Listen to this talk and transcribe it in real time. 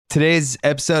Today's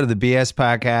episode of the BS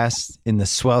podcast in the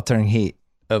sweltering heat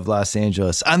of Los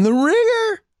Angeles on the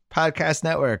Ringer Podcast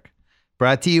Network,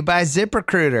 brought to you by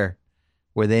ZipRecruiter,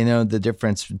 where they know the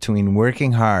difference between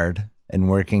working hard and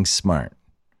working smart.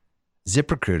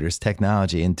 ZipRecruiter's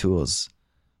technology and tools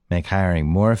make hiring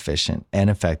more efficient and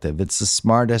effective. It's the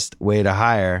smartest way to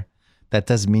hire. That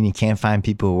doesn't mean you can't find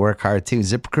people who work hard too.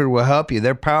 ZipRecruiter will help you.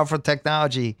 Their powerful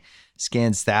technology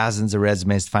scans thousands of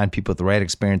resumes to find people with the right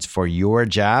experience for your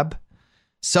job.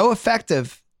 So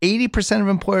effective, 80% of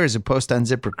employers who post on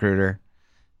ZipRecruiter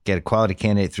get a quality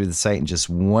candidate through the site in just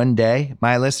one day.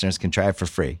 My listeners can try it for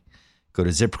free. Go to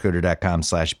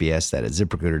ZipRecruiter.com/BS. That is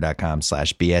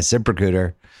ZipRecruiter.com/BS.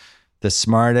 ZipRecruiter, the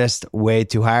smartest way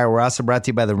to hire. We're also brought to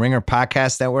you by the Ringer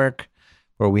Podcast Network,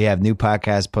 where we have new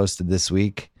podcasts posted this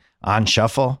week. On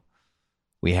Shuffle,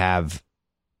 we have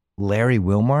Larry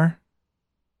Wilmore,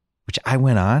 which I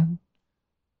went on.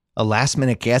 A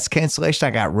last-minute guest cancellation.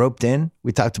 I got roped in.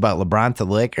 We talked about LeBron to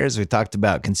the Lakers. We talked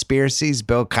about conspiracies,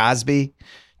 Bill Cosby,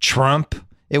 Trump.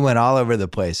 It went all over the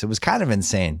place. It was kind of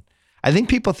insane. I think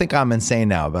people think I'm insane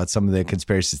now about some of the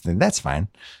conspiracy things. That's fine.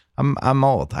 I'm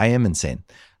old. I am insane.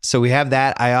 So we have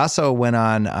that. I also went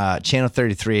on Channel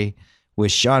 33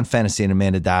 with Sean Fennessy and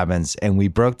Amanda Dobbins, and we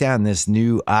broke down this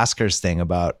new Oscars thing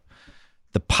about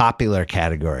the popular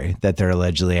category that they're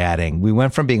allegedly adding. We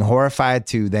went from being horrified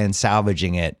to then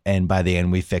salvaging it, and by the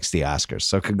end, we fixed the Oscars.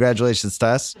 So congratulations to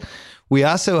us. We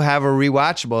also have a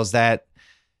rewatchables that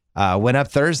went up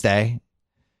Thursday,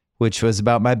 which was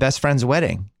about my best friend's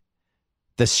wedding.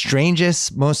 The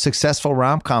strangest, most successful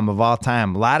rom-com of all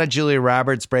time. A lot of Julia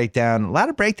Roberts breakdown, a lot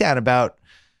of breakdown about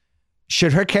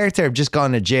should her character have just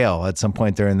gone to jail at some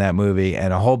point during that movie,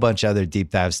 and a whole bunch of other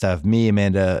deep dive stuff. Me,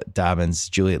 Amanda Dobbins,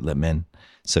 Juliet Littman.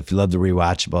 So if you love the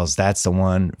rewatchables, that's the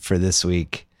one for this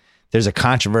week. There's a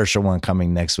controversial one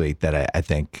coming next week that I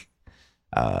think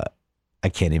I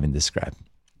can't even describe.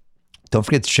 Don't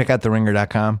forget to check out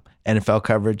theringer.com. NFL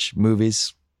coverage,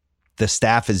 movies. The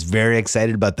staff is very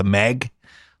excited about the Meg.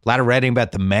 A lot of writing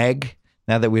about the Meg.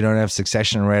 Now that we don't have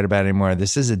Succession to write about anymore,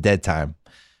 this is a dead time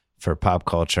for pop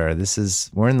culture.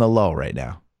 We're in the lull right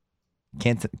now.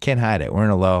 Can't hide it. We're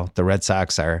in a lull. The Red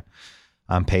Sox are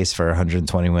on pace for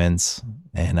 120 wins.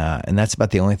 And that's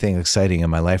about the only thing exciting in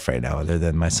my life right now, other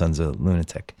than my son's a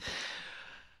lunatic.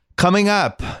 Coming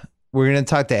up, we're going to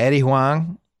talk to Eddie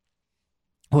Huang,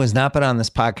 who has not been on this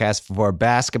podcast before.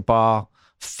 Basketball,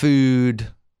 food.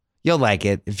 You'll like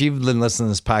it. If you've been listening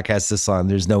to this podcast this long,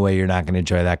 there's no way you're not going to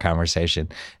enjoy that conversation.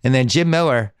 And then Jim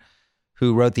Miller,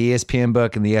 who wrote the ESPN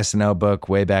book and the SNL book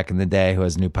way back in the day, who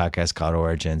has a new podcast called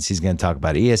Origins. He's going to talk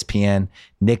about ESPN,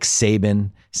 Knicks,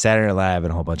 Saban, Saturday Night Live,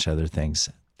 and a whole bunch of other things.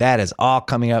 That is all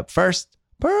coming up. First,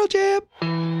 Pearl Jam.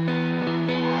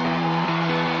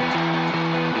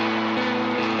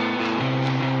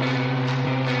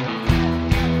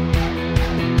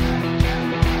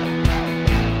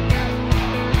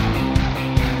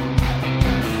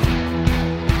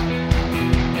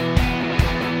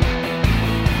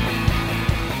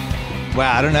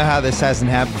 Wow, I don't know how this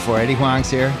hasn't happened before. Eddie Huang's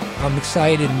here. I'm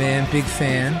excited, man. Big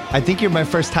fan. I think you're my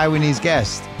first Taiwanese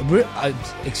guest.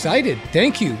 Excited.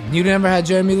 Thank you. You never had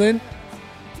Jeremy Lin?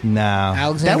 No.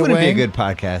 Alexander that wouldn't Wang? be a good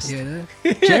podcast.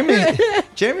 Yeah.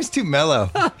 Jeremy's too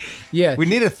mellow. Yeah. We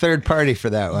need a third party for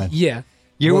that one. Yeah.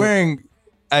 You're wearing,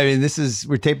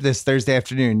 we're taping this Thursday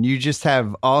afternoon. You just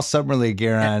have all Summer League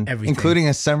gear on, everything, including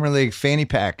a Summer League fanny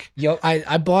pack. Yo,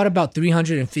 I bought about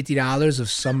 $350 of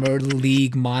Summer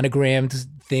League monogrammed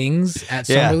things at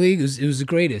Summer League. It was the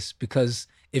greatest, because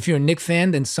if you're a Knicks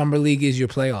fan, then Summer League is your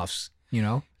playoffs, you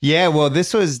know? Yeah, well,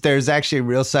 there's actually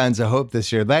real signs of hope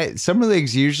this year. Summer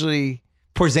League's usually,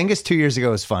 Porzingis 2 years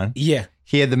ago was fun. Yeah.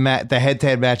 He had the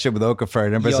head-to-head matchup with Okafor.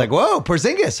 And everybody's like, whoa,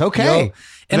 Porzingis, okay.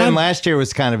 And then last year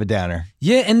was kind of a downer.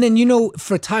 Yeah, and then,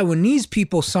 for Taiwanese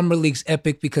people, Summer League's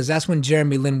epic because that's when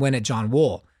Jeremy Lin went at John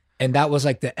Wall. And that was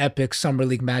like the epic Summer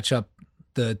League matchup,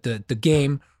 the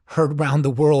game heard around the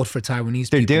world for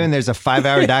Taiwanese people. There's a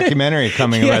 5-hour documentary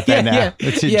coming about that now. Yeah.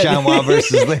 It's John Wall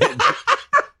versus Lin.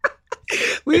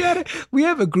 We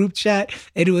have a group chat,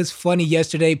 and it was funny.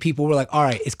 Yesterday, people were like, "All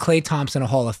right, is Klay Thompson a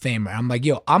Hall of Famer?" I'm like,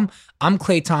 "Yo, I'm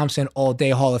Klay Thompson all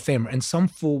day Hall of Famer." And some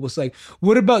fool was like,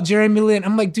 "What about Jeremy Lin?"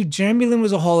 I'm like, "Dude, Jeremy Lin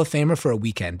was a Hall of Famer for a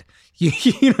weekend. You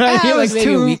know what I mean? Like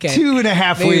maybe a weekend,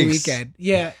 2.5 weeks. Weekend.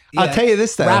 Yeah. I'll tell you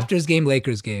this though: Raptors game,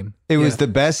 Lakers game. It was the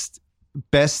best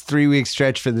 3-week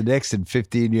stretch for the Knicks in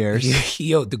 15 years.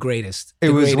 Yo, the greatest. It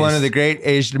was one of the great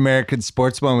Asian American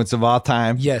sports moments of all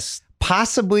time. Yes.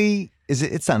 Possibly Is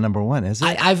it? It's not number one, is it?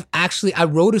 I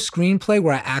wrote a screenplay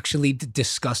where I actually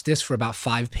discussed this for about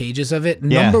 5 pages of it.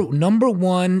 Yeah. Number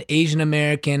one Asian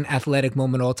American athletic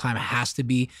moment all time has to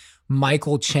be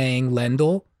Michael Chang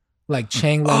Lendl, like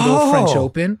Chang Lendl French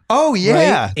Open. Oh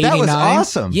yeah, right? that was 89.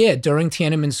 awesome. Yeah, during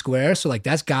Tiananmen Square. So like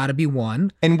that's got to be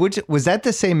one. And was that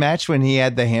the same match when he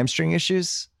had the hamstring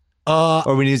issues?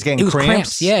 Or when he was getting It was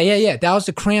cramps? Yeah. That was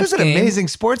the cramps. It was an game. amazing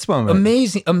sports moment.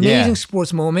 Amazing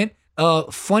sports moment.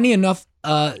 Funny enough,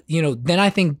 then I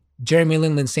think Jeremy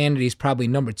Lin Linsanity is probably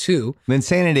number 2.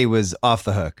 Linsanity was off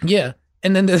the hook. Yeah.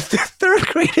 And then the third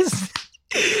greatest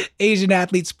Asian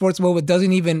athlete sports moment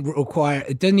doesn't even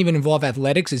involve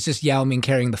athletics. It's just Yao Ming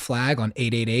carrying the flag on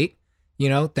 888.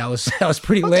 That was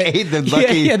pretty lit.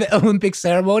 The Olympic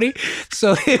ceremony.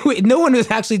 So no one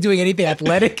was actually doing anything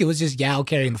athletic. It was just Yao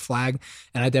carrying the flag,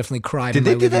 and I definitely cried. Did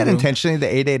they do that intentionally? The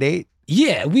 888?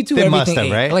 Yeah, we do they everything. Must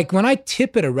have, right? Like when I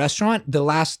tip at a restaurant, the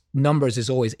last numbers is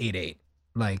always 88.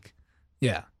 Like,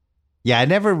 yeah. Yeah, I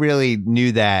never really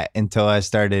knew that until I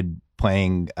started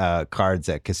playing cards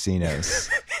at casinos.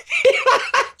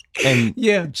 And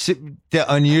the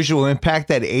unusual impact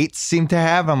that 8s seem to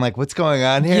have, I'm like, what's going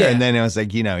on here? Yeah. And then it was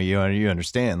like, you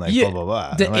understand, like blah blah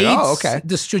blah. The I'm like, 8s, okay.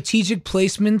 The strategic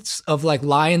placements of like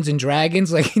lions and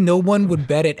dragons, like no one would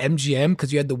bet at MGM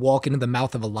because you had to walk into the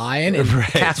mouth of a lion, and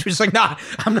Casper's like, nah,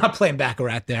 I'm not playing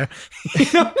baccarat there.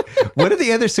 What are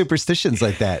the other superstitions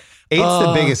like that? 8's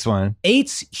the biggest one.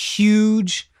 8's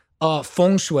huge.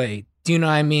 Feng shui. Do you know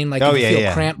what I mean? Like, if you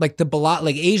feel cramped, like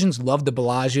like Asians love the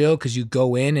Bellagio because you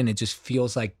go in and it just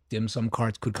feels like dim sum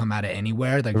cards could come out of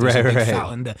anywhere. Like there's a big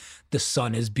fountain, the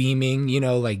sun is beaming,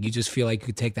 like you just feel like you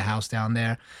could take the house down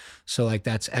there. So like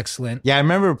that's excellent. Yeah, I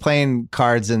remember playing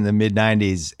cards in the mid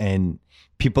 90s and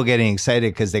people getting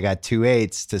excited because they got 2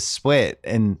 8s to split.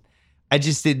 And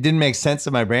it didn't make sense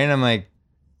in my brain. I'm like,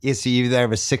 yeah, so you either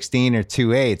have a 16 or 2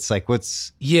 8s. Like,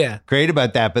 what's great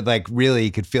about that? But like, really,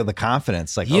 you could feel the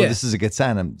confidence. Like, oh, this is a good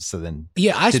sign. I split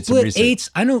 8s.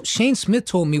 I know Shane Smith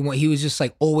told me when he was just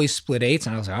like always split 8s,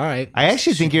 and I was like, all right. I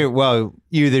actually think you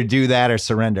either do that or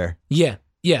surrender. Yeah,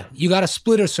 you got to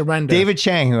split or surrender. David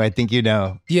Chang, who I think you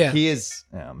know, he is.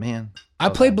 Oh man, I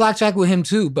played blackjack with him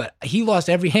too, but he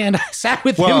lost every hand I sat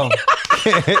with him.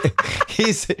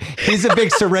 He's a big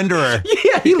surrenderer.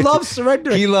 Yeah, he loves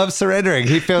surrendering. He loves surrendering.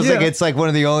 He feels like it's like one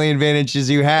of the only advantages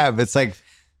you have. It's like,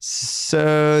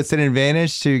 so it's an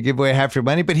advantage to give away half your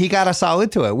money, but he got us all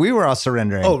into it. We were all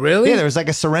surrendering. Oh, really? Yeah, there was like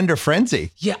a surrender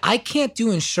frenzy. Yeah, I can't do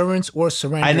insurance or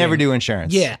surrender. I never do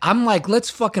insurance. Yeah, I'm like,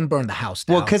 let's fucking burn the house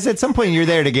down. Well, because at some point you're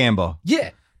there to gamble. Yeah.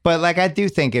 But like, I do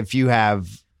think if you have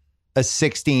a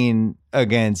 16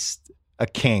 against a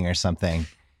king or something,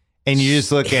 and you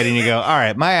just look at it and you go, all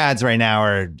right, my odds right now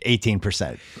are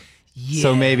 18%. Yeah.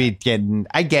 So maybe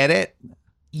I get it.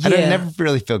 Yeah. I never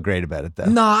really feel great about it though.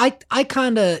 No,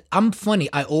 I'm funny.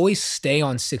 I always stay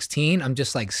on 16. I'm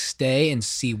just like, stay and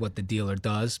see what the dealer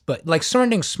does. But like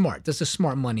surrendering's smart. That's the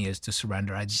smart money is to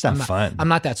surrender. It's not fun. I'm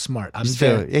not that smart.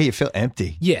 You feel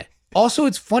empty. Yeah. Also,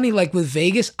 it's funny, like with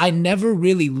Vegas, I never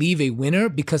really leave a winner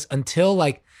because until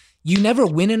like, you never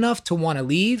win enough to want to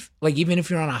leave. Like, even if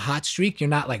you're on a hot streak, you're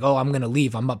not like, oh, I'm going to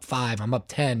leave. I'm up 5. I'm up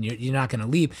 10. You're not going to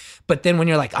leave. But then when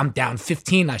you're like, I'm down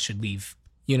 15, I should leave,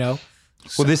 So.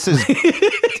 Well, this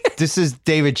is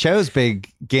David Cho's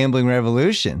big gambling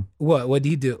revolution. What do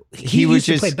you do? He used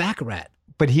to play baccarat.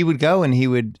 But he would go and he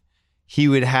would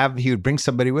bring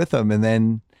somebody with him. And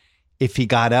then if he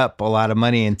got up a lot of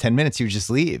money in 10 minutes, he would just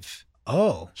leave.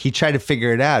 Oh. He tried to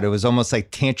figure it out. It was almost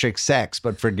like tantric sex,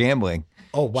 but for gambling.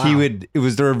 Oh, wow. It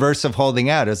was the reverse of holding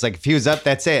out. It was like, if he was up,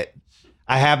 that's it.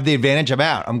 I have the advantage. I'm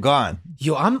out. I'm gone.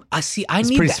 Yo, I need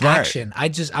the smart action.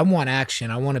 I want action.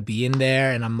 I want to be in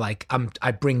there, and I'm like,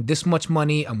 I bring this much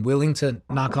money. I'm willing to,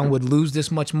 knock on wood, lose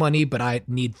this much money, but I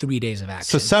need 3 days of action.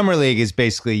 So Summer League is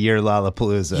basically your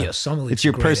Lollapalooza. Yeah, Summer League. It's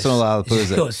your personal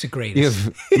Lollapalooza. Yo, it's the greatest.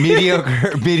 You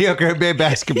have mediocre NBA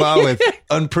basketball with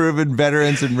unproven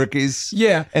veterans and rookies.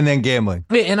 Yeah, and then gambling.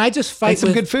 Yeah, and I just fight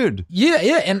some good food.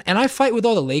 Yeah, and I fight with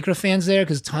all the Laker fans there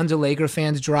because tons of Laker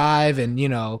fans drive, and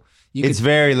it's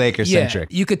very Laker-centric.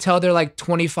 Yeah, you could tell they're like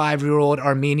 25-year-old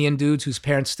Armenian dudes whose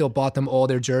parents still bought them all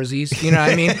their jerseys. You know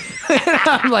what I mean?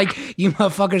 I'm like, you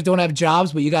motherfuckers don't have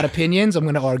jobs, but you got opinions. I'm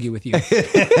going to argue with you.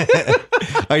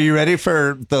 Are you ready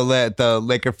for the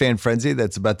Laker fan frenzy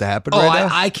that's about to happen right now?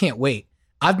 I can't wait.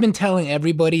 I've been telling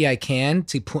everybody I can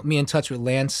to put me in touch with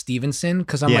Lance Stevenson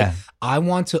because I'm like, I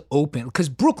want to open, because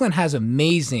Brooklyn has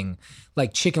amazing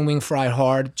like chicken wing fried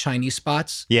hard Chinese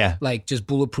spots. Yeah. Like just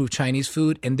bulletproof Chinese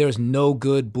food. And there's no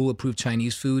good bulletproof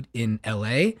Chinese food in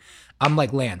LA. I'm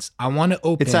like, Lance, I want to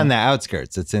open. It's on the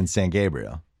outskirts. It's in San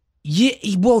Gabriel. Yeah,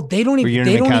 well, they don't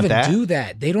even that? do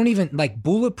that. They don't even like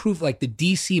bulletproof, like the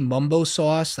DC mumbo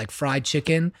sauce, like fried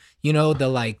chicken, you know, the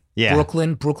like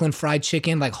Brooklyn fried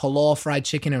chicken, like halal fried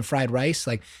chicken and fried rice.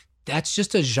 Like that's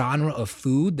just a genre of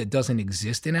food that doesn't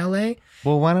exist in LA.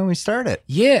 Well, why don't we start it?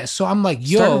 Yeah. So I'm like,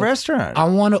 Start a restaurant. I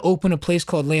want to open a place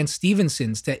called Lance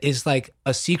Stevenson's that is like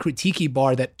a secret tiki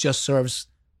bar that just serves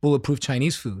bulletproof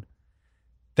Chinese food.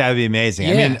 That would be amazing.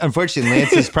 Yeah. I mean, unfortunately,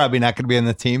 Lance is probably not going to be on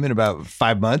the team in about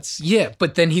 5 months. Yeah,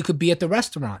 but then he could be at the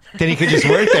restaurant. Then he could just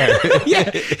work there. Yeah,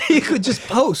 he could just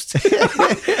post.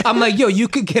 I'm like, yo, you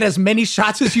could get as many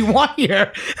shots as you want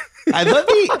here.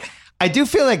 I do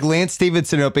feel like Lance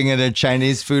Stevenson opening at a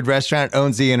Chinese food restaurant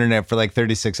owns the internet for like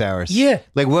 36 hours. Yeah.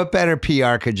 Like, what better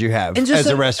PR could you have And just as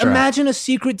a restaurant? Imagine a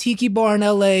secret tiki bar in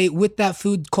LA with that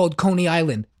food called Coney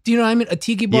Island. Do you know what I mean? A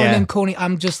tiki bar named Coney.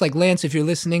 I'm just like, Lance, if you're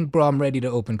listening, bro, I'm ready to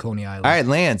open Coney Island. All right,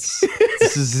 Lance.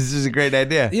 this is a great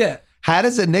idea. Yeah. How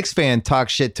does a Knicks fan talk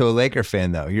shit to a Laker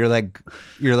fan though? You're like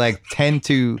 10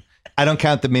 to, I don't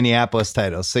count the Minneapolis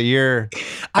titles. So you're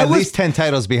at least 10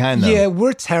 titles behind them. Yeah,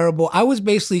 we're terrible. I was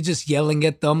basically just yelling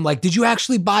at them like, did you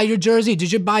actually buy your jersey?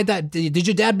 Did you buy that? Did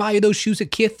your dad buy you those shoes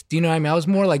at Kith? Do you know what I mean? I was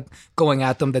more like going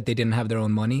at them that they didn't have their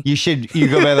own money. You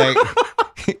go by like,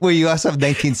 well, you also have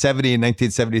 1970 and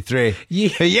 1973.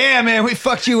 Yeah, man, we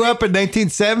fucked you up in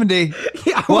 1970.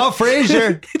 Yeah, Walt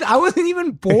Frazier. I wasn't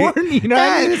even born. You know, what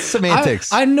I mean? It's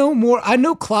semantics. I know more. I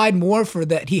know Clyde more for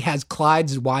that. He has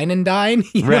Clyde's wine and dine.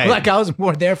 You know, like I was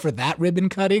more there for that ribbon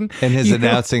cutting and his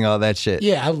announcing all that shit.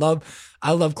 Yeah, I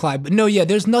love Clyde. But no, yeah,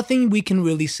 there's nothing we can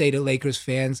really say to Lakers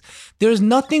fans. There's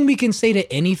nothing we can say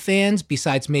to any fans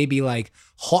besides maybe like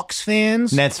Hawks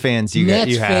fans. Nets fans, you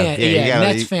have.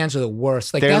 Nets fans are the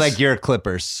worst. Like they're like your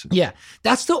Clippers. Yeah,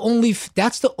 that's the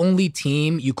only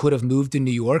team you could have moved to New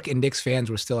York, and Knicks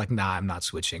fans were still like, nah, I'm not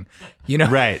switching. You know,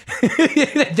 right?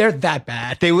 They're that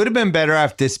bad. They would have been better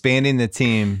off disbanding the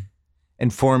team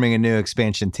and forming a new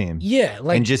expansion team. Yeah,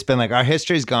 like and just been like, our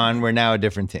history's gone. We're now a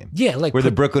different team. Yeah, like we're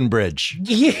the Brooklyn Bridge.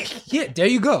 Yeah, there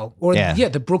you go. Or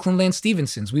the Brooklyn Lance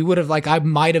Stevensons. We would have I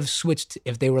might have switched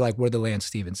if they were like, we're the Lance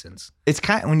Stevensons. It's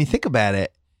kind of, when you think about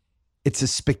it, it's a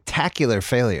spectacular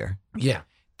failure. Yeah,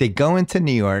 they go into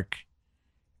New York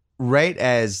right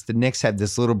as the Knicks have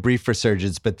this little brief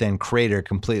resurgence, but then crater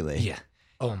completely. Yeah,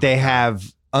 they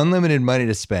have unlimited money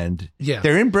to spend. Yeah.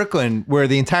 They're in Brooklyn where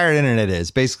the entire internet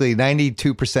is. Basically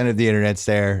 92% of the internet's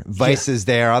there. Vice is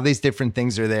there. All these different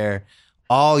things are there.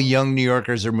 All young New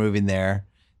Yorkers are moving there.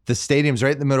 The stadium's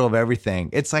right in the middle of everything.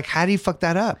 It's like, how do you fuck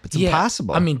that up? It's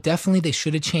impossible. I mean, definitely they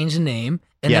should have changed the name.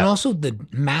 And then also the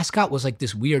mascot was like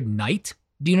this weird knight.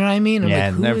 Do you know what I mean? I'm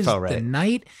like, who never is felt right. The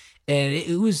knight? And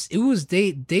it was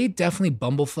they definitely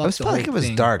bumblefucked. I felt like it was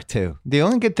dark too. The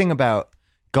only good thing about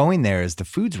going there is the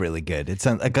food's really good. It's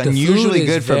like unusually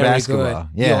good for basketball.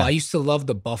 Good. Yeah, I used to love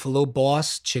the Buffalo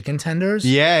Boss chicken tenders.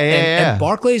 Yeah. And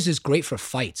Barclays is great for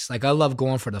fights. Like I love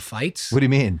going for the fights. What do you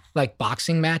mean? Like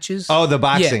boxing matches. Oh, the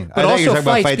boxing. Yeah, but I thought also you were talking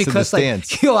about fights because in the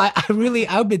stands.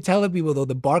 I've been telling people though,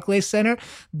 the Barclays Center,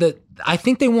 I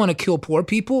think they want to kill poor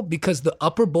people because the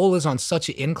upper bowl is on such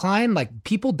an incline. Like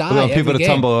people die. They want people to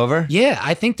tumble over. Yeah,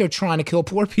 I think they're trying to kill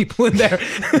poor people in there.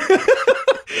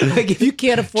 Like if you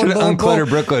can't afford to unclutter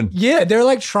Brooklyn. Yeah, they're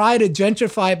like trying to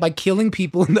gentrify it by killing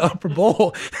people in the upper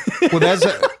bowl.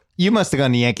 Well, you must have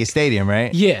gone to Yankee Stadium,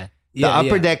 right? Yeah. The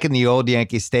upper deck in the old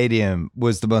Yankee Stadium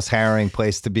was the most harrowing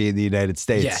place to be in the United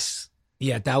States. Yes.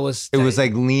 Yeah, that was. It was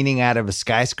like leaning out of a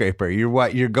skyscraper.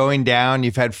 You're going down.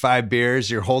 You've had 5 beers.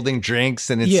 You're holding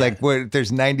drinks, and it's like,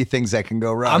 there's 90 things that can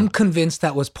go wrong. I'm convinced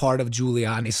that was part of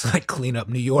Giuliani's like clean up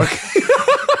New York.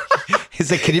 He's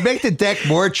like, can you make the deck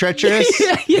more treacherous?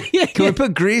 Yeah. Can we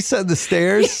put grease on the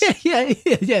stairs?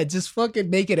 Yeah. Just fucking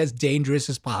make it as dangerous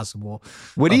as possible.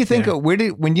 What do you think?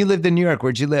 When you lived in New York,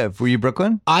 where'd you live? Were you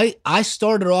Brooklyn? I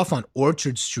started off on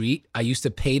Orchard Street. I used to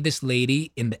pay this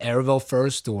lady in the Airville Fur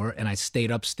store, and I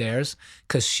stayed upstairs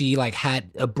because she like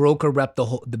had a broker rep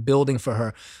the building for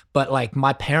her. But like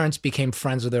my parents became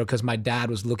friends with her because my dad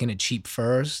was looking at cheap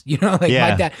furs. You know,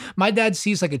 like my dad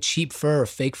sees like a cheap fur or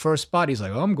fake fur spot. He's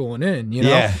like, oh, I'm going in. You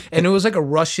know, and it was like a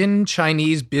Russian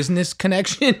Chinese business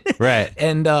connection. Right.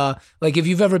 And like if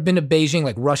you've ever been to Beijing,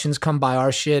 like Russians come buy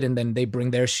our shit and then they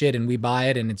bring their shit and we buy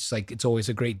it, and it's like it's always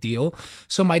a great deal.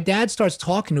 So my dad starts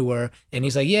talking to her and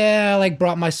he's like, yeah, I like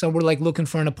brought my son. We're like looking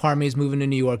for an apartment. He's moving to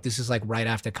New York. This is like right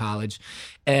after college.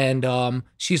 And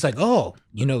she's like, oh,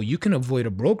 you know, you can avoid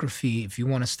a broker fee if you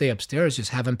want to stay upstairs. Just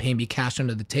have him pay me cash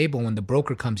under the table. When the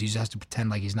broker comes, he just has to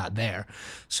pretend like he's not there.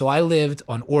 So I lived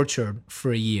on Orchard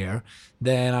for a year.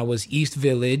 Then I was East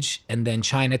Village, and then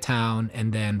Chinatown,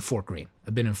 and then Fort Greene.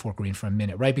 I've been in Fort Greene for a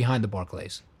minute, right behind the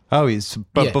Barclays. Oh,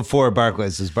 before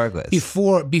Barclays was Barclays.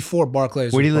 Before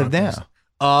Barclays. Where do you live Barclays. now?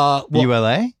 Well,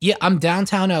 ULA? Yeah, I'm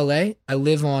downtown LA. I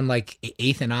live on like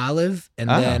 8th and Olive, and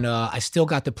then I still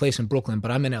got the place in Brooklyn,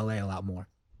 but I'm in LA a lot more.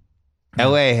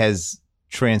 LA has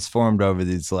transformed over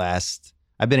these last.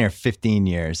 I've been here 15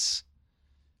 years.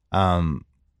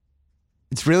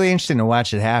 It's really interesting to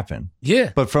watch it happen.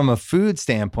 Yeah, but from a food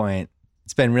standpoint,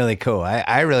 it's been really cool.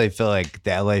 I really feel like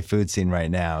the LA food scene right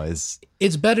now is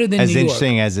it's better than as New York.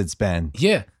 Interesting as it's been.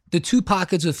 Yeah. The 2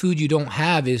 pockets of food you don't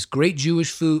have is great Jewish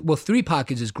food. Well, 3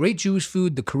 pockets is great Jewish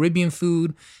food, the Caribbean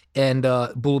food, and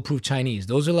bulletproof Chinese.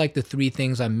 Those are like the 3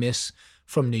 things I miss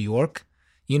from New York.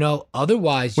 You know,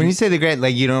 otherwise, when you say the great,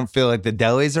 like you don't feel like the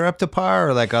delis are up to par,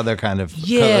 or like other kind of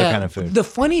food. The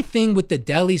funny thing with the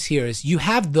delis here is you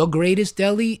have the greatest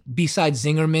deli besides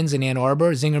Zingerman's in Ann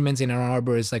Arbor. Zingerman's in Ann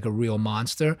Arbor is like a real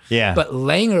monster. Yeah, but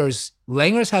Langer's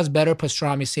has better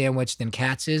pastrami sandwich than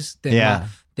Katz's.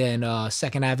 Than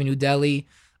Second Avenue Deli.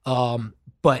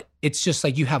 But it's just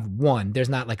like you have one. There's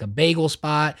not like a bagel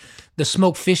spot. The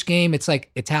smoked fish game, it's like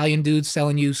Italian dudes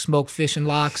selling you smoked fish and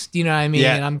lox. Do you know what I mean?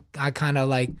 Yeah. And I kind of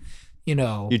like, you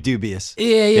know. You're dubious.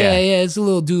 Yeah. It's a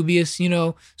little dubious, you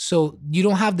know. So you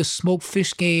don't have the smoked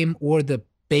fish game or the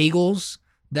bagels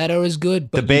that are as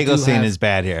good. But the bagel scene is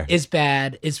bad here. It's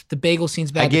bad. The bagel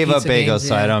scene's bad. I gave up bagels,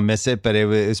 so I don't miss it, but it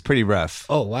was pretty rough.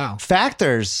 Oh, wow.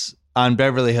 Factors on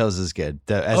Beverly Hills is good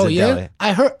as a deli.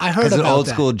 I heard about as an old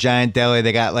that. school giant deli.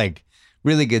 They got like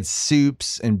really good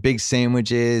soups and big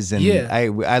sandwiches, and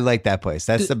I like that place.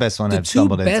 That's the best one I've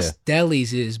stumbled into. The 2 best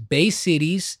delis is Bay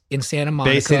Cities in Santa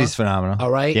Monica. Bay City's phenomenal.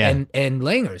 All right, yeah. and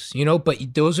Langer's, you know, but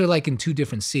those are like in 2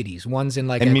 different cities. One's in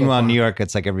like and meanwhile in New York,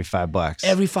 it's like every 5 blocks.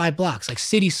 Every 5 blocks. Like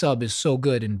City Sub is so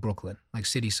good in Brooklyn. Like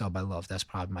City Sub, I love. That's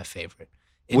probably my favorite.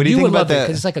 And what do you think about that?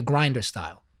 Because it's like a grinder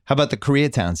style. How about the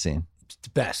Koreatown scene? It's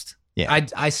the best. Yeah,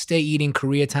 I stay eating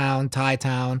Koreatown, Thai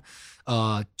Town,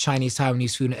 Chinese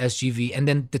Taiwanese food, and SGV, and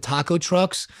then the taco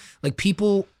trucks. Like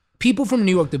people from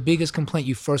New York, the biggest complaint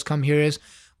you first come here is,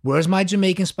 where's my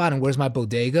Jamaican spot and where's my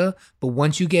bodega? But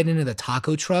once you get into the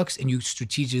taco trucks and you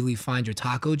strategically find your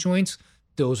taco joints,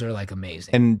 those are like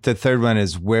amazing. And the third one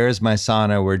is, where's my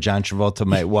sauna where John Travolta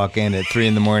might walk in at 3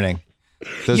 a.m?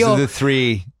 Those are the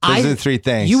 3. Those are the 3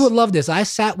 things. You would love this. I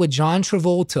sat with John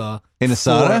Travolta in a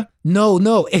sauna.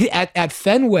 No, at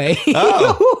Fenway.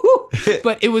 Oh.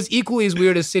 But it was equally as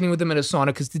weird as sitting with him in a sauna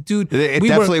because the dude. It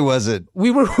definitely wasn't.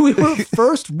 We were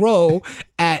first row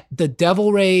at the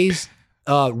Devil Rays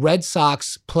Red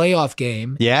Sox playoff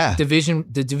game. Yeah. The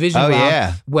division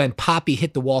round when Poppy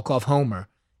hit the walk-off homer.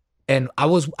 And I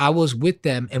was with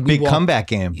them and we big comeback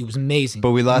game. It was amazing.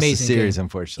 But we lost the series,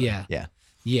 unfortunately. Yeah.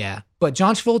 Yeah, but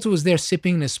John Travolta was there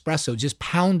sipping an espresso, just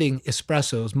pounding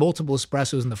espressos, multiple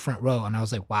espressos in the front row, and I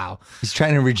was like, "Wow." He's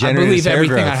trying to regenerate. I believe his hair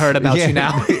everything growth. I heard about you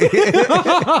now.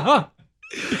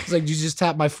 It's like, "Did you just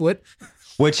tap my foot?"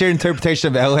 What's your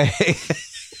interpretation of LA?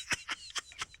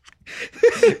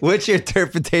 What's your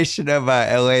interpretation of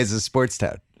LA as a sports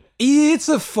town? It's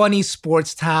a funny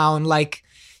sports town, like.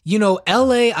 You know,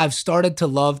 LA, I've started to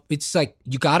love. It's like,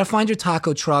 you got to find your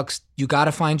taco trucks. You got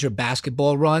to find your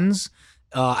basketball runs.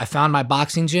 I found my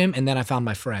boxing gym, and then I found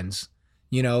my friends,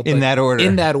 you know. In that order.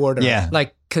 In that order. Yeah.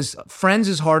 Like, because friends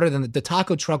is harder than the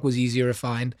taco truck was easier to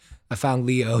find. I found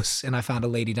Leo's, and I found a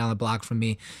lady down the block from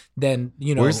me. Then,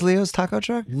 you know. Where's Leo's taco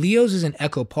truck? Leo's is in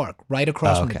Echo Park, right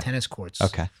across from the tennis courts.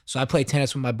 Okay. So I play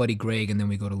tennis with my buddy Greg, and then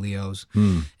we go to Leo's.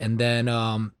 And then,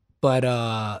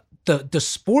 the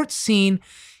sports scene,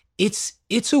 it's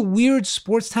a weird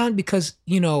sports town because,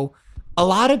 you know, a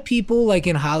lot of people like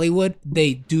in Hollywood,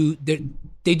 they do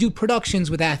productions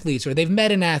with athletes or they've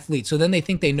met an athlete. So then they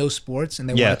think they know sports and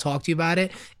they want to talk to you about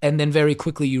it. And then very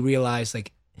quickly you realize,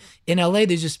 like, in LA,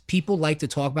 there's just people like to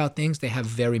talk about things they have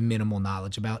very minimal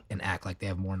knowledge about and act like they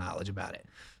have more knowledge about it.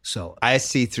 So I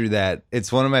see through that.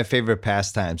 It's one of my favorite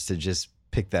pastimes to just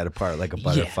pick that apart like a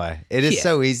butterfly. It is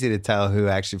so easy to tell who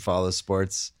actually follows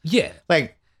sports. Yeah.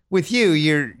 Like, with you,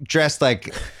 you're dressed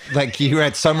like you were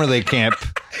at summer league camp.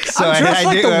 So I'm dressed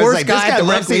like the worst guy at the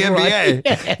loves the wrestling NBA.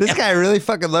 Yeah. This guy really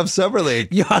fucking loves summer league.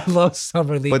 Yeah, I love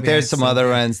summer league. But there's some other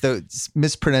ones, those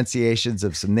mispronunciations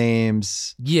of some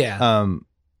names. Yeah.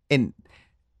 And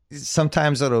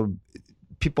sometimes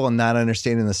people not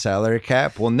understanding the salary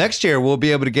cap. Well, next year we'll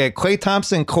be able to get Klay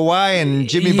Thompson, Kawhi, and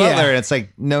Jimmy Butler. And it's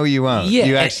like, no, you won't. Yeah,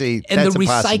 you actually, and that's the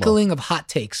impossible. recycling of hot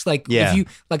takes. Like, if you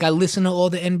I listen to all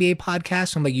the NBA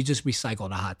podcasts. I'm like, you just recycled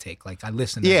a hot take. Like, I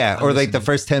listen. Or like the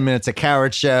first 10 minutes of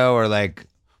Coward Show, or like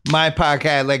my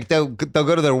podcast. Like they'll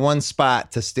go to their one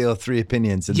spot to steal 3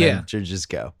 opinions, and then just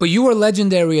go. But you were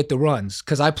legendary at the runs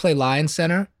because I play Lion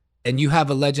Center. And you have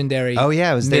a legendary. Oh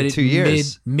yeah, I was there 2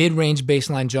 years. Mid-range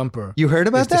baseline jumper. You heard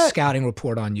about that? The scouting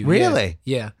report on you. Really?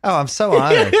 Yeah. Oh, I'm so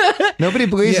honored. Nobody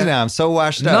believes it now. I'm so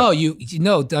washed up.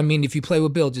 No, I mean, if you play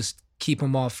with Bill, just keep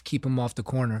him off the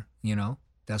corner. You know,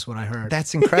 that's what I heard.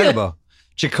 That's incredible.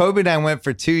 Jacoby and I went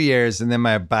for 2 years, and then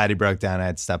my body broke down. I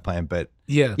had to stop playing. But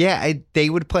they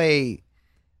would play.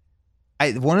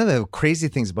 One of the crazy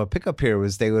things about pickup here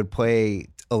was they would play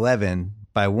 11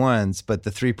 by ones, but the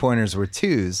 3-pointers were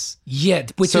 2s. Yeah,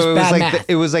 which so is it was bad like math.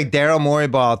 It was like Daryl Morey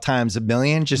ball times a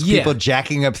million, just people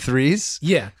jacking up 3s.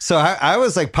 Yeah. So I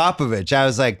was like Popovich. I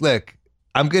was like, look,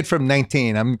 I'm good from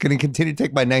 19. I'm going to continue to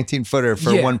take my 19-footer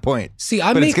for 1 point. See,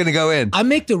 it's going to go in. I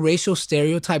make the racial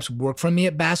stereotypes work for me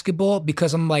at basketball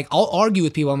because I'm like, I'll argue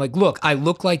with people. I'm like, look, I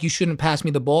look like you shouldn't pass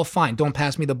me the ball. Fine, don't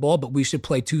pass me the ball, but we should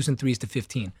play 2s and 3s to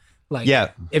 15. Like,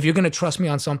 if you're going to trust me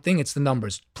on something, it's the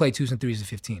numbers. Play 2s and 3s to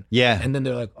 15. Yeah. And then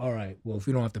they're like, all right, well, if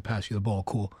we don't have to pass you the ball,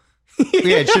 cool.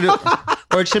 It should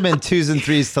have been 2s and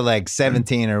 3s to like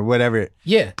 17 or whatever.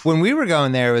 Yeah. When we were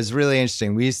going there, it was really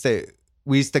interesting. We used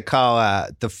to call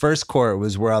the first court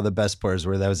was where all the best players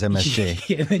were. That was MSG.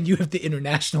 Yeah, and then you have the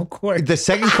international court. The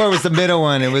second court was the middle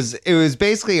one. It was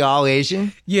basically all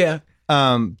Asian. Yeah.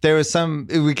 There was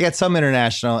we get some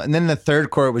international, and then the third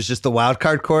court was just the wild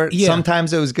card court. Yeah.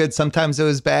 Sometimes it was good, sometimes it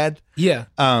was bad. Yeah.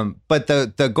 But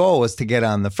the goal was to get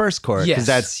on the first court because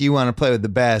that's you want to play with the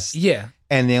best. Yeah.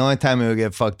 And the only time it would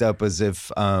get fucked up was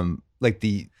if like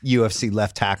the UFC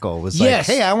left tackle was like,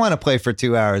 hey, I want to play for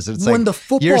 2 hours. It's when like the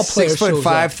football you're player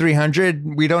 6'5",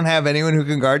 300. We don't have anyone who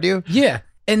can guard you. Yeah.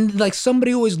 And like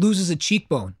somebody always loses a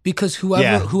cheekbone because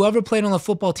whoever played on the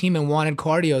football team and wanted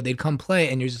cardio, they'd come play,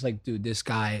 and you're just like, dude, this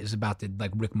guy is about to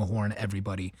like Rick Mahorn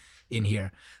everybody in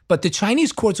here. But the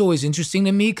Chinese court's always interesting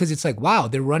to me because it's like, wow,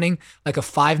 they're running like a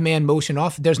 5-man motion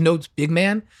off. There's no big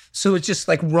man. So it's just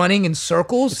like running in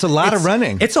circles. It's a lot of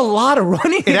running. It's a lot of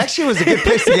running. It actually was a good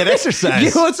place to get exercise.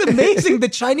 You know, it's amazing. The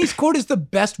Chinese court is the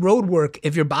best road work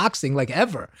if you're boxing like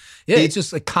ever. Yeah, it's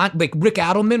just like Rick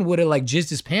Adelman would have like jizzed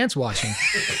his pants watching.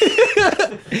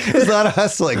 There's a lot of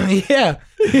hustling. Yeah.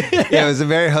 It was a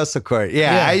very hustle court.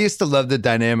 Yeah, I used to love the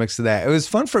dynamics of that. It was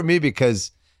fun for me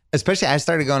because especially I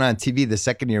started going on TV the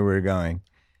second year we were going.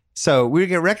 So we would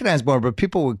get recognized more, but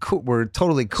people were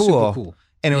totally cool. Super cool.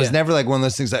 And it was never like one of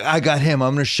those things like, I got him,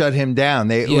 I'm going to shut him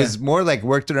down. It was more like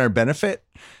worked in our benifit.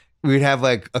 We'd have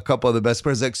like a couple of the best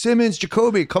players like Simmons,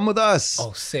 Jacoby, come with us.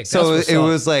 Oh, sick. So it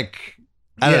was like,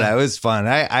 I don't know, it was fun.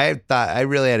 I thought I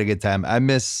really had a good time.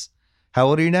 How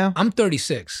old are you now? I'm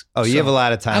 36. Oh, you have a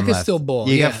lot of time left. I can still ball.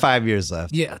 You got 5 years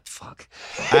left. Yeah, fuck.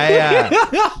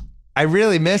 I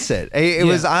really miss it. It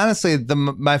was honestly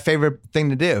my favorite thing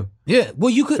to do. Yeah. Well,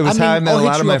 you could. It was how I met a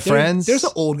lot of my friends. There's an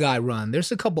old guy run.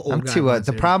 There's a couple old guys. I'm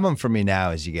too. The problem for me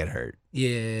now is you get hurt.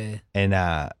 Yeah. And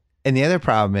the other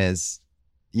problem is,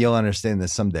 you'll understand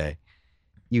this someday.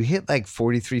 You hit like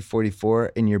 43,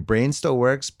 44, and your brain still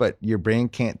works, but your brain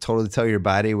can't totally tell your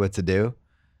body what to do.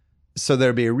 So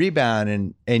there'll be a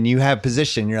rebound, and you have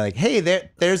position. You're like, hey,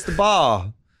 there's the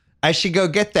ball. I should go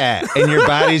get that. And your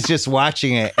body's just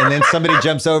watching it. And then somebody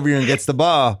jumps over you and gets the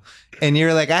ball. And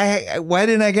you're like, why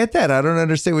didn't I get that? I don't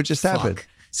understand what just happened.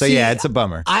 So see, it's a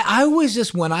bummer. I always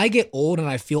just, when I get old and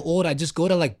I feel old, I just go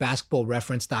to like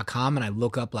basketballreference.com and I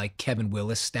look up like Kevin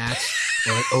Willis stats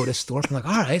or like Otis Thorpe. I'm like,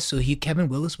 all right, so Kevin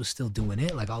Willis was still doing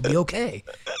it. Like, I'll be okay,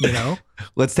 you know?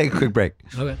 Let's take a quick break.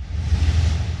 Okay.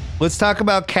 Let's talk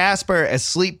about Casper, a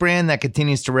sleep brand that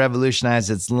continues to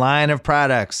revolutionize its line of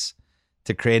products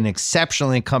to create an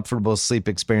exceptionally comfortable sleep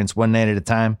experience one night at a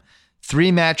time.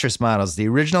 3 mattress models, the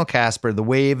original Casper, the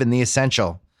Wave, and the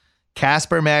Essential.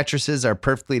 Casper mattresses are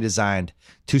perfectly designed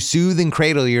to soothe and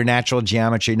cradle your natural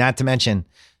geometry, not to mention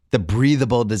the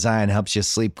breathable design helps you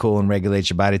sleep cool and regulate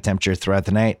your body temperature throughout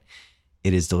the night.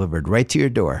 It is delivered right to your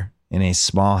door in a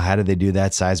small, how do they do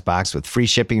that size box with free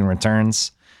shipping and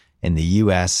returns in the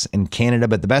US and Canada.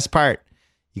 But the best part,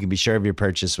 you can be sure of your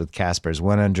purchase with Casper's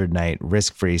 100-night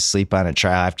risk-free sleep on it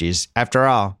trial. After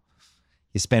all,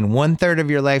 you spend 1/3 of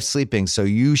your life sleeping, so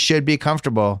you should be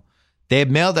comfortable. They have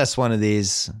mailed us one of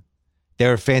these. They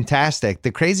were fantastic.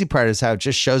 The crazy part is how it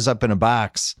just shows up in a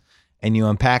box and you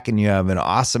unpack and you have an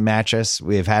awesome mattress.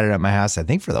 We have had it at my house, I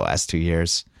think, for the last 2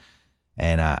 years.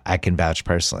 And I can vouch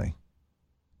personally.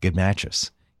 Good mattress.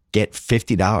 Get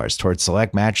 $50 towards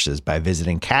select mattresses by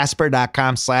visiting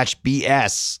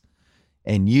Casper.com/BS.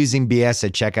 And using BS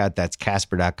at checkout, that's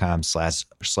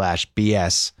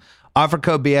Casper.com/BS. Offer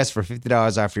code BS for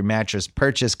 $50 off your mattress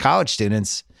purchase. College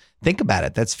students, think about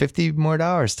it. That's $50 more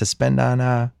to spend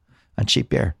on cheap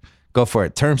beer. Go for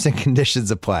it. Terms and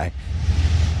conditions apply.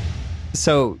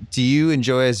 So do you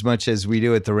enjoy as much as we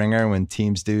do at The Ringer when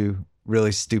teams do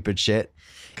really stupid shit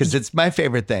because it's my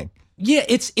favorite thing. Yeah,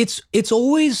 it's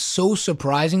always so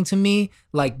surprising to me,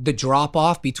 like the drop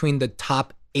off between the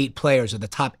top 8 players or the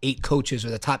top 8 coaches or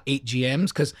the top 8 GMs,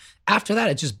 because after that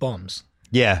it just bums.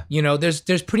 Yeah, you know, there's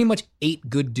pretty much 8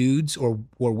 good dudes or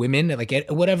women, like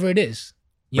whatever it is.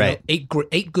 You know,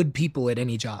 8 good people at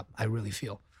any job. I really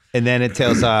feel. And then it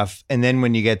tails off, and then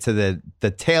when you get to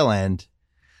the tail end.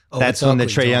 That's when the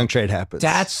Trae Young trade happens.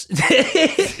 That's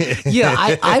yeah.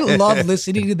 I love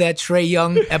listening to that Trae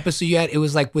Young episode you had. It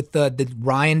was like with the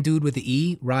Ryan dude with the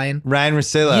E, Ryan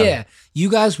Rosillo. Yeah, you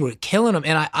guys were killing him,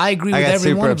 and I agree with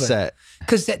every one of them. I got super upset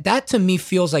because that to me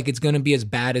feels like it's going to be as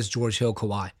bad as George Hill,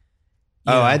 Kawhi.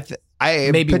 I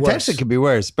maybe potentially worse. Could be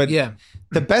worse. But yeah,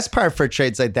 the best part for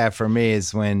trades like that for me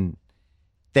is when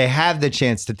they have the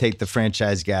chance to take the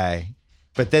franchise guy,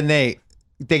 but then they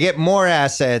get more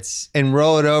assets and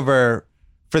roll it over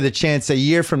for the chance a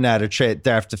year from now to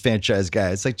draft a franchise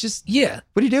guy. It's like, just, what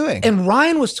are you doing? And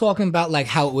Ryan was talking about like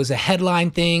how it was a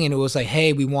headline thing and it was like,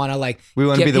 hey, we want to get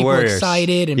be the people Warriors.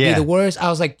 Excited and be the Warriors. I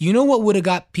was like, you know what would have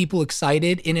got people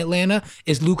excited in Atlanta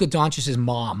is Luka Doncic's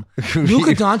mom.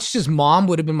 Luka Doncic's mom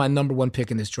would have been my number 1 pick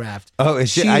in this draft. Oh,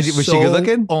 was she good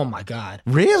looking? Oh my God.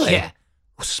 Really? Yeah.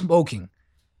 Smoking.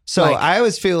 So I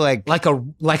always feel like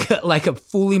a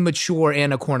fully mature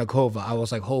Anna Kournikova. I was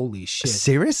like, holy shit.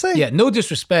 Seriously? Yeah, no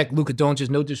disrespect, Luka Doncic,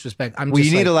 no disrespect. You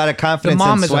need a lot of confidence. The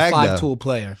mom and swag, is a 5-tool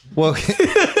player. Well,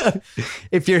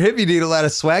 if you're hip, you need a lot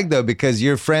of swag though, because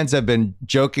your friends have been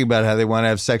joking about how they want to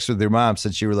have sex with your mom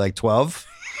since you were like 12.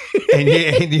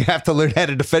 and you have to learn how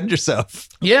to defend yourself.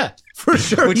 Yeah, for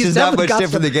sure. Which is not much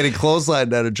different than getting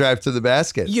clotheslined out of drive to the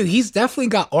basket. Yeah, he's definitely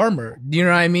got armor. You know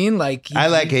what I mean? Like I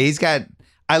like it.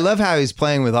 I love how he's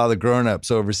playing with all the grown-ups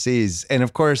overseas. And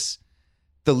of course,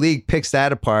 the league picks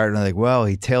that apart and they're like, well,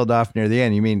 he tailed off near the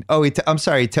end. You mean, I'm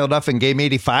sorry, he tailed off in game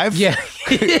 85? Yeah.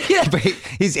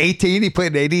 He's 18. He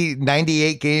played an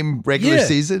 98 game regular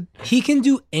season. He can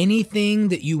do anything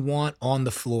that you want on the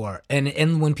floor.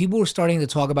 And when people were starting to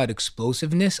talk about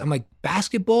explosiveness, I'm like,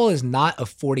 basketball is not a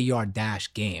 40-yard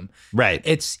dash game. Right.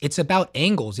 It's about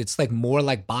angles. It's like more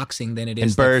like boxing than it is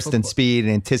and burst and speed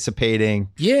and anticipating.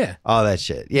 Yeah. All that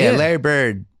shit. Yeah. Larry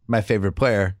Bird, my favorite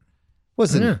player,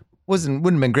 wouldn't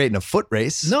have been great in a foot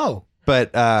race. No.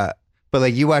 But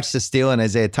like you watch the steal in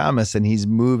Isaiah Thomas and he's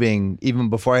moving even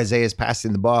before Isaiah's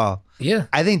passing the ball. Yeah.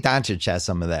 I think Doncic has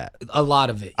some of that. A lot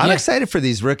of it. I'm excited for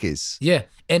these rookies. Yeah.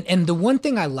 And the one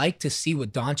thing I like to see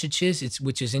with Doncic is,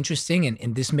 which is interesting,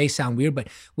 and this may sound weird, but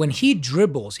when he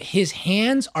dribbles, his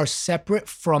hands are separate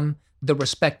from the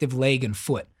respective leg and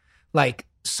foot. Like,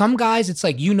 some guys, it's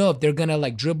like, if they're going to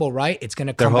like dribble right, it's going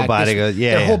to come back.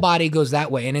 Their whole body goes that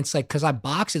way. And it's like, because I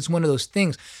box, it's one of those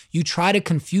things. You try to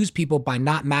confuse people by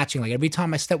not matching. Like every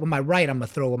time I step with my right, I'm going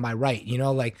to throw with my right,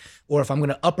 or if I'm going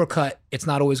to uppercut, it's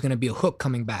not always going to be a hook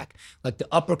coming back. Like the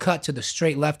uppercut to the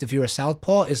straight left, if you're a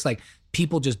southpaw, it's like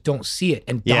people just don't see it.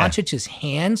 And Doncic's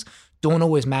hands don't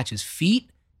always match his feet.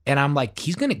 And I'm like,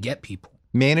 he's going to get people.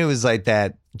 Manu is like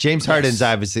that. James Harden's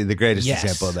obviously the greatest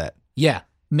example of that. Yeah.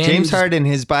 James Harden,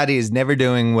 his body is never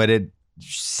doing what it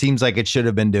seems like it should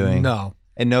have been doing. No.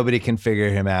 And nobody can figure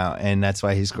him out. And that's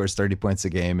why he scores 30 points a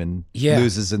game and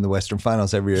loses in the Western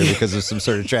Finals every year because of some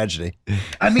sort of tragedy.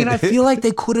 I mean, I feel like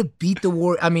they could have beat the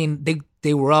Warriors. I mean,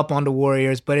 they were up on the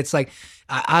Warriors, but it's like,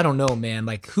 I don't know, man.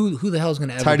 Like, who the hell is going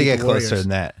to ever It's hard to beat get the Warriors? closer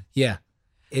than that. Yeah.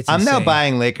 I'm now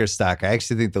buying Lakers stock. I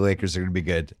actually think the Lakers are going to be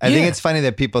good. I think it's funny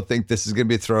that people think this is going to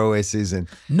be a throwaway season.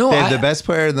 No, they have the best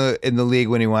player in the league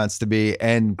when he wants to be,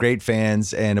 and great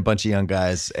fans and a bunch of young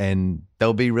guys, and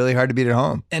they'll be really hard to beat at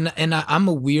home. And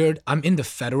I'm into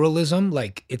federalism.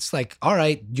 Like it's like, all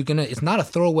right, it's not a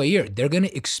throwaway year. They're gonna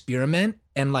experiment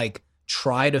and like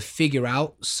try to figure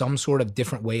out some sort of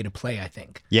different way to play. I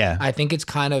think. Yeah. I think it's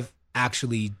kind of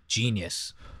actually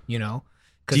genius.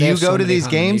 Do you go to these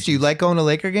games? Do you like going to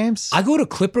Laker games? I go to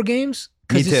Clipper games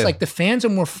because it's like the fans are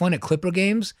more fun at Clipper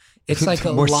games. It's like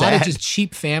a lot of just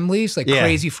cheap families, like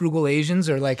crazy frugal Asians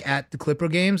are like at the Clipper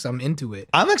games. I'm into it.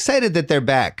 I'm excited that they're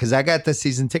back because I got the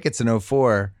season tickets in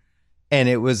 2004 and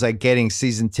it was like getting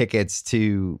season tickets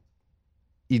to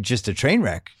just a train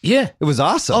wreck. Yeah. It was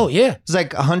awesome. Oh, yeah. It was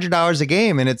like $100 a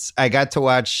game and I got to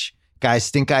watch guys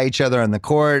stink eye each other on the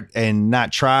court and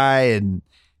not try and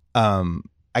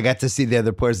I got to see the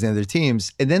other players and the other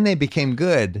teams, and then they became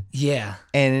good. Yeah.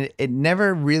 And it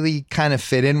never really kind of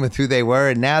fit in with who they were,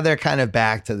 and now they're kind of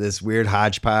back to this weird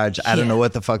hodgepodge. I don't know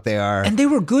what the fuck they are. And they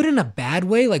were good in a bad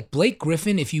way. Like Blake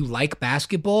Griffin, if you like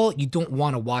basketball, you don't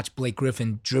want to watch Blake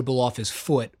Griffin dribble off his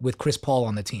foot with Chris Paul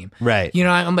on the team. Right.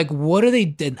 I'm like, what are they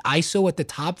did ISO at the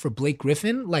top for Blake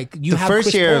Griffin? Like you have first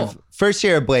Chris year Paul. First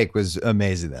year of Blake was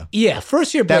amazing, though. Yeah,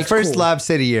 first year Blake's That first cool. Lob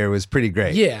City year was pretty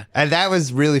great. Yeah. And that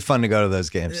was really fun to go to those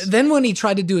games. Then when he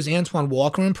tried to do his Antoine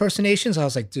Walker impersonations, I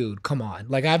was like, dude, come on.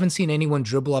 Like, I haven't seen anyone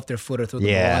dribble off their foot or throw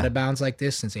the ball out of bounds like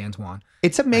this since Antoine.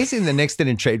 It's amazing the Knicks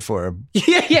didn't trade for him.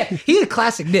 Yeah. He's a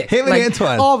classic Knick. Him and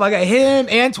Antoine. Oh, my God. Him,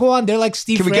 Antoine, they're like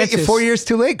Steve Francis. Can we get you 4 years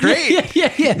too late? Great.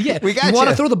 Yeah. We got you. Want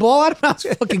to throw the ball out of bounds?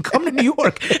 Fucking come to New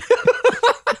York.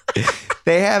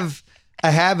 They have a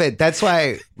habit. That's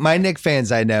why my Knicks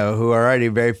fans I know who are already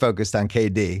very focused on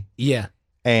KD. Yeah.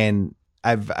 And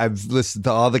I've listened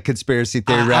to all the conspiracy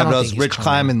theory rabbit holes. Rich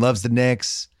Kleiman loves the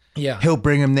Knicks. Yeah. He'll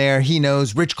bring him there. He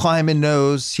knows. Rich Kleiman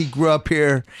knows. He grew up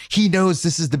here. He knows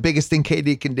this is the biggest thing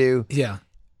KD can do. Yeah.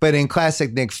 But in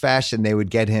classic Knicks fashion, they would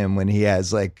get him when he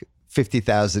has like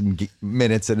 50,000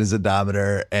 minutes in his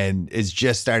odometer and is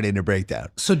just starting to break down.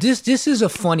 So this is a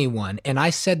funny one. And I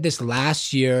said this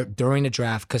last year during the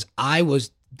draft because I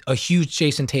was a huge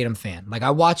Jason Tatum fan. Like,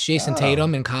 I watched Jason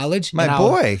Tatum in college. My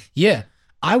boy.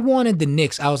 I wanted the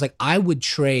Knicks. I was like, I would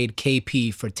trade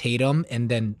KP for Tatum and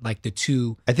then like the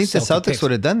two. I think the Celtics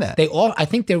would have done that. I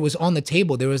think there was on the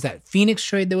table. There was that Phoenix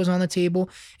trade that was on the table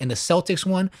and the Celtics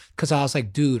one. Because I was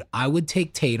like, dude, I would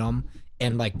take Tatum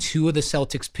and like two of the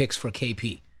Celtics picks for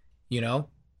KP, you know?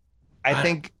 I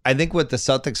think what the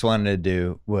Celtics wanted to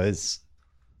do was,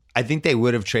 I think they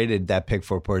would have traded that pick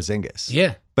for Porzingis.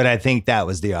 Yeah. But I think that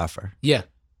was the offer. Yeah.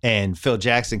 And Phil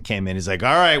Jackson came in. He's like,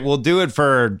 all right, we'll do it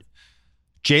for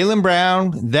Jaylen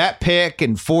Brown, that pick,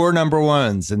 and 4 number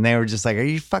ones. And they were just like, are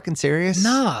you fucking serious?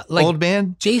 Nah. Like, old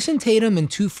man? Jason Tatum and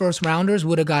 2 first rounders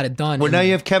would have got it done. Well, now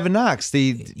you have Kevin Knox,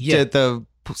 the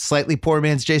slightly poor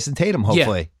man's Jason Tatum,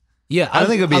 hopefully. Yeah. I don't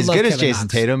think it'll be as good as Kevin Jason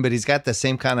Knox. Tatum, but he's got the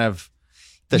same kind of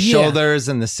the shoulders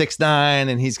and the 6'9",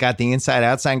 and he's got the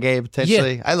inside-outside game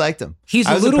potentially. Yeah. I liked him.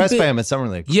 I was impressed by him at Summer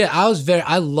League. Yeah,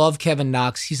 I love Kevin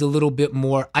Knox. He's a little bit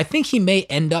more, I think he may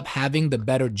end up having the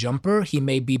better jumper. He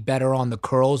may be better on the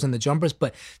curls and the jumpers,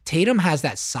 but Tatum has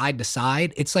that side to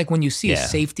side. It's like when you see a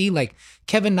safety, like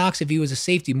Kevin Knox, if he was a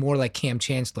safety, more like Cam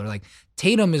Chancellor. Like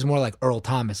Tatum is more like Earl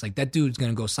Thomas. Like that dude's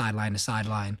going to go sideline to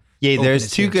sideline. Yeah,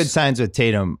 there's 2 good signs with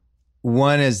Tatum.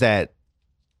 One is that,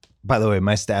 by the way,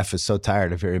 my staff is so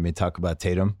tired of hearing me talk about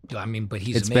Tatum. I mean, but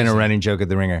it's been a running joke at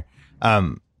the Ringer.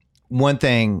 One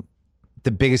thing, the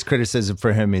biggest criticism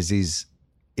for him is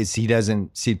he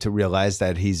doesn't seem to realize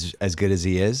that he's as good as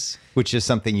he is, which is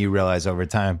something you realize over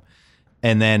time.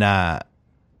 And then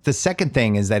the second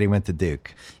thing is that he went to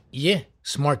Duke. Yeah,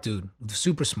 smart dude,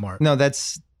 super smart. No,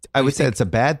 I would say it's a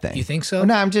bad thing. You think so? Well,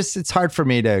 no, it's hard for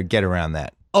me to get around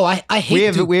that. Oh, I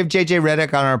hate Duke. We have JJ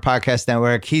Redick on our podcast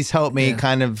network. He's helped me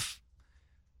kind of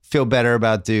feel better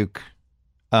about Duke,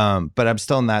 but I'm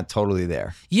still not totally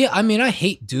there. Yeah, I mean, I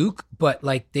hate Duke, but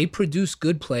like they produce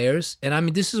good players. And I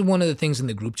mean, this is one of the things in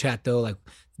the group chat though. Like,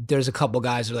 there's a couple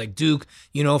guys who are like, Duke,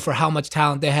 you know, for how much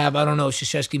talent they have, I don't know if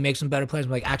Krzyzewski makes them better players.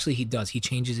 I'm like, actually, he does. He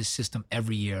changes his system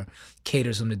every year,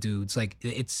 caters them to dudes. Like,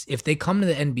 it's if they come to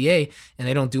the NBA and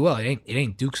they don't do well, it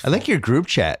ain't Duke's fault. I like your group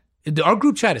chat. Our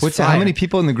group chat is fire. How many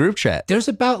people in the group chat? There's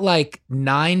about like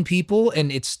 9 people,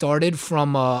 and it started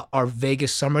from our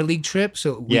Vegas Summer League trip.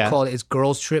 So we call it's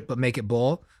girls trip, but make it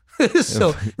ball.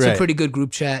 So it's a pretty good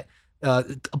group chat. A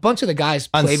bunch of the guys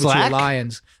on play Slack? with your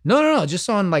Lions. No, just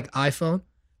on like iPhone.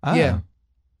 Oh.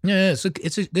 Yeah. So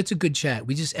it's a good chat.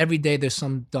 We just every day there's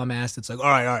some dumbass that's like, all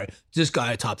right, is this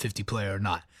guy a top 50 player or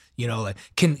not? You know, like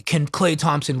can Klay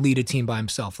Thompson lead a team by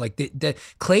himself? Like the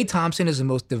Klay Thompson is the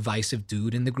most divisive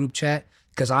dude in the group chat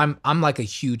because I'm like a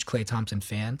huge Klay Thompson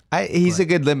fan. He's a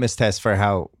good litmus test for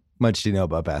how much you know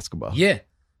about basketball. Yeah,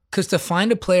 because to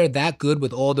find a player that good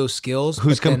with all those skills,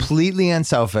 who's completely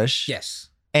unselfish, yes,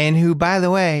 and who, by the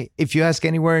way, if you ask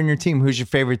anywhere in your team who's your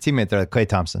favorite teammate, they're like Klay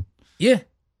Thompson. Yeah.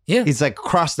 He's like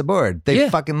across the board. They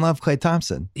fucking love Klay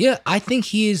Thompson. Yeah, I think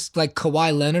he is like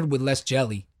Kawhi Leonard with less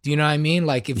jelly. Do you know what I mean?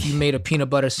 Like if you made a peanut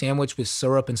butter sandwich with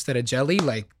syrup instead of jelly,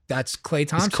 like that's Klay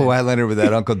Thompson. It's Kawhi Leonard with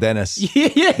that Uncle Dennis.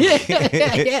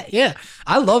 Yeah.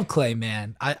 I love Klay,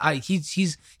 man.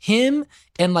 He's him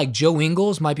and like Joe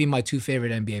Ingles might be my 2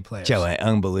 favorite NBA players. Joe,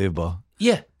 unbelievable.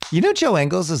 Yeah. You know Joe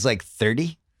Ingles is like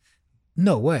 30?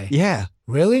 No way. Yeah.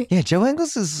 Really? Yeah, Joe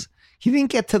Ingles he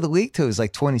didn't get to the league till he was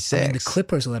like 26. I mean, the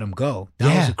Clippers let him go.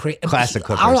 That was a crazy classic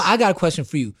Clippers. I got a question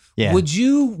for you. Yeah. Did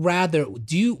you rather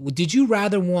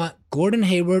want Gordon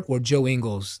Hayward or Joe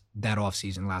Ingles that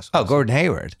offseason last offseason? Gordon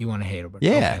Hayward. You want a Hayward?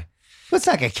 Yeah. Okay. Let's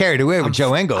not get carried away with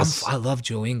Joe Ingles. I love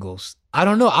Joe Ingles. I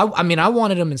don't know. I mean, I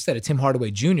wanted him instead of Tim Hardaway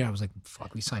Jr. I was like,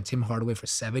 fuck, we signed Tim Hardaway for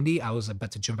 70. I was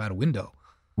about to jump out a window.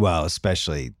 Well,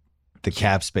 especially the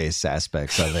cap space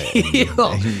aspects of it.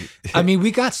 Yo, I mean,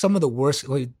 we got some of the worst.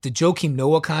 Like, the Joakim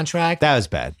Noah contract. That was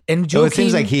bad. And Joakim, it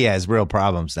seems Joakim- like he has real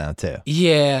problems now too.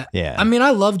 Yeah. Yeah. I mean,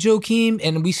 I love Joakim,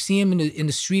 and we see him in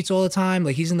the streets all the time.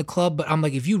 Like, he's in the club, but I'm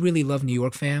like, if you really love New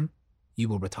York, fam, you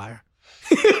will retire.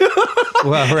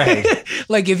 Well, right.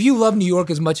 Like, if you love New York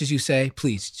as much as you say,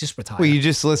 please just retire. Well, you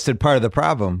just listed part of the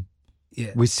problem.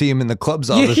 Yeah. We see him in the clubs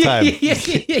all the time. Yeah,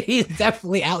 he's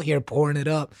definitely out here pouring it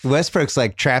up. Westbrook's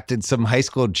like trapped in some high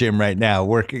school gym right now,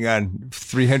 working on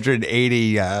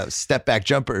 380 step back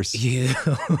jumpers. Yeah.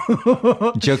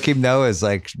 Joakim Noah is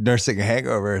like nursing a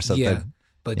hangover or something. Yeah.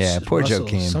 But Yeah, poor Russell,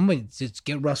 Joakim. Somebody just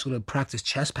get Russell to practice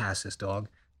chest passes, dog.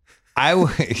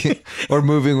 Or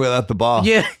moving without the ball.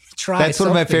 Yeah, try. That's one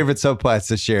of my something. favorite subplots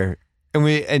this year.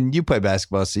 And you play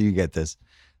basketball, so you get this.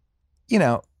 You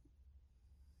know,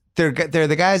 they're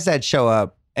the guys that show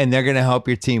up and they're going to help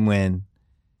your team win,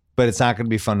 but it's not going to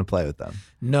be fun to play with them.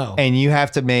 No. And you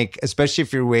have to make, especially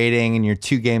if you're waiting and you're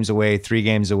 2 games away, 3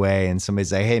 games away, and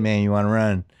somebody's like, hey, man, you want to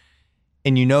run?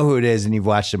 And you know who it is and you've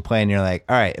watched him play and you're like,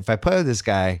 all right, if I play with this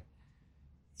guy,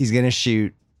 he's going to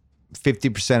shoot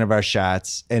 50% of our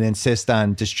shots and insist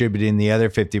on distributing the other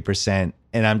 50%.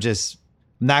 And I'm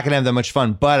not going to have that much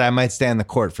fun, but I might stay on the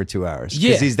court for 2 hours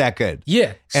because he's that good.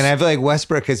 Yeah. And I feel like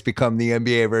Westbrook has become the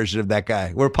NBA version of that guy,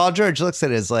 where Paul George looks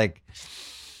at it as like,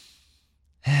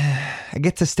 I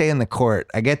get to stay in the court.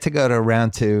 I get to go to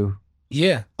round 2.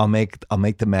 Yeah. I'll make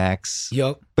the max.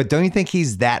 Yup. But don't you think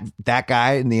he's that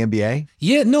guy in the NBA?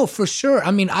 Yeah, no, for sure.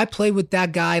 I mean, I play with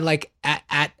that guy like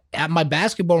at my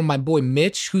basketball with my boy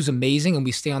Mitch, who's amazing, and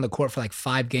we stay on the court for like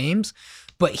 5 games.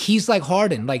 But he's like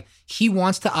Harden. Like, he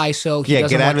wants to ISO. He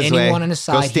doesn't get out want of his anyone way. on his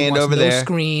Go side. stand he wants over no there.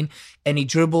 screen. And he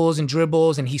dribbles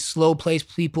and he slow plays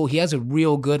people. He has a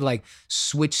real good like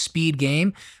switch speed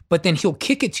game. But then he'll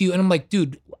kick it to you. And I'm like,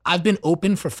 dude, I've been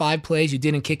open for 5 plays. You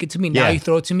didn't kick it to me. Now you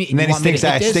throw it to me. And then you he want me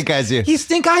to hit this? stink eyes you. He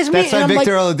stink eyes me. That's why and I'm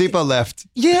Victor like, Oladipo left.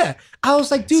 yeah. I was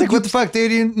like, dude. It's like, what the fuck,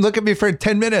 dude? You didn't look at me for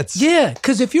 10 minutes. Yeah,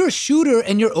 because if you're a shooter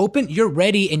and you're open, you're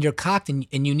ready and you're cocked and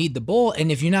you need the ball.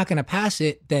 And if you're not going to pass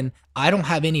it, then I don't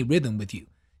have any rhythm with you,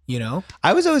 you know?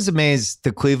 I was always amazed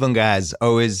the Cleveland guys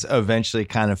always eventually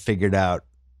kind of figured out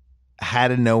how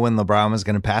to know when LeBron was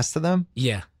going to pass to them.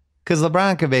 Yeah. Because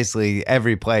LeBron could basically,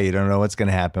 every play, you don't know what's going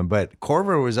to happen. But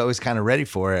Korver was always kind of ready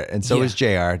for it. And so was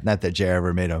JR. Not that JR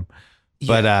ever made him.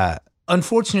 But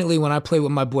unfortunately, when I play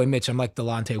with my boy Mitch, I'm like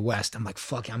Delonte West. I'm like,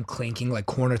 fuck, I'm clanking like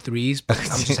corner threes, but I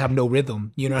just have no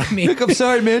rhythm. You know what I mean? I'm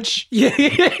sorry, Mitch. Yeah.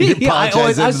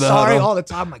 apologize I'm into the sorry huddle. all the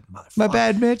time. I'm like, motherfucker. My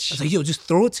bad, I Mitch. was like, yo, just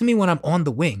throw it to me when I'm on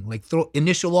the wing. Like, throw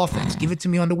initial offense. Give it to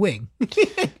me on the wing.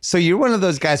 So you're one of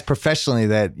those guys professionally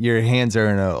that your hands are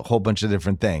in a whole bunch of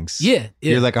different things. Yeah.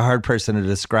 You're like a hard person to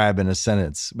describe in a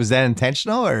sentence. Was that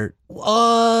intentional or?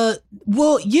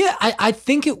 Well, yeah, I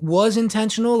think it was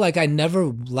intentional. Like, I never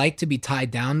liked to be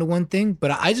tied down to one thing,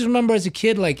 but I just remember as a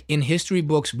kid, like in history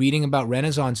books, reading about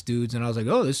Renaissance dudes, and I was like,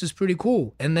 oh, this is pretty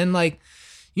cool. And then, like,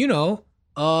 you know,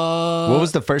 what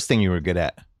was the first thing you were good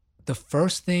at? The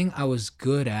first thing I was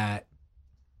good at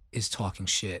is talking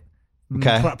shit.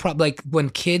 Okay. Like when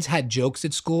kids had jokes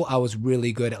at school, I was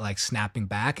really good at like snapping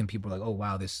back, and people were like, "Oh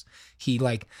wow,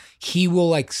 he will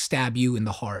like stab you in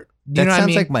the heart." That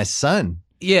sounds like my son.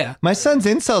 Yeah. My son's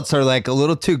insults are like a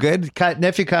little too good.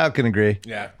 Nephew Kyle can agree.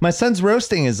 Yeah. My son's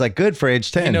roasting is like good for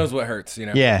age 10. He knows what hurts, you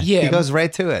know? Yeah. Yeah. He goes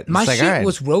right to it. My It's like, shit all right.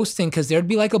 was roasting because there'd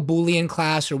be like a bully in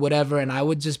class or whatever, and I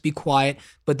would just be quiet.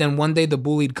 But then one day the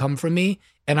bully'd come for me,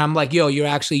 and I'm like, yo, you're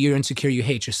insecure, you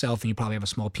hate yourself, and you probably have a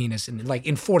small penis. And like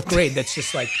in 4th grade, that's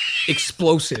just like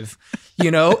explosive,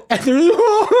 you know? And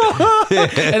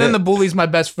then the bully's my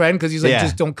best friend because he's like,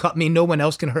 just don't cut me. No one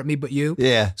else can hurt me but you.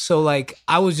 Yeah. So like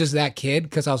I was just that kid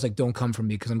because I was like, don't come for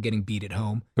me because I'm getting beat at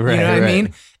home. Right, you know what right. I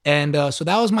mean? And so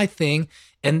that was my thing.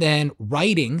 And then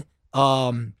writing,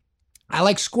 I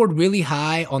like scored really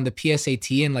high on the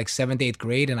PSAT in like 7th, 8th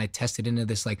grade, and I tested into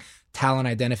this like talent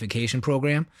identification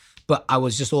program. But I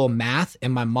was just all math,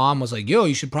 and my mom was like, yo,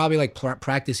 you should probably like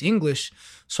practice English.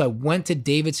 So I went to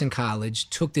Davidson College,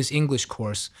 took this English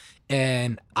course,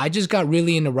 and I just got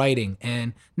really into writing.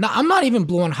 And I'm not even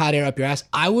blowing hot air up your ass.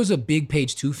 I was a big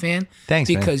Page 2 fan. Thanks,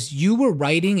 man. Because you were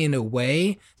writing in a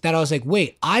way that I was like,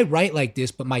 wait, I write like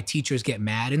this, but my teachers get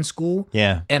mad in school.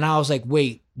 Yeah. And I was like,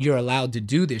 wait, you're allowed to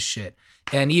do this shit.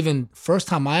 And even first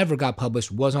time I ever got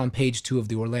published was on Page 2 of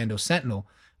the Orlando Sentinel.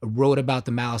 I wrote about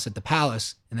the Malice at the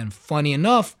Palace. And then funny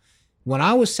enough, when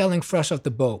I was selling Fresh Off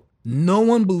the Boat, no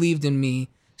one believed in me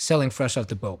selling Fresh Off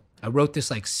the Boat. I wrote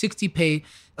this like 60-page,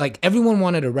 like everyone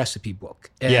wanted a recipe book.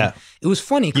 And it was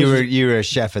funny. You were a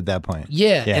chef at that point.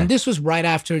 Yeah. And this was right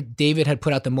after David had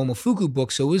put out the Momofuku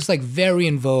book. So it was like very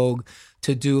in vogue.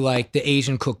 to do like the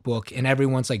Asian cookbook, and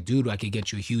everyone's like, dude, I could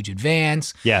get you a huge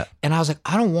advance. Yeah. And I was like,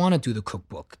 I don't want to do the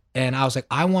cookbook. And I was like,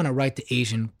 I want to write the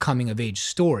Asian coming of age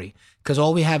story, because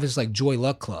all we have is like Joy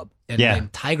Luck Club.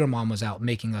 And Tiger Mom was out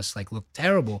making us like look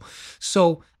terrible.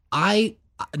 So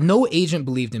no agent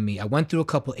believed in me. I went through a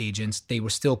couple agents. They were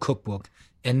still cookbook.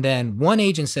 And then one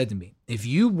agent said to me, if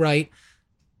you write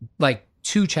like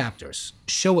 2 chapters,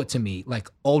 show it to me. Like,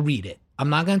 I'll read it. I'm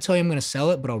not going to tell you I'm going to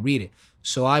sell it, but I'll read it.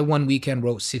 So I one weekend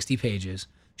wrote 60 pages,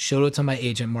 showed it to my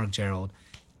agent, Mark Gerald.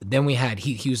 Then we had,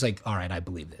 he was like, all right, I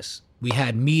believe this. We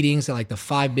had meetings at like the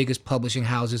 5 biggest publishing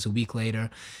houses a week later.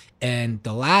 And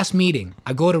the last meeting,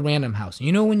 I go to Random House.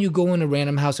 You know, when you go into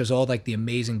Random House, there's all like the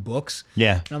amazing books.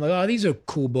 Yeah. And I'm like, oh, these are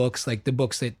cool books, like the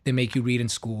books that they make you read in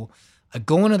school. I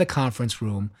go into the conference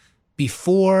room.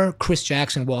 Before Chris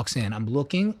Jackson walks in, I'm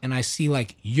looking and I see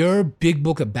like your big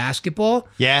book of basketball.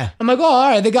 Yeah. I'm like, oh, all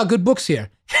right, they got good books here.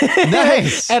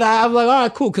 Nice. And I'm like, all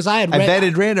right, cool. Because I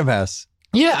vetted Random House.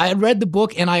 Yeah, I had read the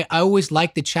book, and I always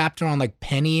liked the chapter on like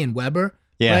Penny and Weber.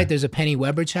 Yeah. Right? There's a Penny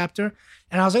Weber chapter.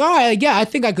 And I was like, all right, yeah, I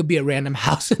think I could be at Random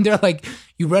House. And they're like,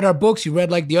 you read our books, you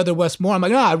read like the other Westmore. I'm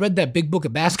like, no, I read that big book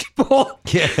of basketball.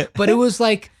 Yeah. But it was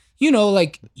like, you know,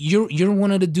 like you're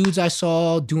one of the dudes I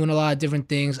saw doing a lot of different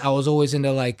things. I was always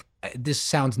into like, this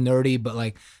sounds nerdy, but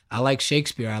like I like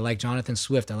Shakespeare, I like Jonathan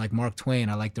Swift, I like Mark Twain,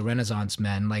 I like the Renaissance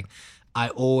men. Like I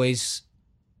always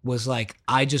was like,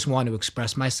 I just want to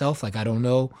express myself. Like I don't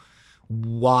know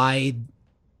why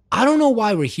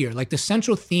we're here. Like the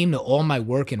central theme to all my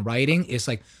work and writing is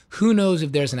like, who knows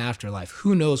if there's an afterlife?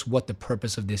 Who knows what the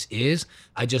purpose of this is?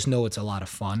 I just know it's a lot of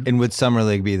fun. And would Summer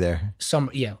League be there?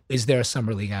 Is there a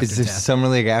Summer League after Is there death? Summer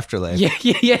League Afterlife?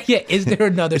 Yeah. Is there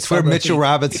another? It's where Mitchell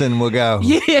Robinson will go.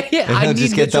 Yeah. And I he'll need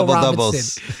just get Mitchell double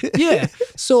Robinson. doubles. Yeah.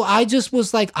 So I just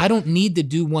was like, I don't need to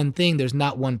do one thing. There's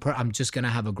not one. I'm just gonna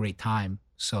have a great time.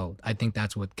 So I think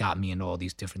that's what got me into all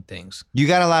these different things. You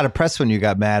got a lot of press when you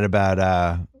got mad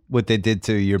about what they did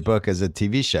to your book as a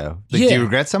TV show. Like, Yeah. Do you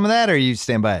regret some of that, or you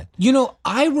stand by it? You know,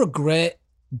 I regret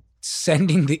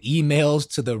sending the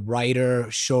emails to the writer,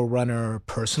 showrunner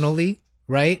personally,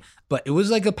 right? But it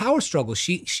was like a power struggle.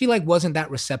 She like wasn't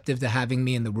that receptive to having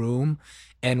me in the room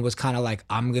and was kind of like,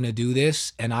 I'm going to do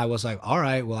this. And I was like, all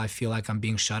right, well, I feel like I'm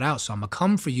being shut out, so I'm going to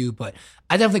come for you. But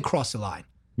I definitely crossed the line.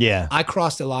 Yeah. I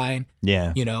crossed the line,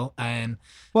 Yeah. you know, and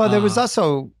Well, there was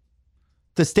also,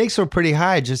 the stakes were pretty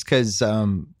high just because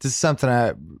this is something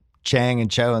Chang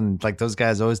and Cho and like those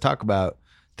guys always talk about,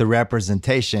 the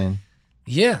representation,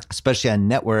 yeah, especially on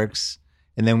networks.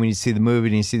 And then when you see the movie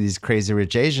and you see these Crazy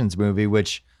Rich Asians movie,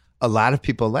 which a lot of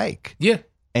people like. Yeah.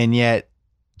 And yet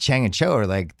Chang and Cho are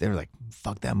like, they're like,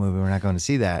 fuck that movie. We're not going to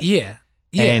see that. Yeah.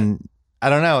 Yeah. And I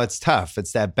don't know. It's tough.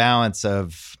 It's that balance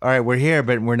of, all right, we're here,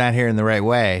 but we're not here in the right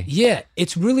way. Yeah.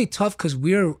 It's really tough because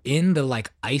we're in the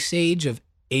like ice age of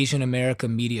Asian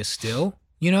American media still,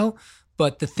 you know?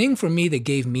 But the thing for me that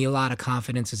gave me a lot of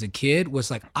confidence as a kid was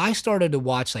like, I started to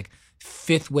watch like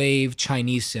fifth wave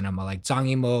Chinese cinema, like Zhang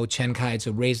Yimou, Chen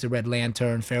Kai-tzu, Raise the Red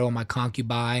Lantern, Pharaoh My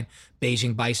Concubine,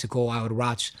 Beijing Bicycle. I would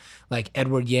watch like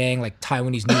Edward Yang, like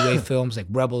Taiwanese New Wave films, like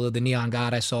Rebel of the Neon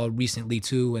God I saw recently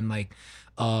too, and like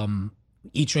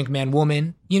Eat, Drink, Man,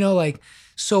 Woman, you know, like,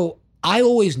 so I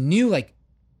always knew like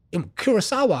in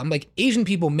Kurosawa, I'm like, Asian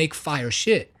people make fire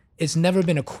shit. It's never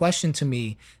been a question to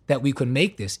me that we could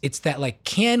make this. It's that like,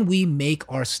 can we make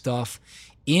our stuff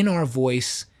in our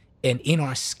voice and in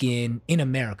our skin in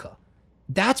America?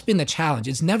 That's been the challenge.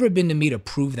 It's never been to me to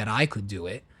prove that I could do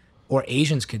it or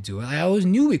Asians could do it. I always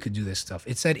knew we could do this stuff.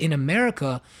 It's that in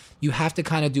America, you have to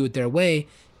kind of do it their way.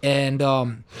 And,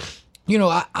 you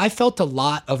know, I felt a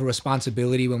lot of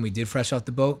responsibility when we did Fresh Off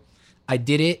the Boat. I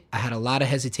did it. I had a lot of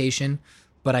hesitation,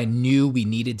 but I knew we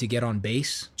needed to get on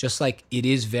base. Just like it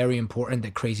is very important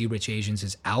that Crazy Rich Asians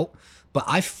is out. But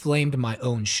I flamed my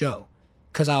own show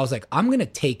because I was like, I'm going to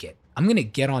take it. I'm going to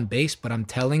get on base, but I'm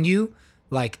telling you,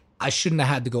 like, I shouldn't have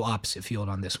had to go opposite field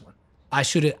on this one. I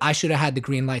should have had the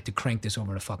green light to crank this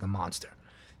over the fucking monster,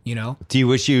 you know? Do you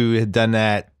wish you had done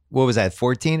that? What was that,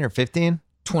 14 or 15?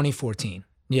 2014.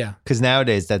 Yeah. Because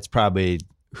nowadays that's probably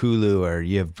Hulu, or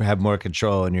you have more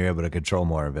control and you're able to control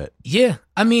more of it. Yeah.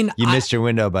 I mean, you missed your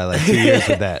window by like 2 years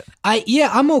with that.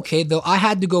 I'm okay though. I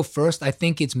had to go first. I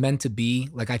think it's meant to be.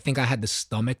 Like, I think I had the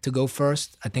stomach to go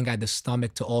first. I think I had the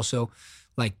stomach to also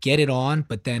like get it on,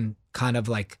 but then kind of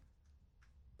like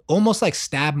almost like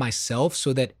stab myself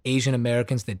so that Asian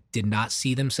Americans that did not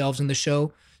see themselves in the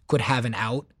show could have an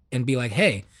out and be like,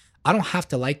 hey, I don't have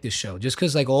to like this show. Just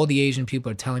because like all the Asian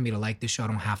people are telling me to like this show, I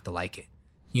don't have to like it,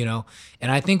 you know?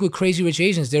 And I think with Crazy Rich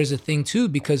Asians, there's a thing too,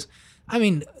 because I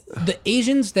mean, the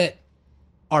Asians that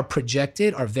are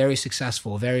projected are very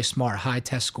successful, very smart, high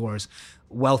test scores,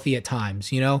 wealthy at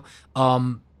times, you know?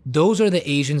 Those are the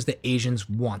Asians that Asians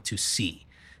want to see.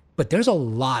 But there's a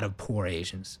lot of poor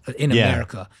Asians in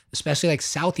America, especially like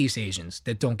Southeast Asians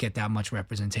that don't get that much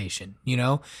representation, you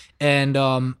know? And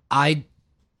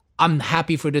I'm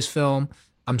happy for this film.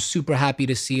 I'm super happy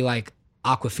to see like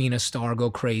Awkwafina Star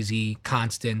go crazy,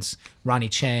 Constance, Ronnie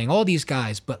Chang, all these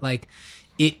guys. But like,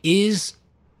 it is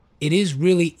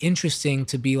really interesting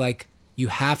to be like, you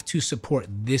have to support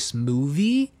this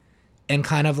movie and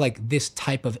kind of like this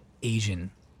type of Asian.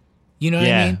 You know what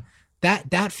I mean?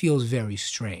 That feels very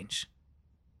strange.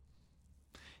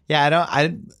 Yeah,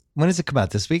 when does it come out?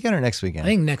 This weekend or next weekend? I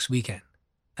think next weekend.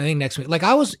 Like,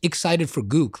 I was excited for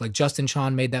Gook. Like, Justin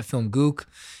Chon made that film Gook.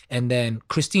 And then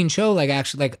Christine Cho, like,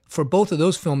 actually, like, for both of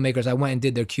those filmmakers, I went and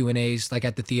did their Q&As, like,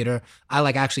 at the theater. I,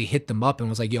 like, actually hit them up and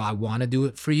was like, yo, I want to do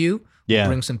it for you. Yeah.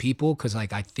 Bring some people because,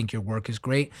 like, I think your work is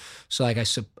great. So, like,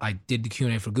 I did the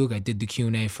Q&A for Gook. I did the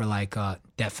Q&A for, like,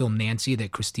 that film Nancy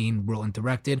that Christine wrote and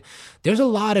directed. There's a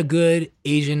lot of good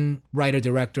Asian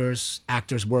writer-directors,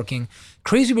 actors working.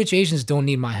 Crazy Rich Asians don't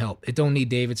need my help. It don't need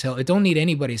David's help. It don't need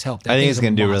anybody's help. I think it's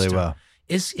going to do really well.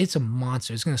 It's a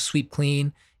monster. It's going to sweep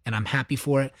clean, and I'm happy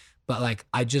for it. But, like,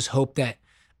 I just hope that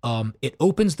it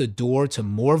opens the door to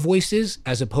more voices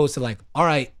as opposed to, like, all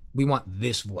right, we want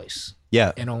this voice.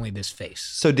 Yeah. And only this face.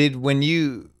 So when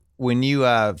you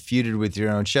feuded with your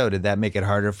own show, did that make it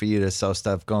harder for you to sell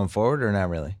stuff going forward or not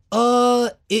really?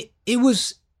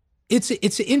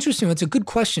 It's interesting. It's a good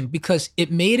question because it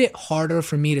made it harder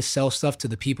for me to sell stuff to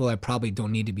the people I probably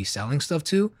don't need to be selling stuff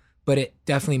to, but it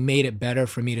definitely made it better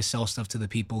for me to sell stuff to the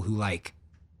people who like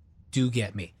do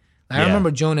get me. I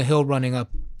remember Jonah Hill running up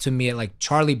to me at like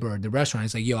Charlie Bird, the restaurant.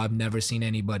 He's like, yo, I've never seen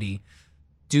anybody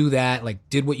do that. Like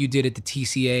did what you did at the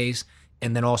TCAs.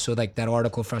 And then also like that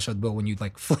article fresh out the book when you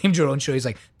like flamed your own show. He's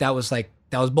like, that was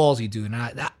ballsy, dude.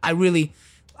 And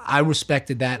I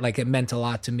respected that. Like it meant a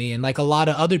lot to me. And like a lot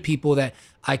of other people that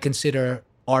I consider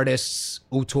artists,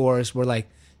 auteurs were like,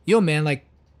 yo man, like,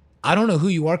 I don't know who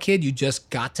you are, kid. You just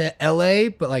got to LA,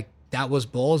 but like that was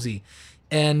ballsy.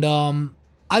 And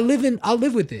I'll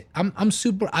live with it.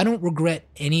 I don't regret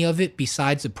any of it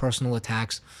besides the personal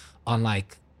attacks on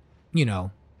like, you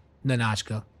know,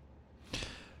 Nanachka.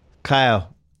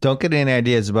 Kyle, don't get any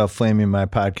ideas about flaming my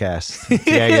podcast.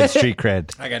 Yeah, I get street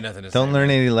cred. I got nothing to say. Don't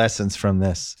learn any lessons from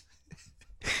this.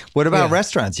 What about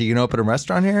restaurants? You can open a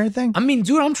restaurant here or anything? I mean,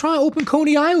 dude, I'm trying to open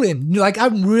Coney Island. Like,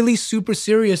 I'm really super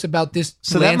serious about this.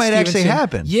 So that might actually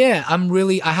happen. Yeah,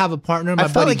 I have a partner, my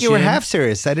buddy I felt like you were Jim. half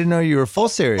serious. I didn't know you were full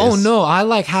serious. Oh, no. I,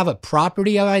 like, have a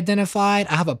property I've identified.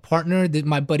 I have a partner, that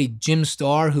my buddy Jim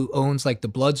Starr, who owns, like, the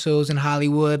Bloodsoes in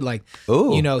Hollywood. Like,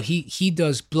 ooh. You know, he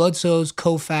does Bloodsoes,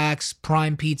 Koufax,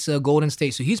 Prime Pizza, Golden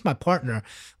State. So he's my partner.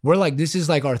 We're like, this is,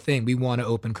 like, our thing. We want to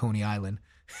open Coney Island.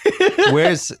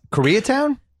 Where's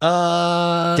Koreatown?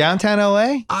 Downtown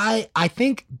LA? I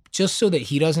think just so that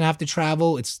he doesn't have to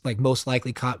travel, it's like most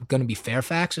likely going to be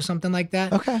Fairfax or something like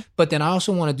that. Okay. But then I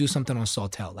also want to do something on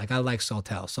Sawtell. Like I like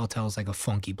Sawtell. Sawtell is like a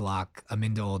funky block. I'm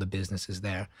into all the businesses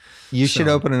there. You should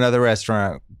open another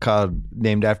restaurant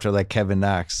named after like Kevin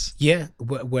Knox. Yeah,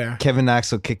 where? Kevin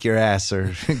Knox will kick your ass,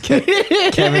 or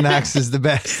Kevin Knox is the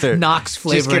best. Or Knox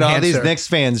flavor just get enhancer. all these Knicks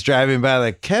fans driving by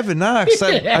like, Kevin Knox,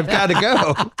 I've got to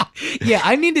go. Yeah,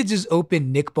 I need to just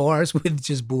open Nick bars with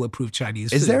just bulletproof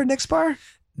Chinese food. Is there a Knicks bar?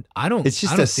 It's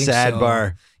just a sad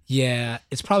bar. Yeah,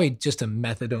 it's probably just a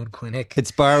methadone clinic.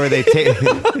 It's a bar where they take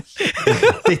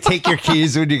they take your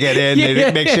keys when you get in. Yeah.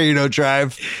 They make sure you don't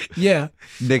drive. Yeah.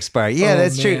 Knicks bar. Yeah,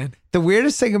 that's true. Man. The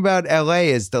weirdest thing about LA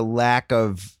is the lack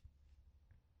of,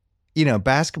 you know,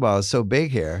 basketball is so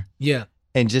big here. Yeah.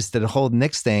 And just the whole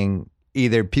Knicks thing,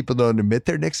 either people don't admit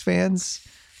they're Knicks fans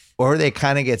or they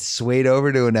kind of get swayed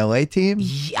over to an LA team.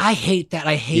 Yeah, I hate that.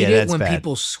 I hate it when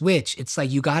people switch. It's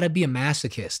like you got to be a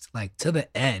masochist, like to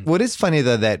the end. What is funny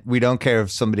though, that we don't care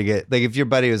if somebody if your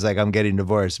buddy was like, I'm getting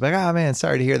divorced. I'm like, oh man,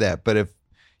 sorry to hear that. But if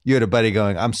you had a buddy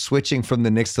going, I'm switching from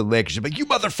the Knicks to the Lakers, you're like, you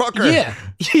motherfucker. Yeah.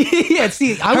 Yeah.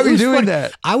 See, how are you doing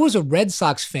that? I was a Red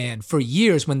Sox fan for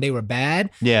years when they were bad.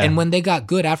 Yeah. And when they got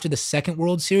good after the second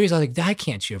World Series, I was like, I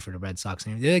can't cheer for the Red Sox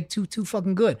anymore. They're like too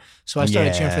fucking good. So I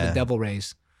started cheering for the Devil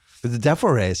Rays. The Devil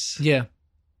Rays. Yeah.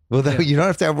 Well, you don't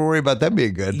have to ever worry about them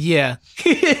being good. Yeah.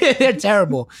 They're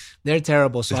terrible. They're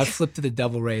terrible. So I flipped to the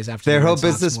Devil Rays after their the whole Red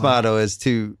Sox business won. motto is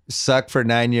to suck for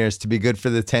 9 years, to be good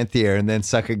for the 10th year, and then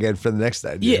suck again for the next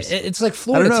 9 years. Yeah, it's like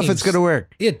Florida I don't know teams. if it's going to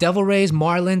work. Yeah, Devil Rays,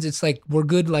 Marlins. It's like we're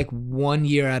good like 1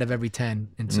 year out of every 10.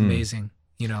 It's amazing,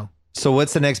 you know. So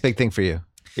what's the next big thing for you?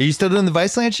 Are you still doing the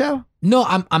Viceland show? No,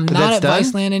 I'm not at done?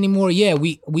 Viceland anymore. Yeah,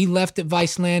 we left at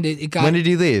Viceland. It got. When did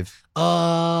you leave?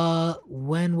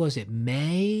 When was it?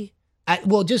 May?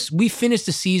 We finished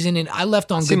the season and I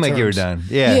left on good terms. Seemed like you were done.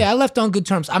 Yeah. Yeah, I left on good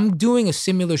terms. I'm doing a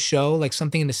similar show, like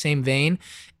something in the same vein.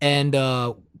 And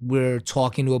we're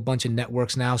talking to a bunch of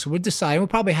networks now. So we're deciding. We'll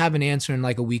probably have an answer in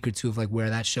like a week or two of like where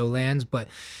that show lands. But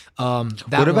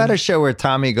what about a show where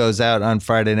Tommy goes out on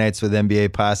Friday nights with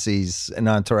NBA posses and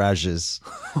entourages?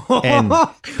 And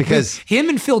because him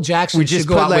and Phil Jackson should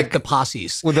go out like, with the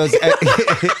posses. With those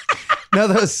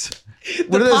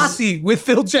The posse with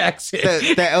Phil Jackson.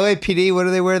 The LAPD, what do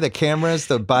they wear? The cameras,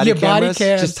 the body cameras?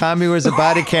 Just Tommy wears a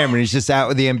body camera and he's just out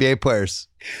with the NBA players.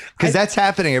 Because that's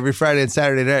happening every Friday and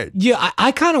Saturday night. Yeah,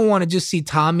 I kind of want to just see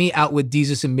Tommy out with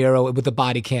Jesus and Miro with the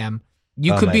body cam.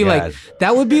 You could be God. like,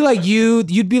 that would be like you'd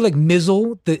be like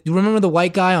Mizzle. You remember the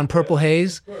white guy on Purple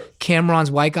Haze? Cameron's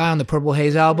white guy on the Purple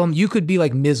Haze album? You could be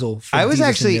like Mizzle. I was Jesus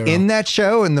actually in that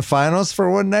show in the finals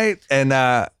for one night. And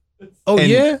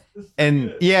it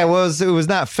was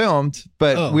not filmed,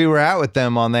 but we were out with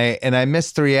them all night and I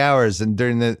missed 3 hours.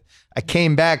 And I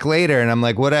came back later and I'm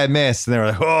like, what I missed? And they were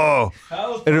like, oh,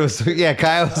 and it was,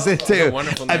 Kyle was it too.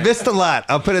 I missed a lot.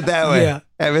 I'll put it that way. Yeah.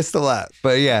 I missed a lot,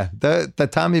 but yeah, the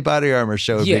Tommy Body Armor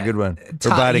show would be a good one. Or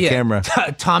body camera.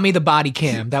 Tommy the Body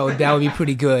Cam. That would be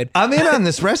pretty good. I'm in on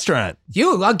this restaurant.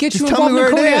 I'll get you involved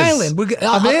in Coney Island.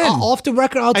 I'm in. Off the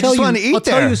record, I'll tell you. I'll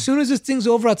tell you as soon as this thing's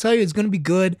over. I'll tell you it's gonna be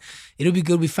good. It'll be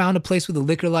good. We found a place with a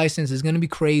liquor license. It's gonna be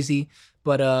crazy.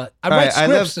 But I write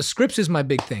scripts. The scripts is my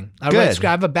big thing. I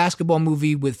have a basketball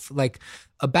movie with like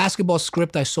a basketball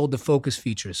script I sold to Focus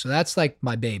Features. So that's like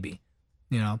my baby.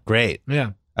 Great.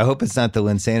 Yeah. I hope it's not the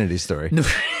Linsanity story.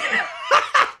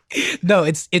 No,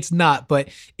 it's not, but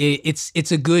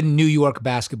it's a good New York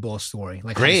basketball story,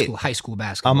 like high school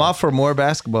basketball. I'm off for more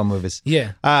basketball movies.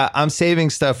 Yeah, I'm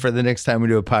saving stuff for the next time we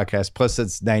do a podcast. Plus,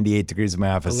 it's 98 degrees in my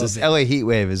office. This LA heat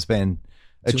wave has been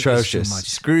atrocious.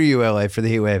 Screw you, LA, for the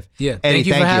heat wave. Yeah, Eddie, thank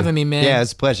you for having me, man. Yeah,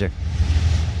 it's a pleasure.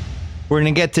 We're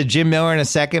going to get to Jim Miller in a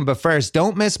second, but first,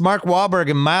 don't miss Mark Wahlberg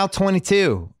in Mile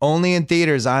 22, only in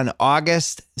theaters on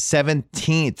August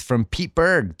 17th. From Pete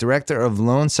Berg, director of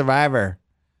Lone Survivor,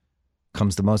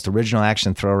 comes the most original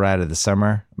action thrill ride of the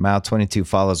summer. Mile 22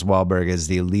 follows Wahlberg as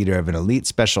the leader of an elite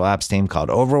special ops team called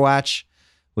Overwatch,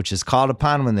 which is called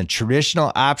upon when the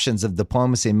traditional options of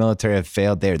diplomacy and military have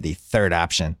failed. They're the third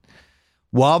option.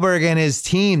 Wahlberg and his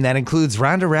team, that includes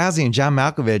Ronda Rousey and John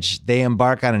Malkovich, they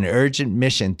embark on an urgent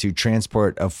mission to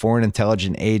transport a foreign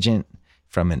intelligence agent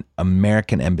from an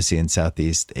American embassy in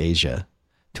Southeast Asia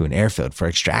to an airfield for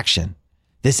extraction.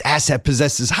 This asset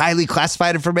possesses highly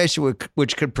classified information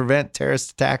which could prevent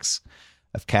terrorist attacks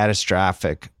of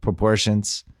catastrophic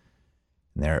proportions.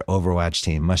 And their Overwatch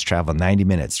team must travel 90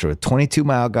 minutes through a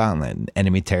 22-mile gauntlet in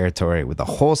enemy territory with the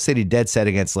whole city dead set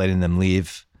against letting them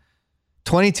leave.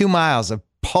 22 miles of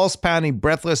pulse-pounding,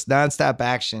 breathless, nonstop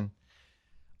action.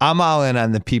 I'm all in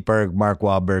on the Pete Berg, Mark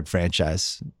Wahlberg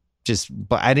franchise.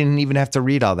 But I didn't even have to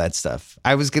read all that stuff.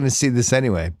 I was going to see this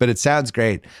anyway, but it sounds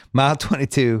great. Mile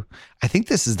 22, I think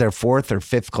this is their fourth or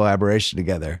fifth collaboration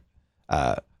together.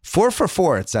 4 for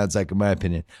 4, it sounds like, in my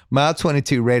opinion. Mile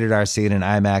 22, rated R, seen in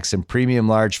IMAX in premium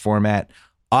large format,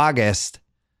 August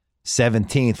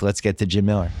 17th. Let's get to Jim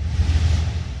Miller.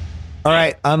 All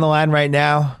right, on the line right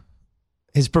now,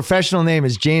 his professional name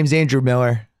is James Andrew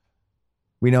Miller.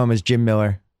 We know him as Jim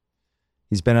Miller.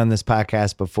 He's been on this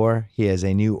podcast before. He has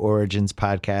a new Origins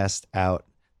podcast out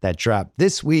that dropped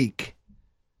this week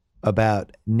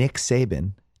about Nick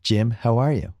Saban. Jim, how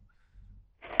are you?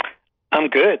 I'm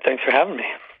good. Thanks for having me.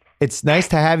 It's nice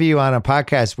to have you on a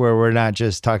podcast where we're not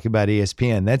just talking about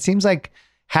ESPN. That seems like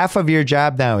half of your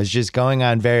job now is just going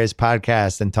on various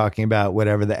podcasts and talking about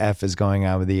whatever the F is going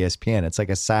on with ESPN. It's like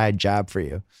a side job for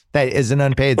you. That is an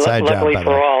unpaid side job. Luckily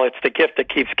for all, it's the gift that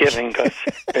keeps giving because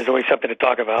there's always something to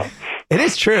talk about. It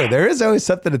is true. There is always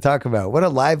something to talk about. What a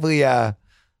lively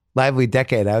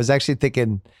decade. I was actually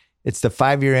thinking it's the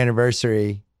 5-year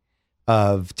anniversary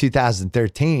of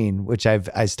 2013, which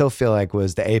I still feel like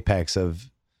was the apex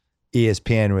of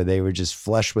ESPN, where they were just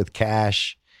flush with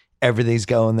cash. Everything's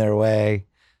going their way.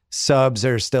 Subs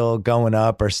are still going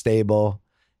up or stable.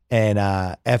 And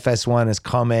FS1 is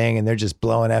coming, and they're just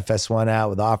blowing FS1 out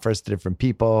with offers to different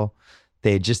people.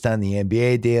 They had just done the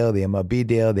NBA deal, the MLB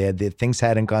deal. Things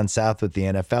hadn't gone south with the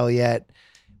NFL yet.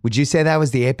 Would you say that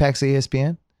was the apex of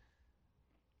ESPN?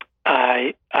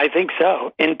 I think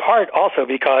so. In part also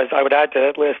because I would add to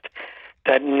that list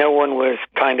that no one was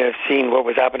kind of seeing what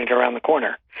was happening around the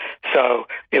corner. So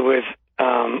it was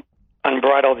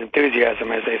unbridled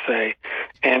enthusiasm, as they say.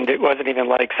 And it wasn't even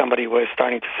like somebody was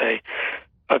starting to say,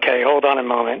 okay, hold on a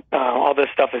moment. All this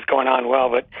stuff is going on well,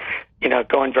 but,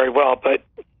 going very well, but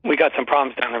we got some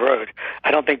problems down the road. I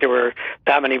don't think there were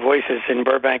that many voices in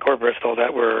Burbank or Bristol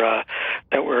that were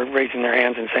raising their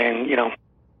hands and saying,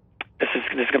 this is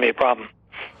going to be a problem.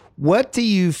 What do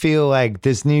you feel like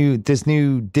this new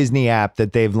Disney app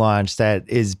that they've launched that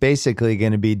is basically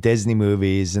going to be Disney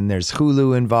movies, and there's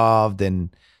Hulu involved, and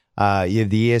you have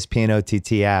the ESPN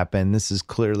OTT app, and this is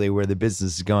clearly where the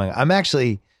business is going.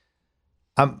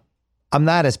 I'm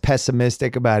not as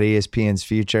pessimistic about ESPN's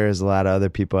future as a lot of other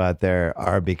people out there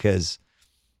are, because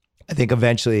I think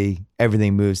eventually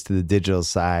everything moves to the digital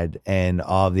side, and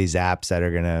all of these apps that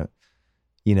are going to,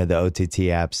 the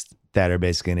OTT apps that are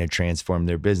basically going to transform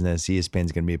their business,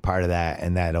 ESPN's going to be a part of that,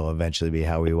 and that'll eventually be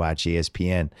how we watch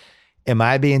ESPN. Am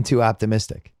I being too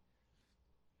optimistic?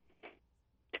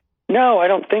 No, I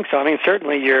don't think so. I mean,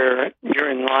 certainly you're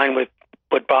in line with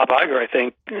what Bob Iger, I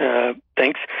think,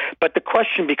 thinks. But the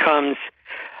question becomes,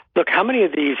 look, how many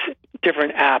of these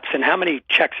different apps and how many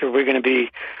checks are we going to be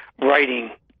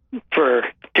writing for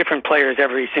different players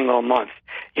every single month?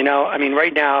 I mean,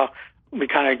 right now we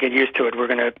kind of get used to it. We're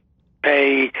going to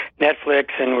pay Netflix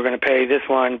and we're going to pay this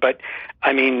one. But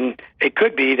I mean, it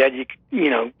could be that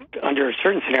under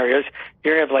certain scenarios,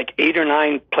 you're going to have like 8 or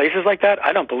 9 places like that.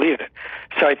 I don't believe it.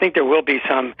 So I think there will be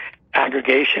some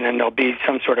aggregation, and there'll be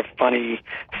some sort of funny,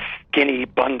 skinny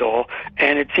bundle.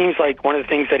 And it seems like one of the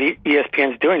things that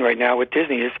ESPN's doing right now with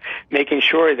Disney is making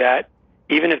sure that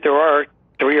even if there are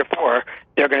 3 or 4,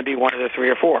 they're going to be one of the 3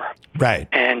 or 4. Right.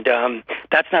 And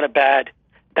that's not a bad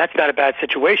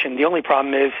situation. The only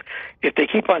problem is if they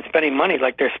keep on spending money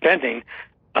like they're spending.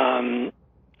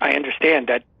 I understand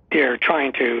that they're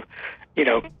trying to,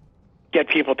 get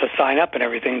people to sign up and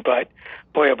everything, but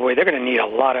boy, oh boy, they're going to need a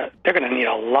lot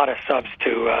of subs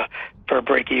for a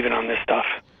break even on this stuff.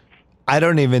 I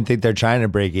don't even think they're trying to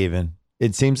break even.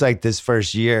 It seems like this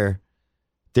first year,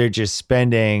 they're just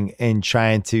spending and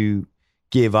trying to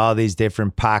give all these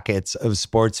different pockets of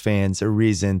sports fans a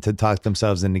reason to talk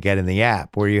themselves into getting the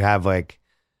app, where you have like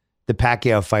the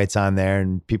Pacquiao fights on there,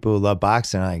 and people who love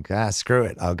boxing are like, screw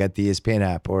it, I'll get the ESPN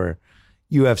app, or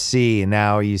UFC. And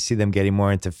now you see them getting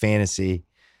more into fantasy.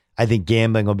 I think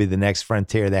gambling will be the next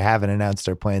frontier. They haven't announced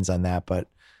their plans on that, but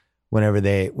whenever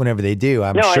they do,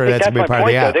 I'm sure that's going to be part of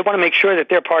the app. They want to make sure that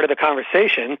they're part of the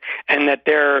conversation and that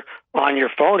they're on your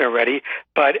phone already.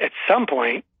 But at some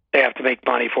point, they have to make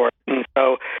money for it. And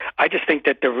so I just think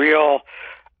that the real,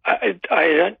 it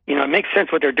makes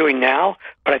sense what they're doing now,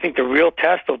 but I think the real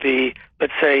test will be,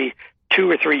 let's say,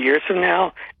 2 or 3 years from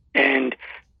now, and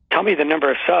tell me the number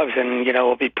of subs, and,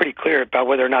 it'll be pretty clear about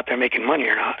whether or not they're making money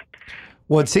or not.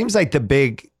 Well, it seems like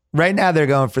right now they're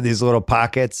going for these little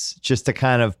pockets just to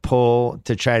kind of pull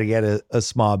to try to get a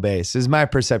small base, is my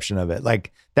perception of it.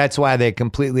 Like, that's why they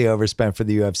completely overspent for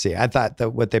the UFC. I thought that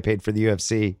what they paid for the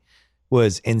UFC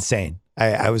was insane.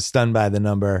 I was stunned by the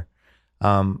number.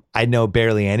 I know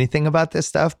barely anything about this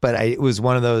stuff, but it was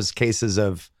one of those cases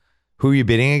of who are you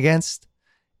bidding against?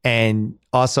 And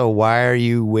also, why are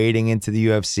you wading into the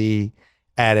UFC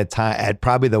at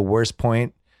probably the worst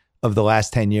point of the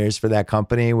last 10 years for that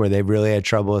company, where they've really had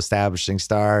trouble establishing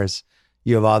stars?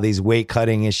 You have all these weight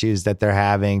cutting issues that they're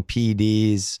having,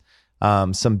 PEDs,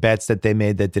 some bets that they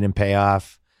made that didn't pay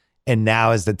off. And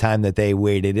now is the time that they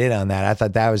waded in on that. I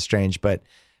thought that was strange, but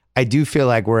I do feel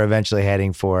like we're eventually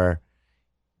heading for,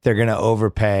 they're going to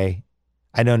overpay.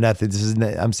 I know nothing.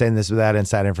 I'm saying this without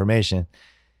inside information.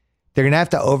 They're going to have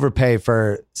to overpay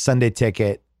for Sunday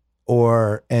Ticket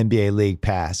or NBA League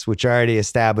Pass, which are already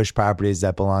established properties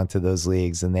that belong to those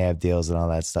leagues, and they have deals and all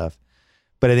that stuff.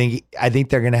 But I think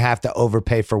they're going to have to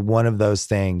overpay for one of those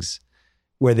things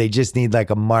where they just need like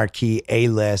a marquee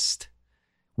A-list.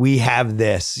 We have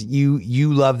this.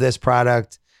 You love this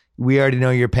product. We already know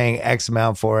you're paying X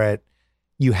amount for it.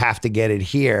 You have to get it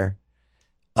here.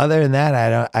 Other than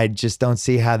that, I just don't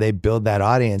see how they build that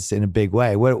audience in a big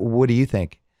way. What do you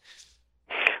think?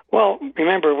 Well,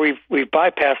 remember, we've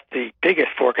bypassed the biggest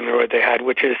fork in the road they had,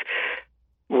 which is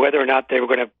whether or not they were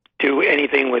going to do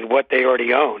anything with what they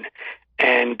already own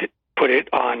and put it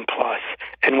on Plus,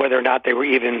 and whether or not they were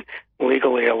even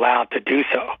legally allowed to do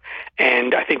so.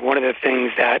 And I think one of the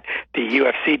things that the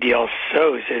UFC deal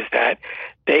shows is that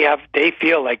they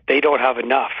feel like they don't have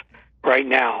enough right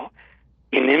now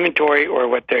in inventory, or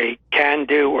what they can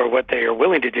do, or what they are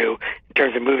willing to do in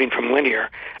terms of moving from linear.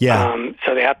 Yeah.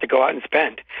 So they have to go out and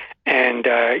spend. And,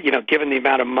 given the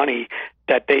amount of money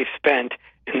that they've spent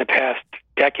in the past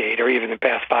decade, or even the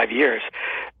past 5 years,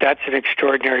 that's an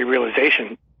extraordinary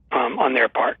realization on their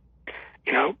part.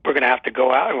 We're going to have to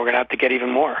go out and we're going to have to get even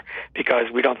more, because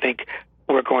we don't think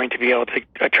we're going to be able to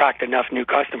attract enough new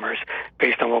customers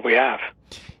based on what we have.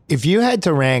 If you had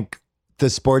to rank the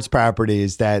sports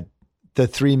properties that the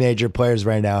three major players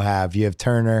right now have, you have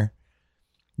Turner,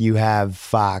 you have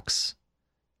Fox,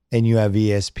 and you have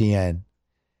ESPN.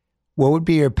 What would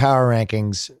be your power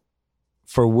rankings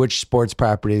for which sports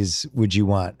properties would you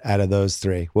want out of those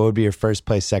three? What would be your first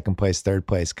place, second place, third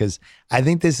place? Because I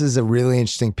think this is a really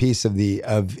interesting piece of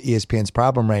ESPN's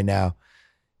problem right now.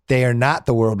 They are not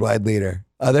the worldwide leader.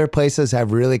 Other places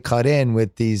have really cut in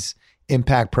with these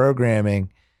impact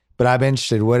programming, but I'm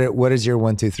interested. What is your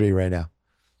 1, 2, 3 right now?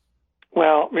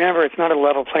 Well, remember, it's not a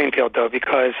level playing field, though,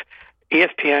 because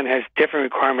ESPN has different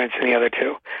requirements than the other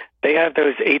two. They have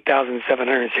those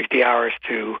 8,760 hours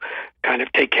to kind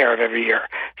of take care of every year.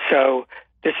 So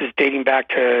this is dating back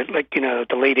to,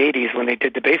 the late 80s when they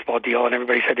did the baseball deal, and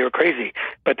everybody said they were crazy,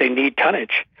 but they need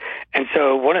tonnage. And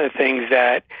so one of the things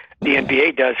that the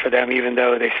NBA does for them, even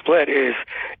though they split, is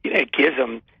it gives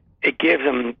them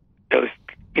those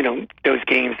those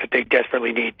games that they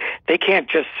desperately need. They can't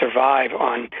just survive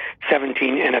on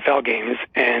 17 NFL games.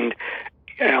 And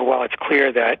while it's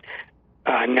clear that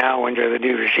now under the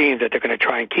new regime that they're going to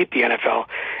try and keep the NFL,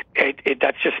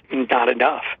 that's just not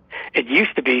enough. It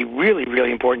used to be really,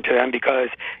 really important to them because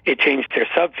it changed their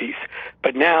sub fees.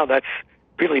 But now that's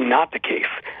really not the case.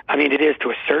 I mean, it is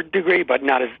to a certain degree, but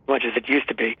not as much as it used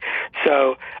to be.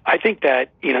 So I think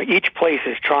that, each place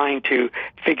is trying to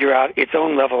figure out its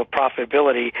own level of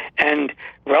profitability and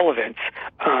relevance.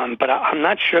 But I'm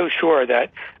not so sure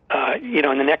that, in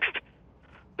the next,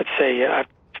 let's say,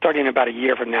 starting in about a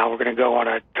year from now, we're going to go on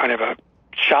a kind of a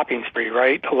shopping spree,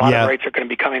 right? A lot of rates are going to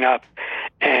be coming up.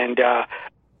 And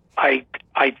I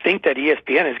think that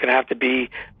ESPN is going to have to be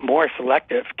more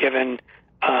selective given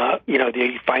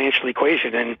the financial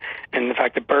equation and the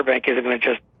fact that Burbank isn't going to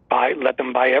just let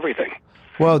them buy everything.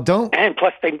 Well, and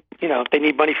plus they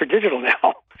need money for digital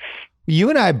now. You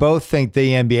and I both think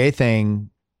the NBA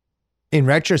thing, in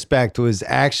retrospect, was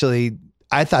actually,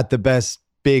 I thought, the best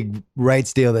big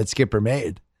rights deal that Skipper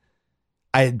made.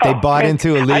 They bought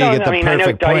into a league at the perfect point. I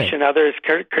know Dice and others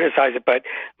criticize it, but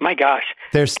my gosh,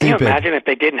 they're stupid. Can you imagine if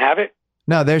they didn't have it?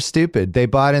 No, they're stupid. They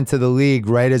bought into the league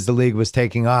right as the league was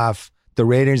taking off. The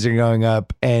ratings are going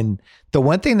up. And the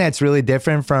one thing that's really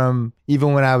different from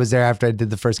even when I was there after I did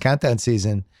the first countdown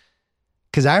season,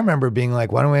 because I remember being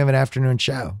like, why don't we have an afternoon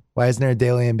show? Why isn't there a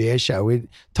daily NBA show? We're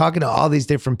talking to all these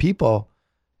different people,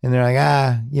 and they're like,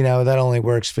 that only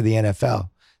works for the NFL.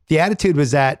 The attitude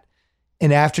was that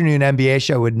an afternoon NBA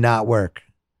show would not work,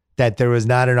 that there was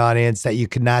not an audience, that you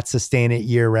could not sustain it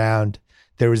year round.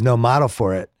 There was no model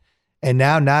for it. And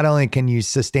now not only can you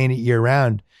sustain it year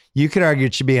round, you could argue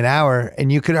it should be an hour,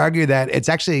 and you could argue that it's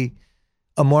actually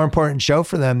a more important show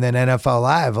for them than NFL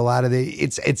Live. A lot of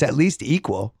it's at least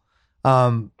equal.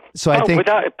 So I think,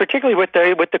 particularly with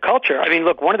the culture. I mean,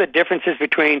 look, one of the differences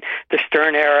between the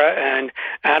Stern era and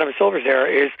Adam Silver's era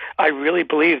is I really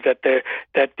believe that the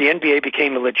NBA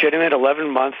became a legitimate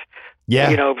 11-month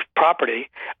property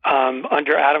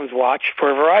under Adam's watch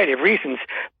for a variety of reasons.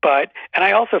 And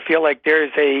I also feel like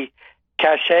there's a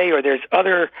cachet, or there's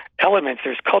other elements.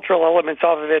 There's cultural elements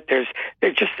off of it. There's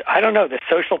just, I don't know, the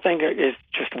social thing is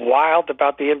just wild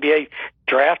about the NBA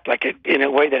draft, in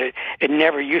a way that it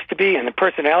never used to be, and the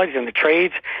personalities and the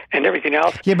trades and everything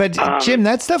else. Yeah, but Jim,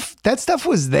 that stuff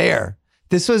was there.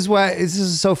 This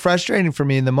is so frustrating for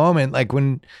me in the moment. Like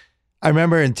when I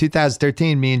remember in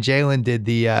 2013, me and Jalen did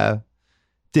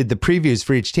the previews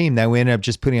for each team that we ended up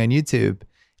just putting on YouTube,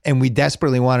 and we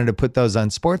desperately wanted to put those on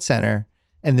SportsCenter.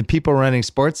 And the people running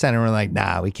SportsCenter were like,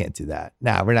 "Nah, we can't do that.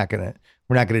 Nah, we're not gonna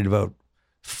devote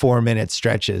 4-minute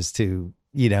stretches to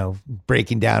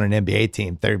breaking down an NBA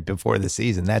team before the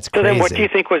season. That's crazy." So then, what do you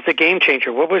think was the game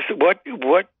changer? What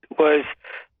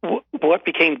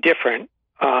became different?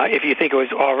 If you think it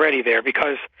was already there,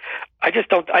 because I just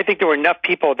don't. I think there were enough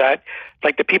people that,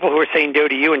 like the people who were saying no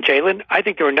to you and Jalen, I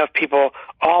think there were enough people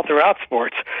all throughout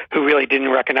sports who really didn't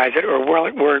recognize it or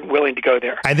weren't willing to go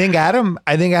there. I think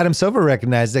Adam Silver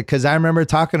recognized it, because I remember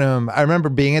talking to him. I remember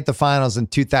being at the finals in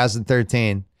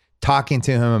 2013, talking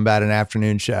to him about an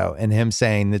afternoon show, and him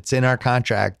saying it's in our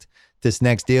contract. This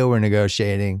next deal we're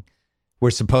negotiating, we're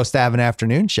supposed to have an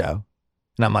afternoon show.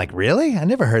 And I'm like, really? I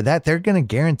never heard that. They're going to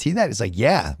guarantee that? It's like,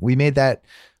 yeah, we made that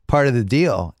part of the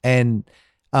deal. And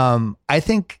I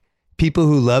think people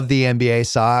who love the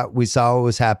NBA we saw what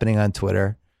was happening on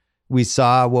Twitter. We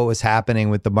saw what was happening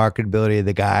with the marketability of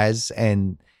the guys.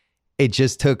 And it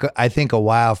just took, I think, a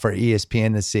while for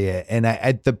ESPN to see it. And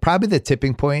probably the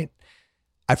tipping point,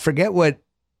 I forget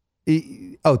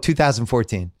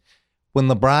 2014, when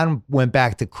LeBron went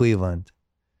back to Cleveland.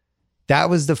 that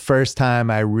was the first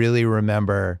time I really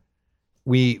remember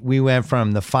we went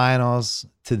from the finals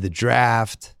to the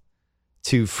draft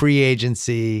to free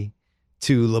agency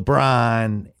to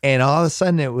LeBron, and all of a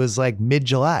sudden it was like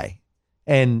mid-July.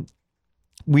 And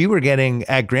we were getting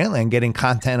at Grantland getting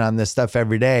content on this stuff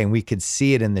every day, and we could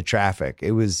see it in the traffic.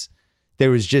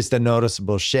 There was just a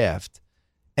noticeable shift.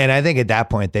 And I think at that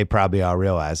point they probably all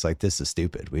realized like, this is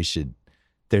stupid.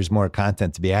 There's more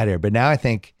content to be out here. But now I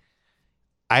think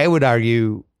I would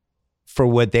argue for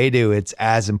what they do, it's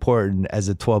as important as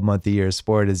a 12-month-a-year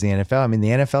sport as the NFL. I mean, the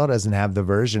NFL doesn't have the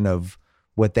version of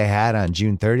what they had on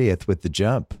June 30th with the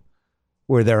jump,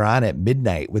 where they're on at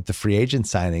midnight with the free agent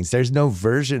signings. There's no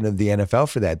version of the NFL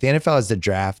for that. The NFL is the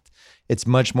draft. It's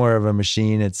much more of a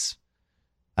machine. It's,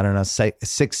 I don't know,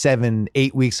 6, 7,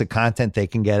 8 weeks of content they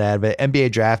can get out of it.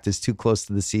 NBA draft is too close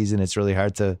to the season. It's really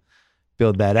hard to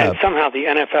build that up. And somehow the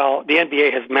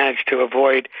NBA has managed to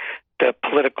avoid the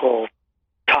political,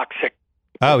 toxic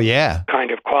kind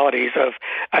of qualities of,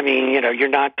 I mean, you're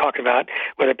not talking about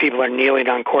whether people are kneeling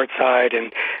on courtside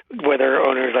and whether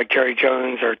owners like Jerry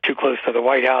Jones are too close to the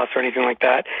White House or anything like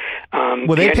that.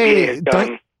 Well, they pay,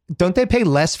 don't they pay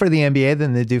less for the NBA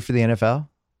than they do for the NFL?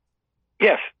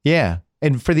 Yes. Yeah.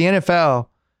 And for the NFL,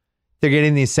 they're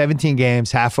getting these 17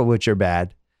 games, half of which are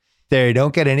bad. They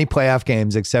don't get any playoff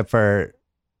games except for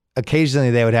occasionally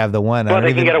they would have the one. Well,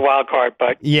 they can get a wild card,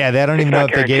 but yeah, they don't even know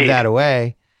if they gave that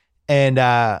away. And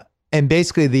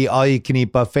basically the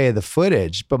all-you-can-eat buffet of the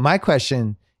footage. But my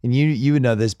question, and you would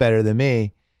know this better than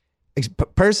me,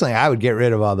 personally, I would get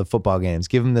rid of all the football games.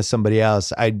 Give them to somebody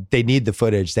else. They need the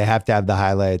footage. They have to have the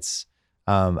highlights.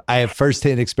 I have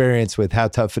firsthand experience with how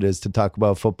tough it is to talk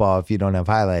about football if you don't have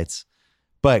highlights.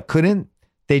 But couldn't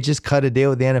they just cut a deal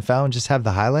with the NFL and just have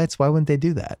the highlights? Why wouldn't they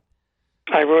do that?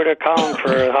 I wrote a column for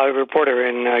the Hollywood Reporter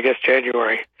in, I guess,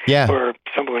 January. Yeah. Where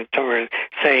someone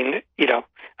saying,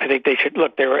 I think they should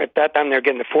look. They were at that time they were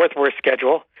getting the fourth worst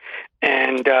schedule,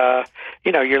 and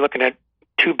you're looking at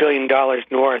 $2 billion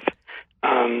north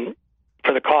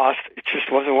for the cost. It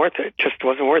just wasn't worth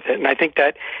it. And I think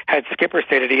that had Skipper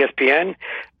stayed at ESPN,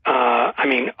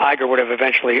 Iger would have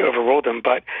eventually overruled him.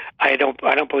 But I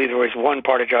don't believe there was one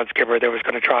part of John Skipper that was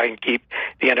going to try and keep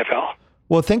the NFL.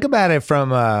 Well, think about it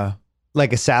from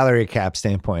like a salary cap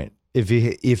standpoint. If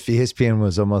ESPN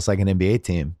was almost like an NBA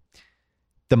team,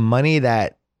 the money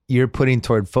that you're putting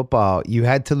toward football, you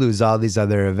had to lose all these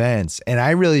other events. And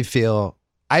I feel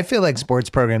like sports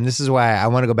program, this is why I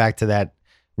want to go back to that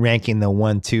ranking the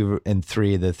 1, 2, and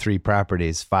 3, the 3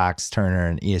 properties, Fox, Turner,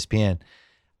 and ESPN.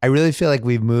 I really feel like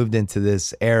we've moved into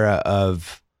this era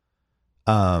of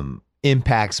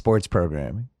impact sports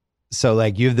programming. So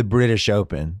like you have the British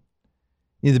Open.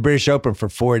 You have the British Open for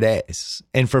 4 days.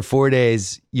 And for 4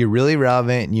 days, you're really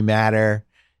relevant and you matter.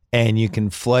 And you can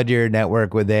flood your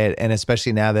network with it. And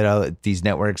especially now that all these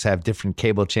networks have different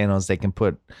cable channels, they can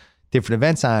put different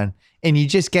events on. And you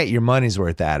just get your money's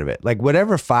worth out of it. Like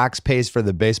whatever Fox pays for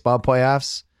the baseball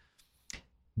playoffs,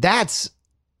 that's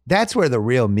where the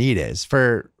real meat is.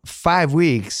 For 5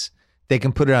 weeks, they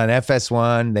can put it on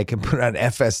FS1. They can put it on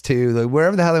FS2. Like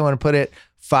wherever the hell they want to put it,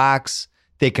 Fox,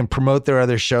 they can promote their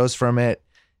other shows from it.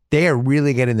 They are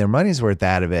really getting their money's worth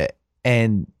out of it.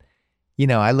 And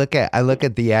I look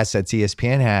at the assets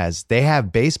ESPN has. They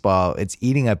have baseball. It's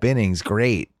eating up innings,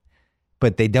 great,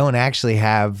 but they don't actually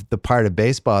have the part of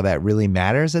baseball that really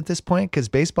matters at this point because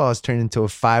baseball has turned into a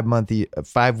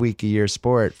 5-week-a-year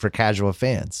sport for casual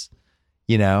fans.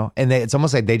 And it's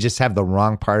almost like they just have the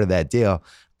wrong part of that deal.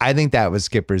 I think that was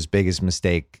Skipper's biggest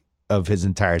mistake of his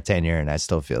entire tenure, and I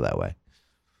still feel that way.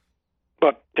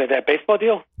 What, that baseball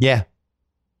deal? Yeah.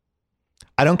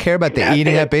 I don't care about the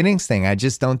eating up innings thing. I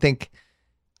just don't think.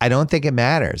 I don't think it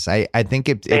matters. I think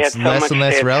it's less and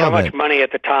less relevant. They had so much money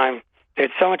at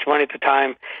the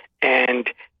time. And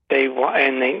they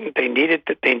needed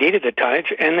the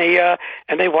tonnage, and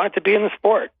they wanted to be in the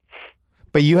sport.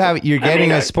 But you're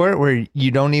getting a sport where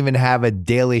you don't even have a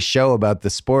daily show about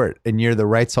the sport, and you're the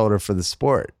rights holder for the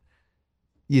sport.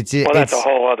 That's a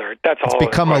whole other. It's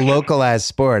become a localized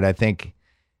sport. I think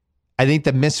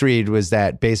the misread was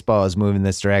that baseball is moving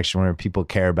this direction where people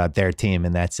care about their team,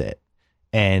 and that's it.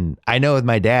 And I know with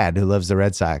my dad, who loves the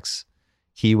Red Sox,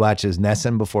 he watches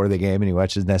NESN before the game and he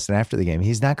watches NESN after the game.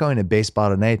 He's not going to Baseball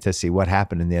Tonight to see what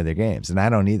happened in the other games, and I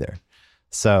don't either.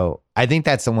 So I think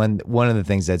that's one of the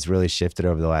things that's really shifted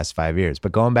over the last 5 years.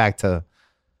 But going back to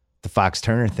the Fox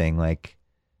Turner thing,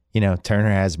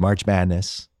 Turner has March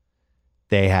Madness.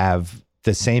 They have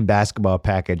the same basketball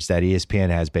package that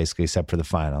ESPN has basically, except for the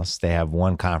finals. They have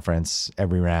one conference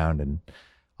every round and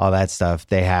all that stuff.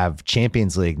 They have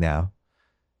Champions League now.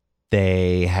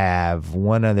 They have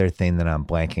one other thing that I'm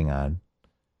blanking on.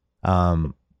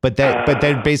 But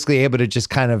they're basically able to just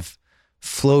kind of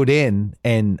float in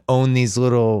and own these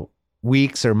little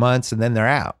weeks or months, and then they're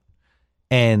out.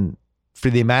 And for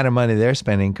the amount of money they're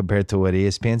spending compared to what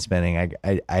ESPN's spending,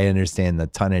 I understand the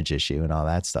tonnage issue and all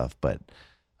that stuff. But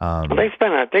well, they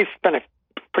spent a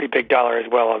pretty big dollar as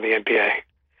well on the NBA.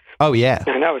 Oh yeah,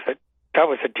 and that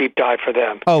was a deep dive for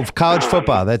them. Oh, college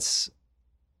football.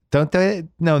 Don't they?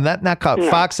 No, not college.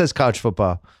 No. Fox has college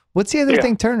football. What's the other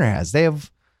thing Turner has? They have.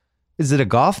 Is it a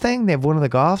golf thing? They have one of the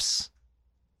golfs.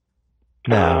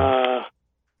 No.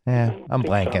 Yeah, I'm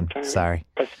blanking. So. Sorry.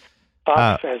 But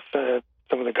Fox has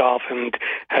some of the golf and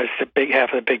has the big half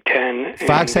of the Big Ten.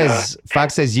 Fox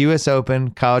has U.S.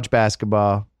 Open, college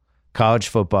basketball, college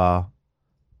football,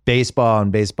 baseball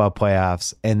and baseball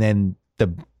playoffs, and then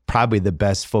probably the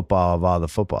best football of all the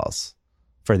footballs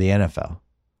for the NFL,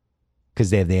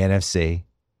 because they have the NFC.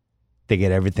 They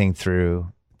get everything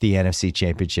through the NFC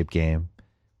Championship game.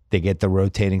 They get the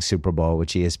rotating Super Bowl,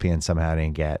 which ESPN somehow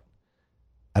didn't get.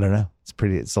 I don't know.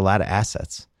 It's a lot of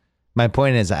assets. My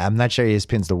point is, I'm not sure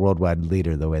ESPN's the worldwide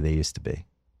leader the way they used to be.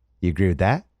 You agree with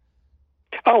that?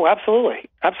 Oh, absolutely.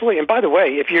 Absolutely. And by the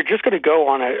way, if you're just going to go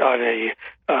on a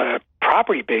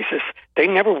property basis, they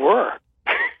never were.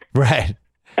 Right.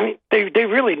 I mean, they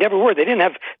really never were. They didn't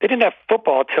have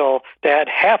football till they had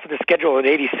half of the schedule in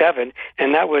 '87,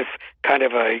 and that was kind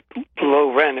of a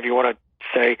low rent, if you want to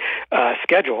say,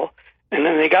 schedule. And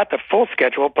then they got the full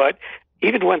schedule, but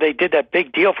even when they did that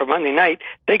big deal for Monday night,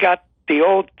 they got the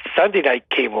old Sunday night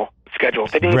cable schedule.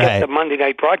 They didn't get the Monday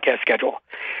night broadcast schedule.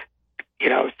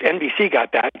 NBC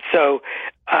got that. So,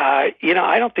 I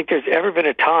don't think there's ever been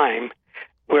a time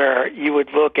where you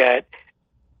would look at,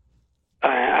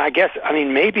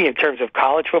 maybe in terms of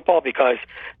college football, because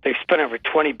they've spent over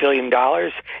 $20 billion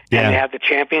and they have the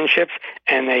championships,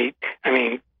 and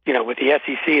with the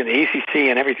SEC and the ACC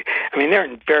and everything, they're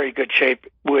in very good shape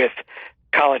with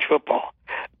college football.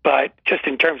 But just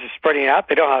in terms of spreading it out,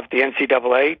 they don't have the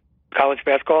NCAA college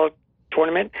basketball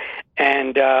tournament.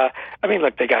 And,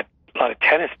 look, they got a lot of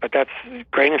tennis, but that's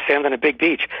grain of sand on a big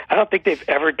beach. I don't think they've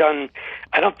ever dominated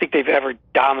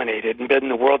and been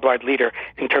the worldwide leader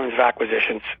in terms of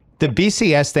acquisitions. The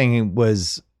BCS thing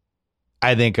was,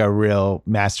 I think, a real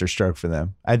masterstroke for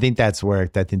them. I think that's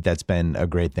worked. I think that's been a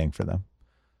great thing for them.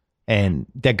 And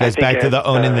that goes back to the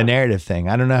owning the narrative thing.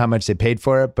 I don't know how much they paid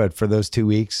for it, but for those 2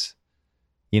 weeks,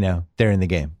 they're in the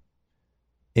game.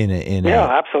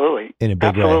 Absolutely. In a big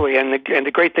absolutely. way. And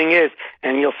the great thing is,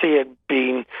 and you'll see it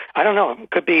being, I don't know,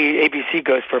 it could be ABC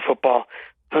goes for football.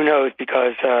 Who knows?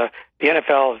 Because the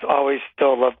NFL has always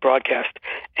still loved broadcast.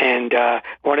 And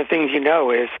one of the things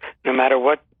is, no matter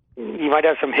what, you might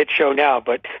have some hit show now,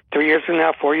 but 3 years from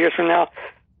now, 4 years from now,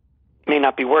 may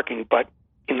not be working, but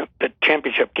the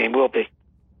championship game will be.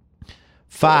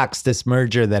 Fox, this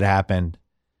merger that happened,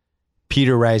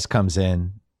 Peter Rice comes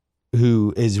in,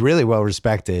 who is really well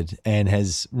respected and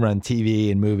has run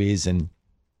TV and movies. And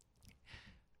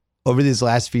over these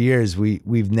last few years,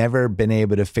 we've never been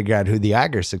able to figure out who the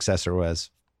Iger successor was.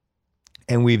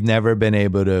 And we've never been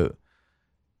able to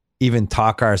even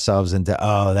talk ourselves into,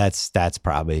 that's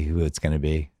probably who it's going to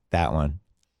be, that one.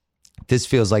 This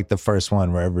feels like the first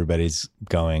one where everybody's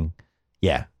going,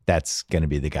 yeah, that's going to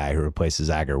be the guy who replaces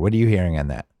Iger. What are you hearing on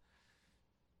that?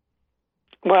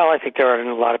 Well, I think there are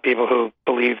a lot of people who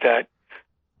believe that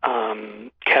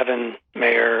Kevin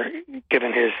Mayer,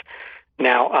 given his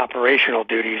now operational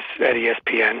duties at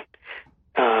ESPN,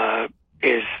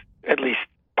 is at least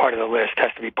part of the list,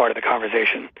 has to be part of the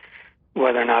conversation.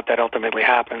 Whether or not that ultimately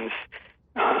happens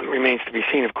remains to be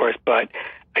seen, of course. But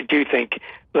I do think,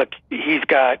 look, he's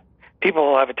got,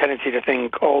 people have a tendency to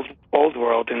think old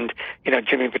world, and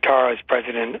Jimmy Pitaro is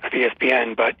president of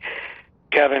ESPN, but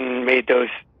Kevin made those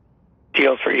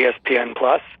deals for ESPN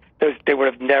Plus. They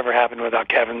would have never happened without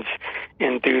Kevin's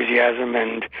enthusiasm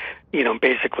and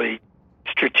basically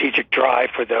strategic drive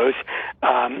for those.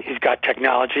 He's got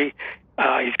technology.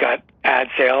 He's got ad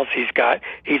sales. He's got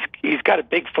a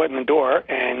big foot in the door,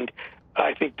 and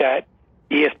I think that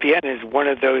ESPN is one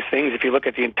of those things. If you look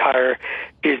at the entire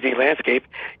Disney landscape,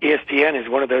 ESPN is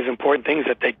one of those important things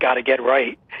that they got to get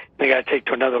right. They got to take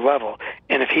to another level.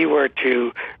 And if he were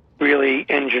to really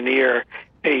engineer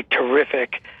a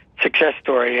terrific success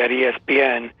story at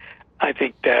ESPN, I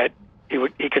think that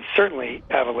he could certainly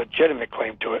have a legitimate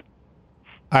claim to it.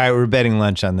 All right, we're betting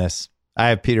lunch on this. I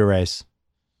have Peter Rice.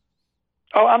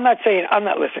 Oh,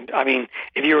 listen,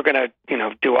 if you were going to,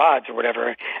 do odds or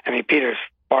whatever, Peter's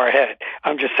far ahead.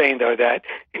 I'm just saying, though, that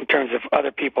in terms of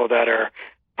other people that are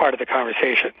part of the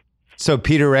conversation. So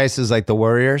Peter Rice is like the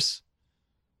Warriors?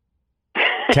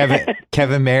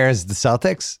 Kevin Mayer is the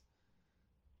Celtics?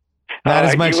 Not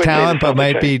as much you wouldn't say talent, the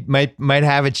but Celtics might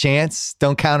have a chance.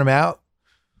 Don't count him out.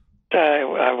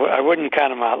 I wouldn't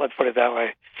count him out. Let's put it that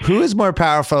way. Who is more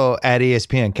powerful at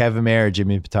ESPN, Kevin Mayer or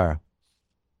Jimmy Pitaro?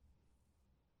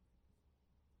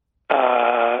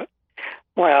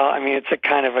 Well, I mean, it's a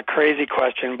kind of a crazy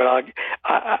question, but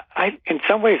I in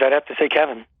some ways, I'd have to say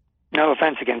Kevin. No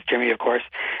offense against Jimmy, of course.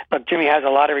 Look, Jimmy has a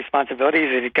lot of responsibilities.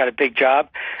 He's got a big job,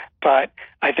 but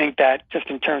I think that just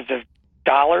in terms of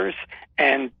dollars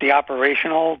and the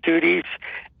operational duties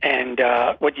and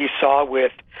what you saw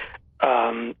with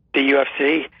the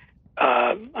UFC,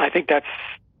 I think that's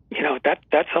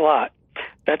a lot.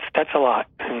 That's a lot.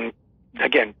 And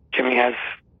again, Jimmy has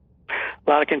a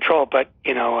lot of control, but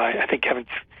I think Kevin's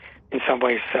in some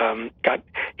ways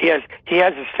he has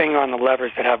his finger on the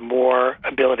levers that have more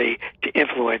ability to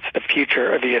influence the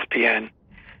future of ESPN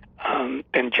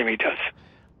than Jimmy does.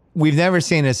 We've never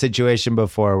seen a situation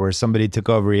before where somebody took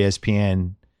over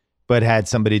ESPN but had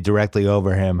somebody directly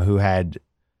over him who had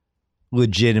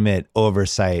legitimate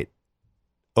oversight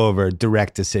over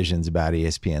direct decisions about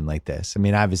ESPN like this. I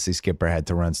mean, obviously Skipper had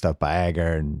to run stuff by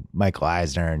Agar and Michael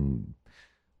Eisner and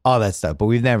all that stuff, but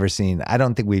I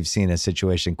don't think we've seen a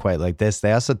situation quite like this.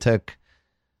 They also took,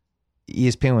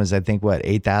 ESPN was, I think,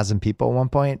 8,000 people at one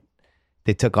point.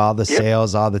 They took all the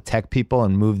sales, all the tech people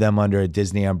and moved them under a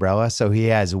Disney umbrella. So he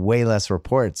has way less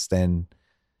reports than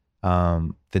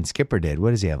Skipper did.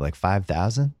 What does he have, like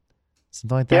 5,000?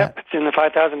 Something like that? Yeah, it's in the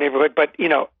 5,000 neighborhood, but I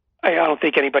don't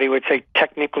think anybody would say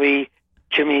technically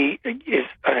Kevin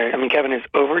is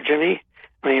over Jimmy.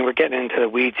 I mean, we're getting into the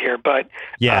weeds here, but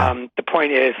the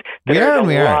point is that there's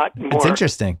a lot more. It's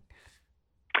interesting.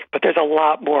 But there's a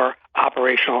lot more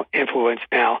operational influence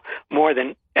now, more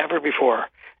than ever before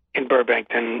in Burbank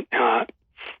than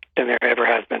there ever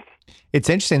has been. It's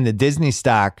interesting. The Disney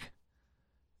stock,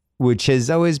 which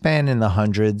has always been in the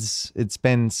hundreds, it's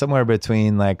been somewhere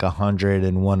between like 100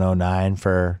 and 109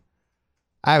 for,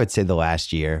 I would say, the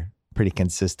last year, pretty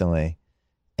consistently.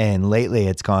 And lately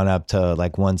it's gone up to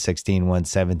like 116,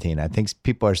 117. I think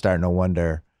people are starting to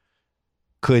wonder,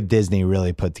 could Disney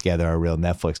really put together a real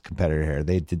Netflix competitor here?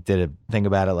 They did a thing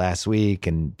about it last week,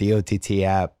 and the OTT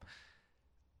app.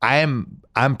 I'm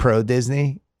pro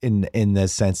Disney in the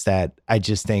sense that I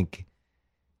just think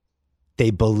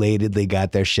they belatedly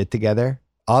got their shit together.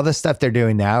 All the stuff they're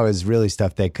doing now is really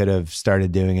stuff they could have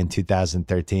started doing in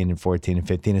 2013 and 14 and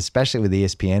 15, especially with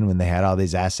ESPN when they had all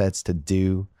these assets to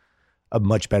do a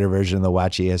much better version of the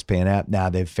Watch ESPN app. Now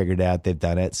they've figured it out, they've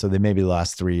done it. So they maybe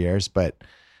lost 3 years, but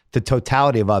the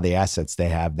totality of all the assets they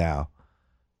have now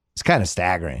is kind of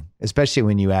staggering, especially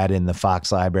when you add in the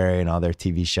Fox library and all their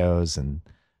TV shows. And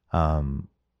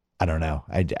I don't know.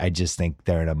 I just think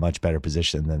they're in a much better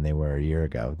position than they were a year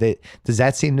ago. Does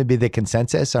that seem to be the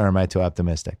consensus, or am I too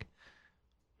optimistic?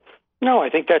 No, I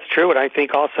think that's true. And I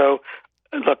think also,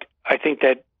 look, I think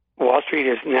that Wall Street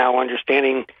is now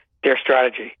understanding their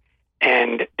strategy.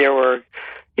 And there were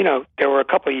a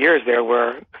couple of years there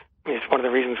where it's one of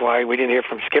the reasons why we didn't hear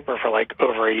from Skipper for like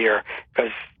over a year,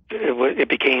 because it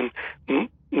became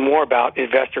more about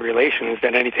investor relations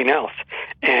than anything else.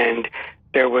 And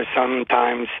there was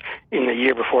sometimes in the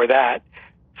year before that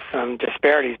some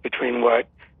disparities between what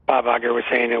Bob Iger was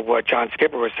saying and what John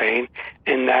Skipper was saying,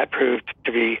 and that proved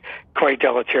to be quite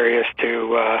deleterious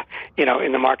to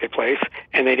in the marketplace.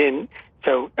 And they didn't.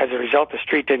 So as a result, the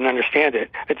street didn't understand it.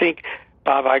 I think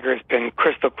Bob Iger has been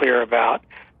crystal clear about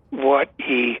what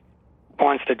he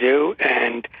wants to do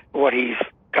and what he's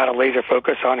got a laser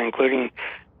focus on, including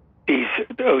these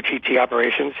OTT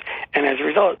operations. And as a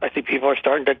result, I think people are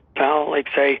starting to now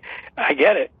say, I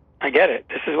get it.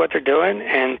 This is what they're doing.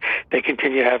 And they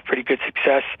continue to have pretty good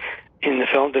success in the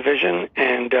film division.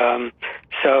 And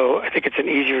so I think it's an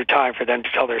easier time for them to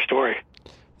tell their story.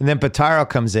 And then Pitaro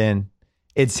comes in.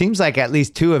 It seems like at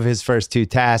least two of his first two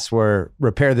tasks were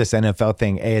repair this NFL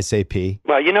thing ASAP.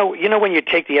 Well, you know when you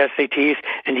take the SATs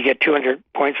and you get 200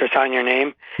 points for signing your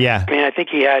name? Yeah. I mean, I think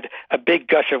he had a big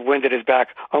gush of wind at his back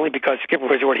only because Skipper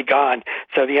was already gone.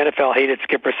 So the NFL hated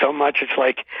Skipper so much. It's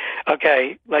like,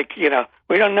 okay,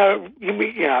 we don't know.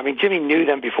 I mean, Jimmy knew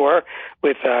them before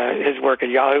with his work at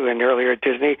Yahoo and earlier at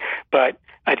Disney, but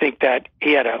I think that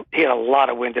he had a lot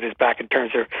of wind at his back in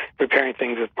terms of repairing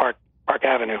things with Park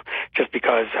Avenue, just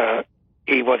because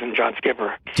he wasn't John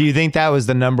Skipper. Do you think that was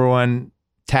the number one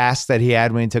task that he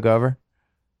had when he took over?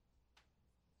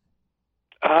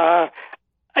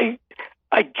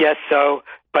 I guess so,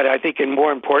 but I think, and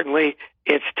more importantly,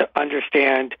 it's to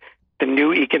understand the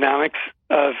new economics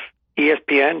of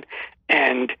ESPN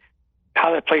and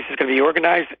how that place is going to be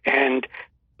organized and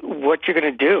what you're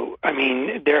going to do. I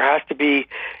mean, there has to be,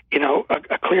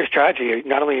 a clear strategy.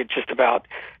 Not only just about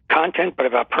content, but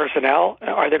about personnel.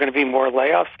 Are there going to be more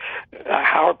layoffs?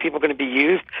 How are people going to be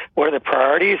used? What are the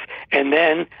priorities? And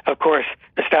then, of course,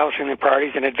 establishing the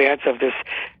priorities in advance of this,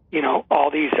 all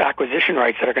these acquisition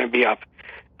rights that are going to be up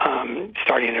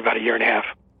starting in about a year and a half.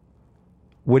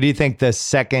 What do you think the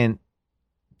second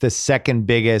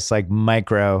biggest like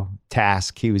micro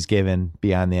task he was given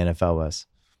beyond the NFL was?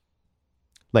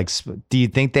 Like, do you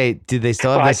think did they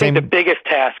still have the same? I think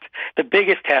the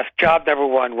biggest task, job number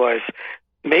one was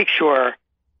make sure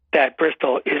that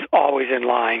Bristol is always in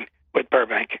line with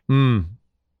Burbank.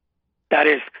 That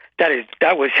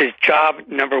was his job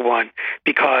number one,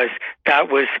 because it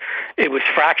was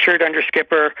fractured under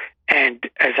Skipper, and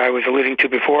as I was alluding to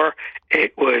before,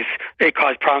 it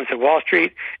caused problems at Wall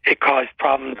Street. It caused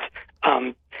problems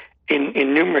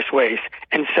in numerous ways,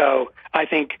 and so I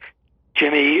think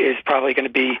Jimmy is probably going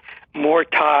to be more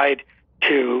tied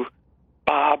to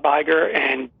Bob Iger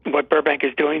and what Burbank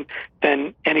is doing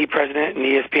than any president in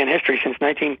ESPN history since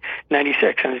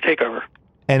 1996 and the takeover.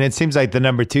 And it seems like the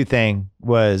number two thing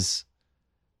was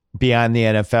beyond the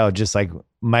NFL, just like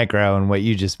micro and what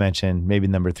you just mentioned. Maybe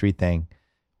number three thing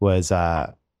was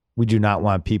we do not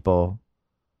want people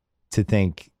to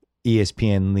think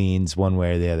ESPN leans one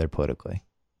way or the other politically.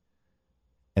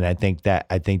 And I think that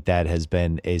has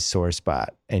been a sore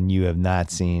spot, and you have not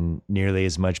seen nearly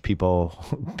as much people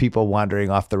wandering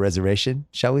off the reservation,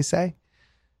 shall we say,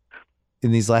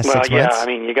 in these last 6 months. Well, yeah, I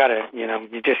mean, you gotta,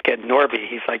 you just get Norby.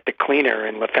 He's like the cleaner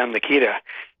in La Femme Nikita.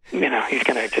 He's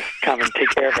gonna just come and take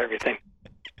care of everything.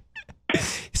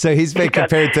 So he's been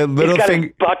compared to Littlefinger. He's got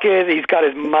his bucket, he's got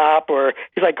his mop, or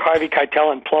he's like Harvey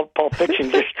Keitel in Pulp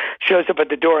Fiction, just shows up at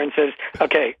the door and says,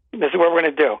 okay, this is what we're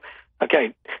gonna do.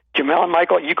 Okay, Jamel and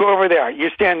Michael, you go over there.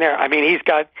 You stand there. I mean, he's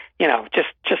got,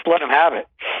 just let him have it.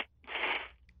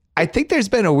 I think there's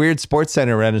been a weird Sports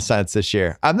Center renaissance this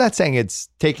year. I'm not saying it's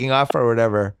taking off or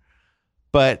whatever,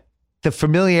 but the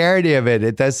familiarity of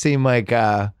it does seem like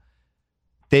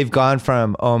they've gone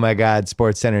from, oh my God,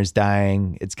 Sports Center's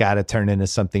dying. It's got to turn into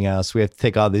something else. We have to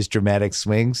take all these dramatic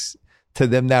swings, to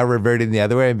them now reverting the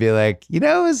other way and be like,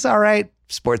 it's all right,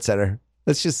 Sports Center.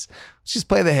 Let's just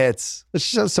play the hits. Let's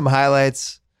show some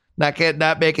highlights.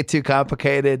 Not make it too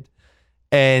complicated.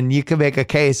 And you can make a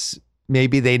case.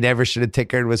 Maybe they never should have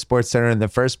tinkered with Sports Center in the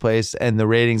first place, and the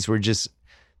ratings were just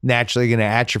naturally going to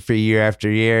atrophy year after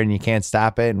year, and you can't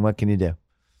stop it. And what can you do?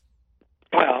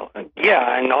 Well,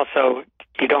 yeah, and also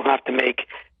you don't have to make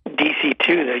DC2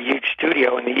 the huge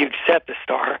studio and the huge set the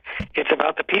star. It's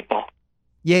about the people.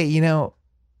 Yeah,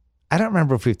 I don't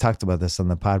remember if we've talked about this on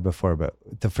the pod before, but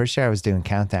the first year I was doing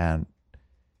Countdown,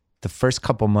 the first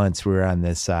couple months we were on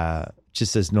this,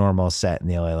 just this normal set in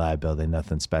the LA Live building,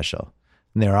 nothing special.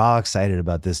 And they were all excited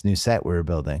about this new set we were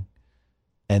building.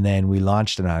 And then we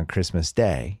launched it on Christmas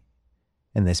Day,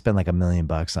 and they spent like $1 million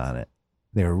on it.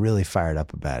 They were really fired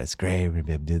up about it. It's great. We're going to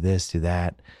be able to do this, do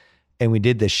that. And we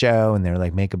did the show, and they were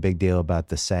like, make a big deal about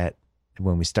the set. And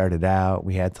when we started out,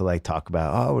 we had to like talk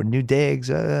about, we're new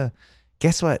digs.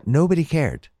 Guess what? Nobody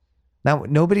cared. Now,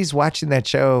 nobody's watching that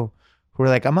show. We're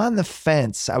like, I'm on the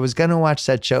fence. I was going to watch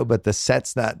that show, but the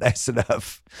set's not nice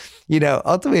enough.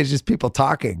 Ultimately, it's just people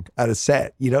talking on a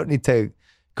set. You don't need to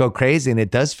go crazy. And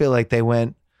it does feel like they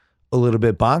went a little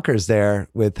bit bonkers there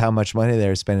with how much money they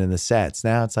were spending in the sets.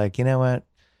 Now it's like, you know what?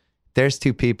 There's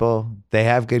two people. They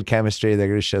have good chemistry. They're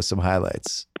going to show some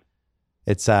highlights.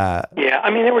 It's yeah.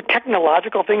 I mean, there were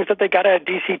technological things that they got out of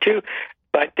DC too.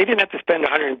 But they didn't have to spend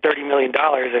 $130 million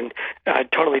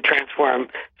and totally transform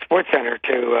Sports Center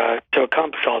to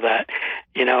accomplish all that.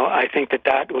 I think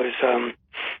that was,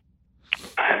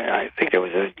 I think it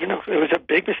was a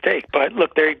big mistake. But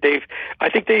look, I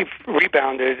think they've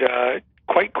rebounded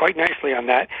quite nicely on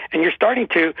that. And you're starting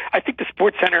to, I think the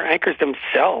Sports Center anchors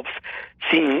themselves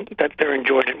seeing that they're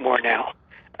enjoying it more now.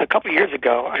 A couple of years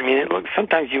ago, I mean,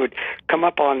 sometimes you would come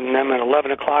up on them at 11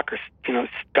 o'clock or,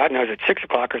 God knows, at 6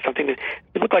 o'clock or something. It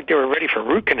looked like they were ready for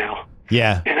root canal.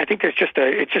 Yeah. And I think it's just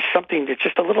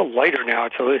a little lighter now.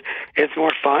 It's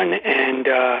more fun, and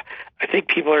I think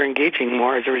people are engaging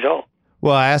more as a result.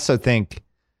 Well, I also think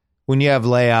when you have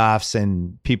layoffs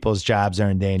and people's jobs are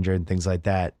in danger and things like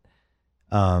that,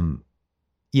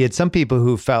 you had some people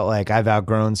who felt like, I've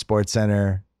outgrown Sports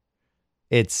Center.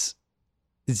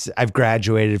 I've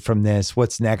graduated from this.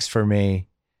 What's next for me?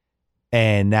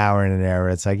 And now we're in an era where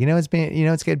it's like,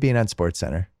 it's good being on Sports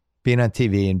Center, being on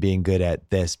TV and being good at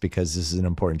this because this is an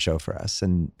important show for us.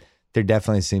 And there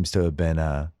definitely seems to have been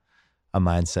a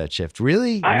mindset shift.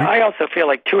 Really? I also feel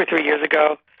like 2 or 3 years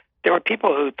ago, there were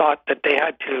people who thought that they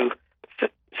had to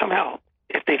somehow,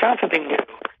 if they found something new,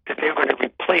 that they were going to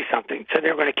replace something. So they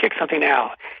were going to kick something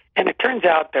out And it turns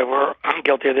out that I'm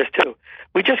guilty of this too.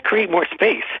 We just create more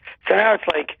space. So now it's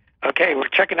like, okay, we're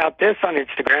checking out this on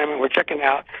Instagram, and we're looking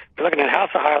at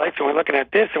House of Highlights, and we're looking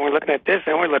at this, and we're looking at this,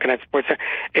 and we're looking at sports.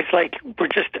 It's like we're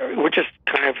just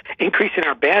kind of increasing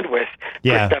our bandwidth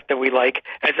for stuff that we like,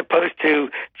 as opposed to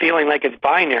feeling like it's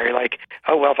binary. Like,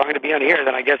 oh well, if I'm going to be on here,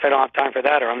 then I guess I don't have time for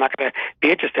that, or I'm not going to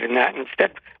be interested in that.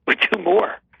 Instead, we do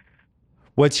more.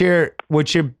 What's your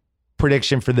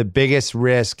prediction for the biggest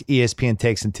risk ESPN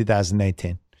takes in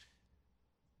 2019?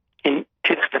 In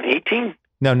 2018?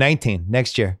 No, 19.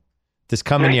 Next year. This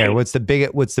coming year. What's the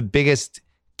biggest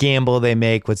gamble they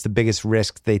make? What's the biggest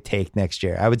risk they take next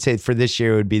year? I would say for this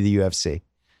year it would be the UFC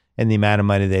and the amount of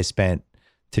money they spent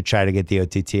to try to get the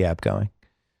OTT app going.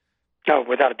 No,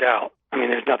 without a doubt. I mean,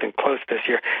 there's nothing close this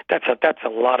year. That's a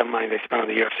lot of money they spent on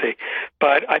the UFC.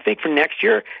 But I think for next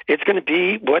year, it's going to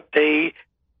be what they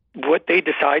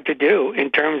decide to do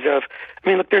in terms of. I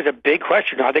mean, look, there's a big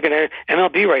question. Are they going to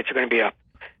MLB rights are going to be up?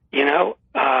 You know,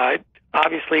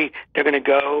 obviously they're going to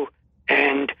go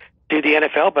and do the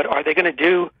NFL, but are they going to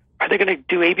do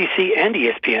ABC and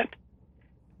ESPN?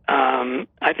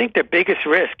 I think the biggest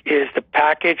risk is the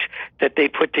package that they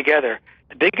put together.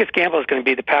 The biggest gamble is going to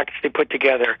be the package they put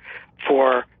together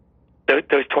for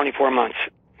those 24 months.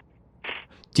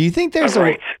 Do you think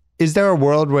is there a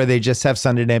world where they just have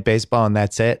Sunday Night Baseball and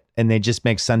that's it, and they just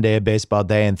make Sunday a baseball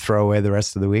day and throw away the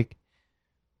rest of the week?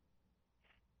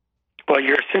 Well,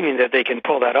 you're assuming that they can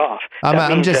pull that off.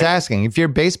 I'm just asking. If you're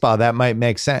baseball, that might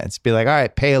make sense. Be like, all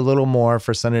right, pay a little more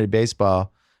for Sunday Night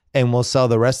Baseball, and we'll sell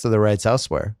the rest of the rights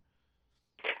elsewhere.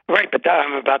 Right, but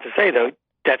I'm about to say, though,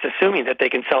 that's assuming that they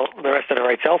can sell the rest of the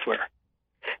rights elsewhere.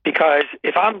 Because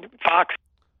if I'm Fox,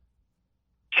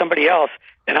 somebody else,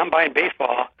 and I'm buying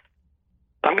baseball,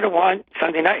 I'm going to want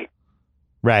Sunday night.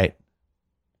 Right.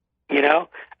 You know?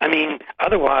 I mean,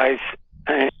 otherwise,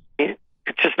 it's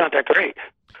just not that great.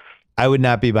 I would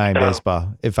not be buying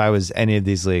baseball if I was any of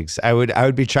these leagues. I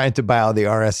would be trying to buy all the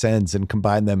RSNs and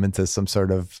combine them into some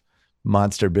sort of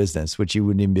monster business, which you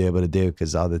wouldn't even be able to do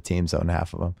because all the teams own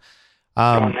half of them.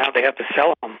 Now they have to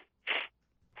sell them.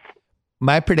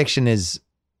 My prediction is,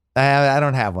 I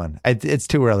don't have one. It's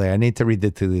too early. I need to read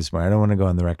the tea leaves more. I don't want to go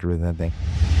on the record with anything.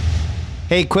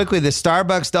 Hey, quickly, the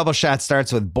Starbucks Double Shot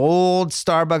starts with bold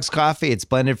Starbucks coffee. It's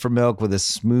blended for milk with a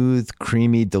smooth,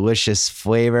 creamy, delicious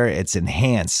flavor. It's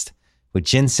enhanced with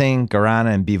ginseng,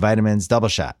 guarana, and B vitamins. Double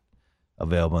Shot.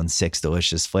 Available in 6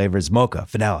 delicious flavors: mocha,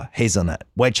 vanilla, hazelnut,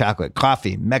 white chocolate,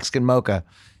 coffee, Mexican mocha.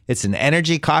 It's an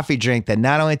energy coffee drink that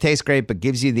not only tastes great, but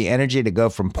gives you the energy to go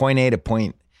from point A to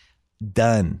point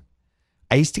done.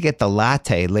 I used to get the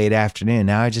latte late afternoon.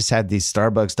 Now I just have these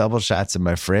Starbucks Double Shots in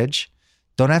my fridge.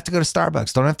 Don't have to go to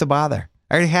Starbucks. Don't have to bother.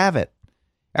 I already have it.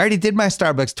 I already did my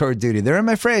Starbucks tour duty. They're in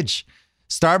my fridge.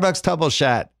 Starbucks Double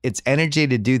Shot. It's energy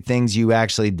to do things you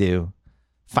actually do.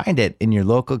 Find it in your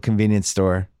local convenience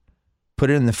store. Put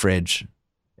it in the fridge,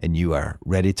 and you are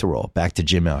ready to roll. Back to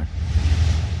Jim Miller.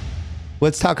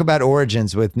 Let's talk about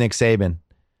origins with Nick Saban.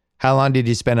 How long did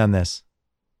you spend on this?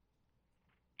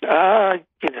 I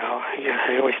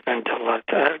always spend a lot.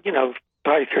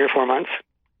 Probably 3 or 4 months.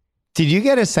 Did you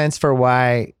get a sense for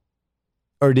why,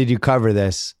 or did you cover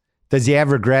this? Does he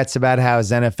have regrets about how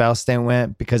his NFL stint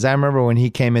went? Because I remember when he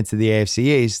came into the AFC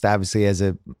East, obviously as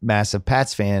a massive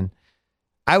Pats fan,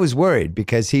 I was worried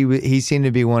because he seemed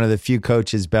to be one of the few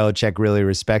coaches Belichick really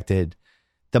respected.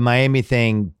 The Miami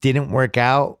thing didn't work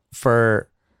out for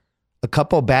a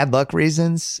couple bad luck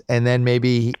reasons, and then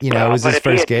maybe it was his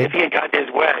first gig. If he had gotten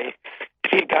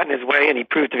his way, and he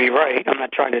proved to be right, I'm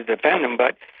not trying to defend him,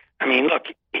 but I mean, look,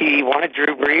 he wanted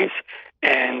Drew Brees,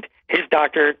 and his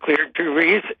doctor cleared Drew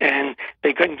Brees, and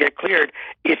they couldn't get cleared.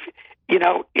 If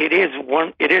it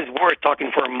is worth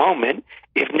talking for a moment.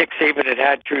 If Nick Saban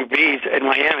had Drew Brees in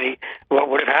Miami, what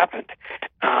would have happened?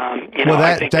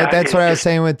 That's what I was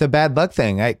saying with the bad luck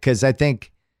thing. Because I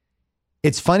think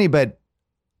it's funny, but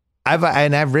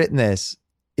I've written this.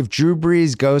 If Drew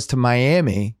Brees goes to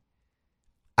Miami,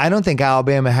 I don't think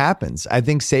Alabama happens. I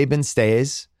think Saban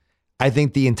stays. I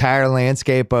think the entire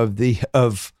landscape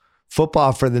of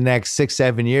football for the next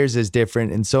 6-7 years is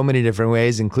different in so many different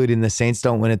ways, including the Saints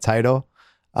don't win a title.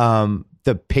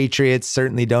 The Patriots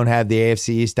certainly don't have the AFC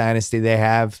East dynasty they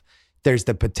have. There's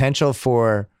the potential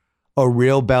for a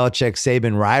real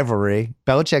Belichick-Saban rivalry.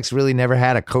 Belichick's really never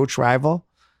had a coach rival,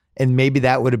 and maybe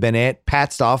that would have been it.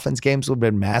 Pat's Dolphins games would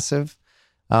have been massive.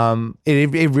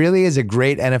 It really is a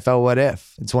great NFL what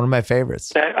if. It's one of my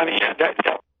favorites.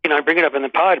 I bring it up in the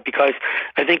pod because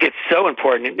I think it's so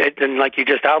important. And like you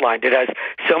just outlined, it has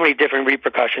so many different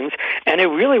repercussions. And it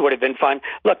really would have been fun.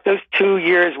 Look, those 2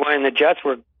 years when the Jets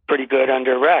were pretty good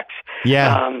under Rex.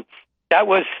 Yeah. that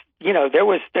was, there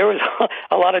was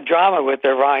a lot of drama with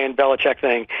the Ryan Belichick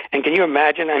thing. And can you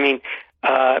imagine? I mean,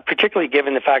 particularly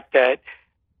given the fact that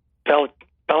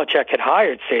Belichick had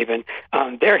hired Saban,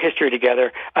 their history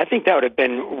together, I think that would have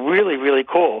been really, really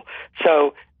cool.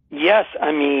 So, yes,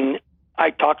 I mean, I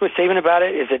talked with Saban about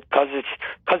it. Is it because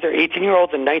they're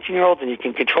 18-year-olds and 19-year-olds and you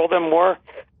can control them more?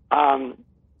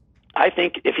 I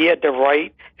think if he had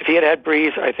had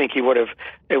Breeze, I think it would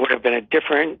have been a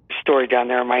different story down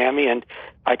there in Miami. And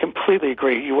I completely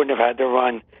agree. You wouldn't have had the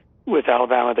run with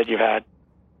Alabama that you've had.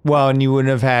 Well, and you wouldn't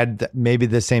have had maybe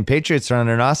the same Patriots run.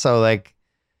 And also, like,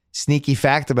 sneaky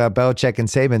fact about Belichick and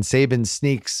Saban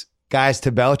sneaks guys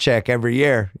to Belichick every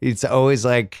year. It's always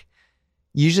like,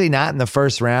 usually not in the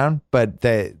first round, but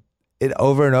it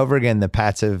over and over again, the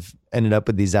Pats have ended up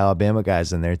with these Alabama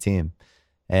guys on their team.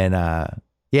 And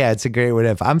yeah, it's a great what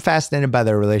if. I'm fascinated by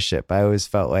their relationship. I always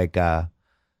felt like at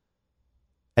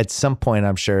some point,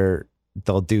 I'm sure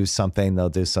they'll do something. They'll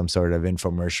do some sort of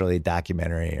infomercial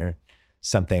documentary or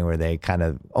something where they kind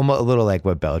of almost a little like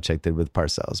what Belichick did with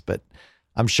Parcells. But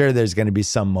I'm sure there's going to be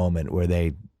some moment where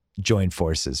they join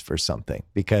forces for something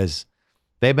because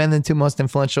they've been the two most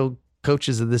influential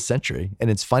coaches of this century. And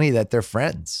it's funny that they're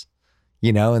friends,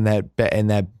 and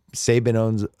that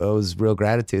Saban owes real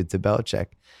gratitude to Belichick.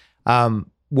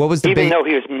 What was the even though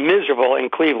he was miserable in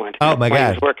Cleveland? Oh my God,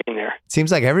 he was working there.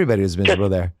 Seems like everybody was miserable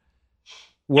there.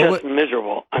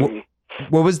 Miserable.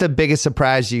 What was the biggest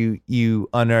surprise you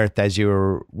unearthed as you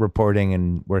were reporting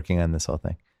and working on this whole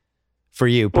thing for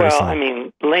you personally? Well, I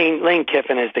mean, Lane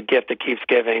Kiffin is the gift that keeps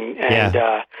giving, and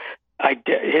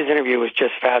his interview was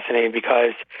just fascinating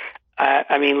because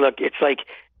I mean, look, it's like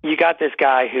you got this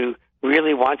guy who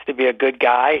really wants to be a good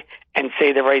guy and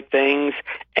say the right things,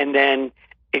 and then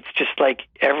it's just like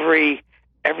every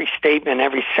statement,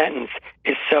 every sentence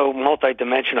is so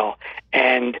multidimensional.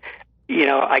 And,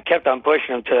 I kept on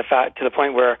pushing him to the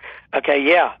point where, okay,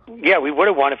 yeah, we would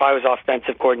have won if I was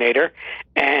offensive coordinator.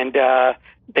 And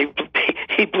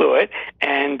he blew it.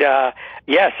 And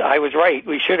yes, I was right.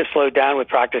 We should have slowed down with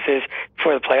practices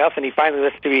for the playoffs. And he finally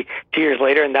listened to me 2 years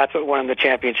later, and that's what won him the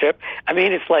championship. I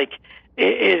mean, it's like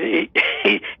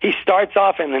he starts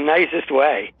off in the nicest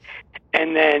way.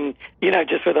 And then,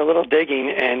 just with a little digging,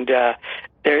 and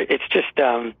it's just,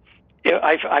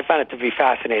 I found it to be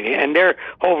fascinating. And their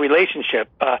whole relationship,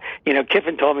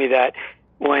 Kiffin told me that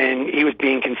when he was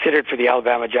being considered for the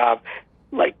Alabama job,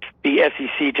 like the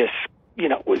SEC just,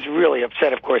 was really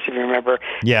upset, of course, if you remember,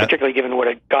 particularly given what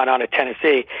had gone on at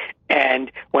Tennessee. And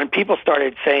when people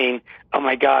started saying, oh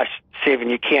my gosh, Saban,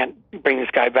 you can't bring this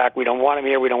guy back. We don't want him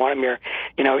here. We don't want him here.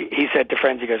 He said to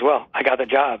friends, he goes, well, I got the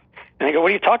job. And I go,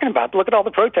 what are you talking about? Look at all the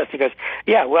protests. He goes,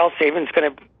 yeah, well, Saban's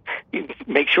going to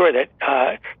make sure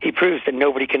that he proves that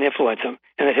nobody can influence him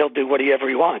and that he'll do whatever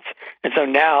he wants. And so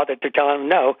now that they're telling him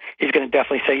no, he's going to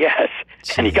definitely say yes.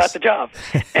 Jeez. And he got the job.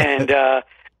 And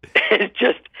it's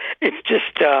just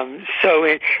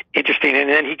so interesting. And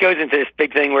then he goes into this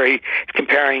big thing where he's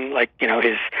comparing,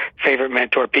 his favorite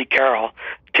mentor, Pete Carroll,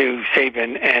 to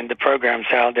Saban and the programs,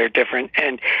 how they're different.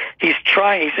 And he's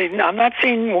saying, I'm not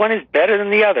saying one is better than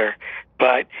the other,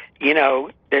 but,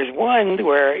 there's one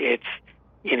where it's,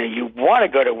 you want to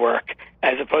go to work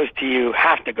as opposed to you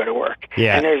have to go to work.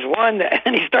 Yeah. And there's one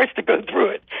and he starts to go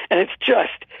through it. And it's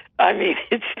just, I mean,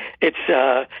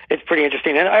 it's pretty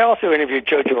interesting. And I also interviewed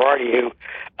Joe Girardi, who,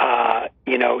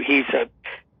 he's a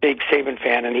big Saban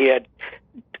fan, and he had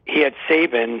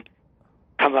Saban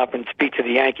come up and speak to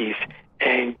the Yankees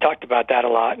and talked about that a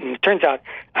lot. And it turns out,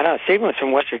 I don't know, Saban was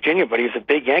from West Virginia, but he was a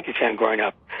big Yankees fan growing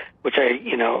up, which I,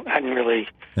 hadn't really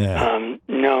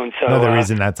known. So another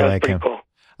reason not to like him. Cool.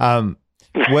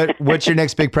 What's your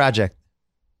next big project?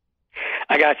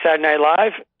 I got Saturday Night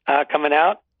Live coming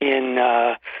out in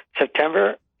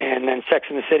September, and then Sex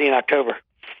and the City in October.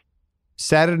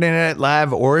 Saturday Night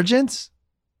Live Origins?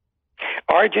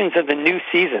 Origins of the new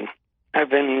season. I've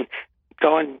been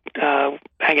going,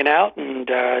 hanging out and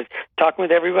talking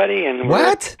with everybody. And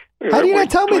what? How do you not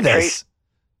tell me this?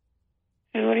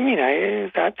 What do you mean?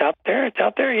 It's out there. It's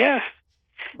out there. Yeah.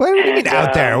 What do you mean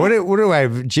out there? What do I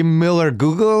have? Jim Miller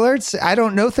Google alerts? I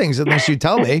don't know things unless you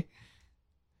tell me.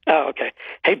 Oh, okay.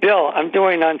 Hey, Bill, I'm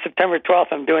doing on September 12th,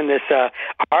 I'm doing this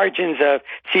Origins of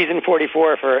Season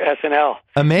 44 for SNL.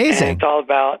 Amazing. And it's all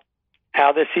about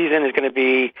how this season is going to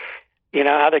be,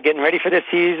 how they're getting ready for this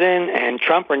season, and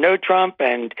Trump or no Trump,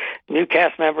 and new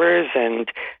cast members,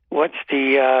 and what's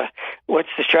the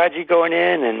strategy going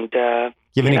in, and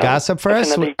you have any gossip for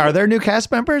us? Are there new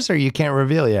cast members, or you can't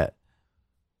reveal yet?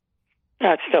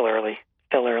 No, it's still early.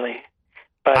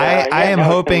 But I am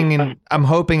hoping and I'm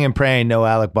hoping and praying no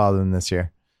Alec Baldwin this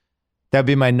year. That'd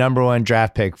be my number one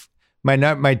draft pick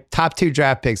My top 2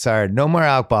 draft picks are no more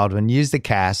Alec Baldwin. Use the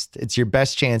cast. It's your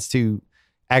best chance to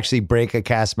actually break a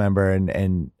cast member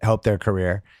and help their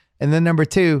career. And then number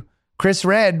 2, Chris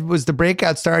Redd was the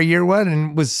breakout star year 1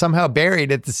 and was somehow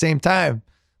buried at the same time.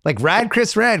 Like, ride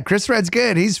Chris Redd. Chris Redd's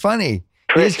good. He's funny.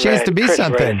 He has a chance to be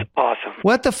something. Redd is awesome.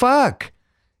 What the fuck?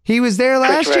 He was there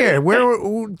last year.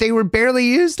 Where they were barely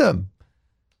used him.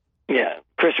 Yeah,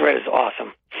 Chris Redd is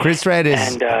awesome. Chris Redd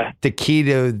is the key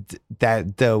to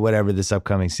the whatever this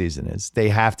upcoming season is. They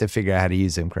have to figure out how to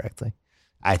use him correctly,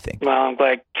 I think. Well, I'm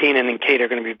glad Keenan and Kate are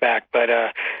going to be back, but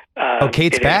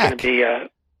Kate's back. It's going to be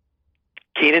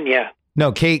Keenan, yeah.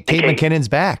 No, Kate McKinnon's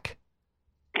back.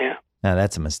 Yeah. No,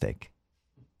 that's a mistake.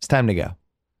 It's time to go.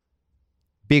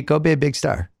 Go be a big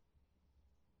star.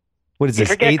 What is this?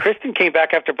 You forget Kristen came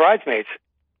back after Bridesmaids.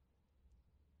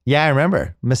 Yeah, I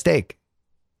remember. Mistake.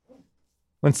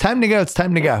 When it's time to go, it's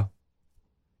time to go.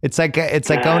 It's like going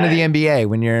to the NBA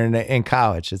when you're in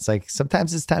college. It's like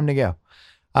sometimes it's time to go.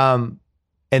 And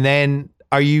then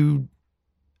are you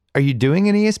doing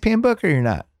an ESPN book or you're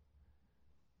not?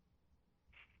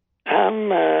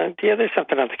 Yeah, there's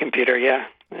something on the computer. Yeah,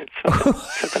 it's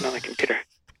something on the computer.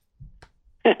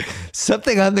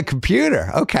 Something on the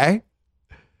computer. Okay.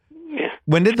 Yeah.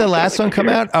 When did the last one come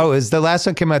out? Oh, the last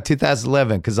one came out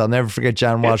 2011 because I'll never forget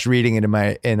John Walsh reading it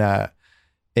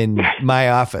in my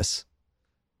office.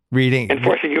 Reading and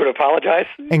forcing you to apologize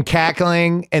and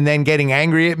cackling and then getting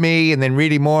angry at me and then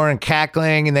reading more and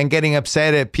cackling and then getting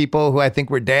upset at people who I think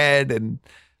were dead. And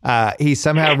he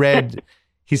somehow read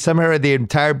the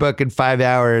entire book in 5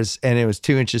 hours and it was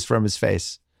 2 inches from his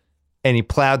face and he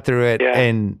plowed through it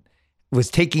and was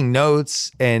taking notes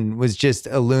and was just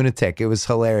a lunatic. It was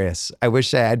hilarious. I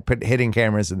wish I had put hidden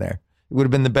cameras in there. It would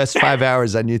have been the best 5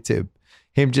 hours on YouTube.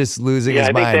 Him just losing his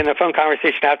mind. Yeah, I think then the phone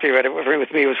conversation after you read it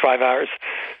with me was 5 hours.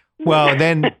 Well,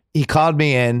 then he called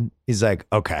me in. He's like,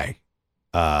 okay,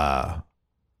 we're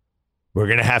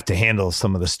going to have to handle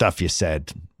some of the stuff you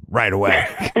said right away.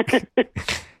 And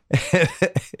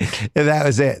that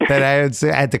was it. Then I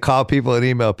had to call people and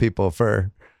email people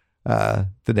for the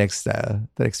next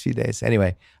few days.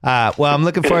 Anyway, well, I'm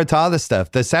looking forward to all this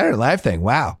stuff. The Saturday Night Live thing.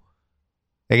 Wow.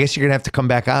 I guess you're going to have to come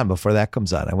back on before that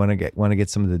comes on. I want to get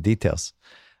some of the details.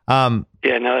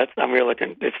 Yeah, no, I'm really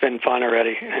looking. It's been fun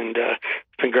already, and it's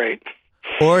been great.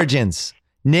 Origins,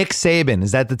 Nick Saban.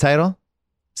 Is that the title?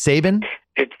 Saban?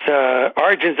 It's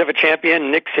Origins of a Champion,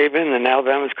 Nick Saban, and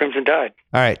Alabama's Crimson Tide.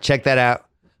 All right, check that out.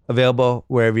 Available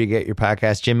wherever you get your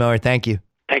podcast. Jim Miller, thank you.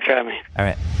 Thanks for having me. All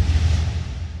right.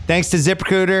 Thanks to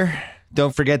ZipRecruiter.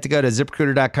 Don't forget to go to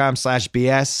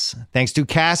ZipRecruiter.com/BS. Thanks to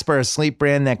Casper, a sleep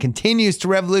brand that continues to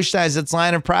revolutionize its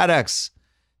line of products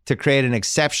to create an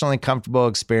exceptionally comfortable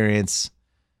experience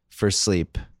for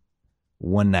sleep.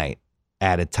 One night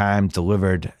at a time,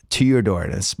 delivered to your door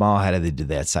in a small, how do they do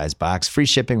that size box? Free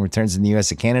shipping, returns in the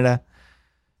US and Canada.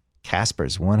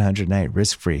 Casper's 100-night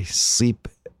risk-free sleep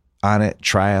on it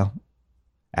trial.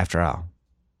 After all,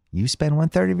 you spend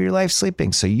 1/3 of your life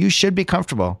sleeping, so you should be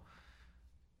comfortable.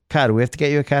 God, do we have to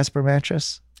get you a Casper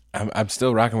mattress? I'm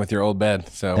still rocking with your old bed,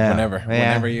 so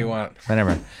whenever you want.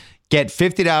 Whenever. Get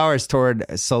 $50 toward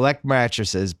select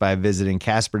mattresses by visiting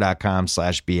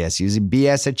Casper.com/BS. Using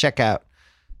BS at checkout.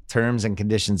 Terms and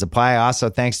conditions apply. Also,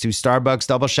 thanks to Starbucks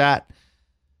Double Shot.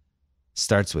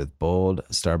 Starts with bold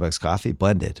Starbucks coffee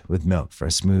blended with milk for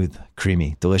a smooth,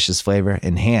 creamy, delicious flavor.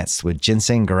 Enhanced with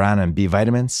ginseng, guarana, and B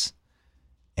vitamins.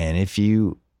 And if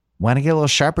you want to get a little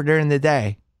sharper during the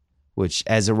day, which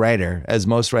as a writer, as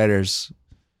most writers,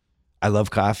 I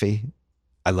love coffee.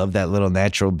 I love that little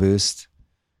natural boost.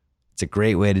 It's a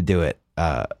great way to do it.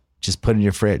 Just put in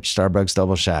your fridge, Starbucks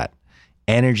Double Shot.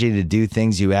 Energy to do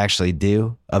things you actually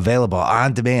do. Available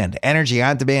on demand. Energy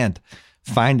on demand.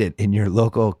 Find it in your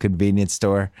local convenience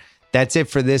store. That's it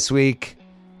for this week.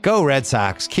 Go Red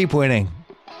Sox. Keep winning.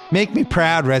 Make me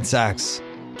proud, Red Sox.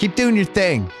 Keep doing your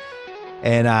thing.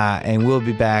 And we'll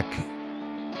be back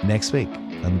next week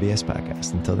on the BS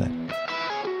Podcast. Until then.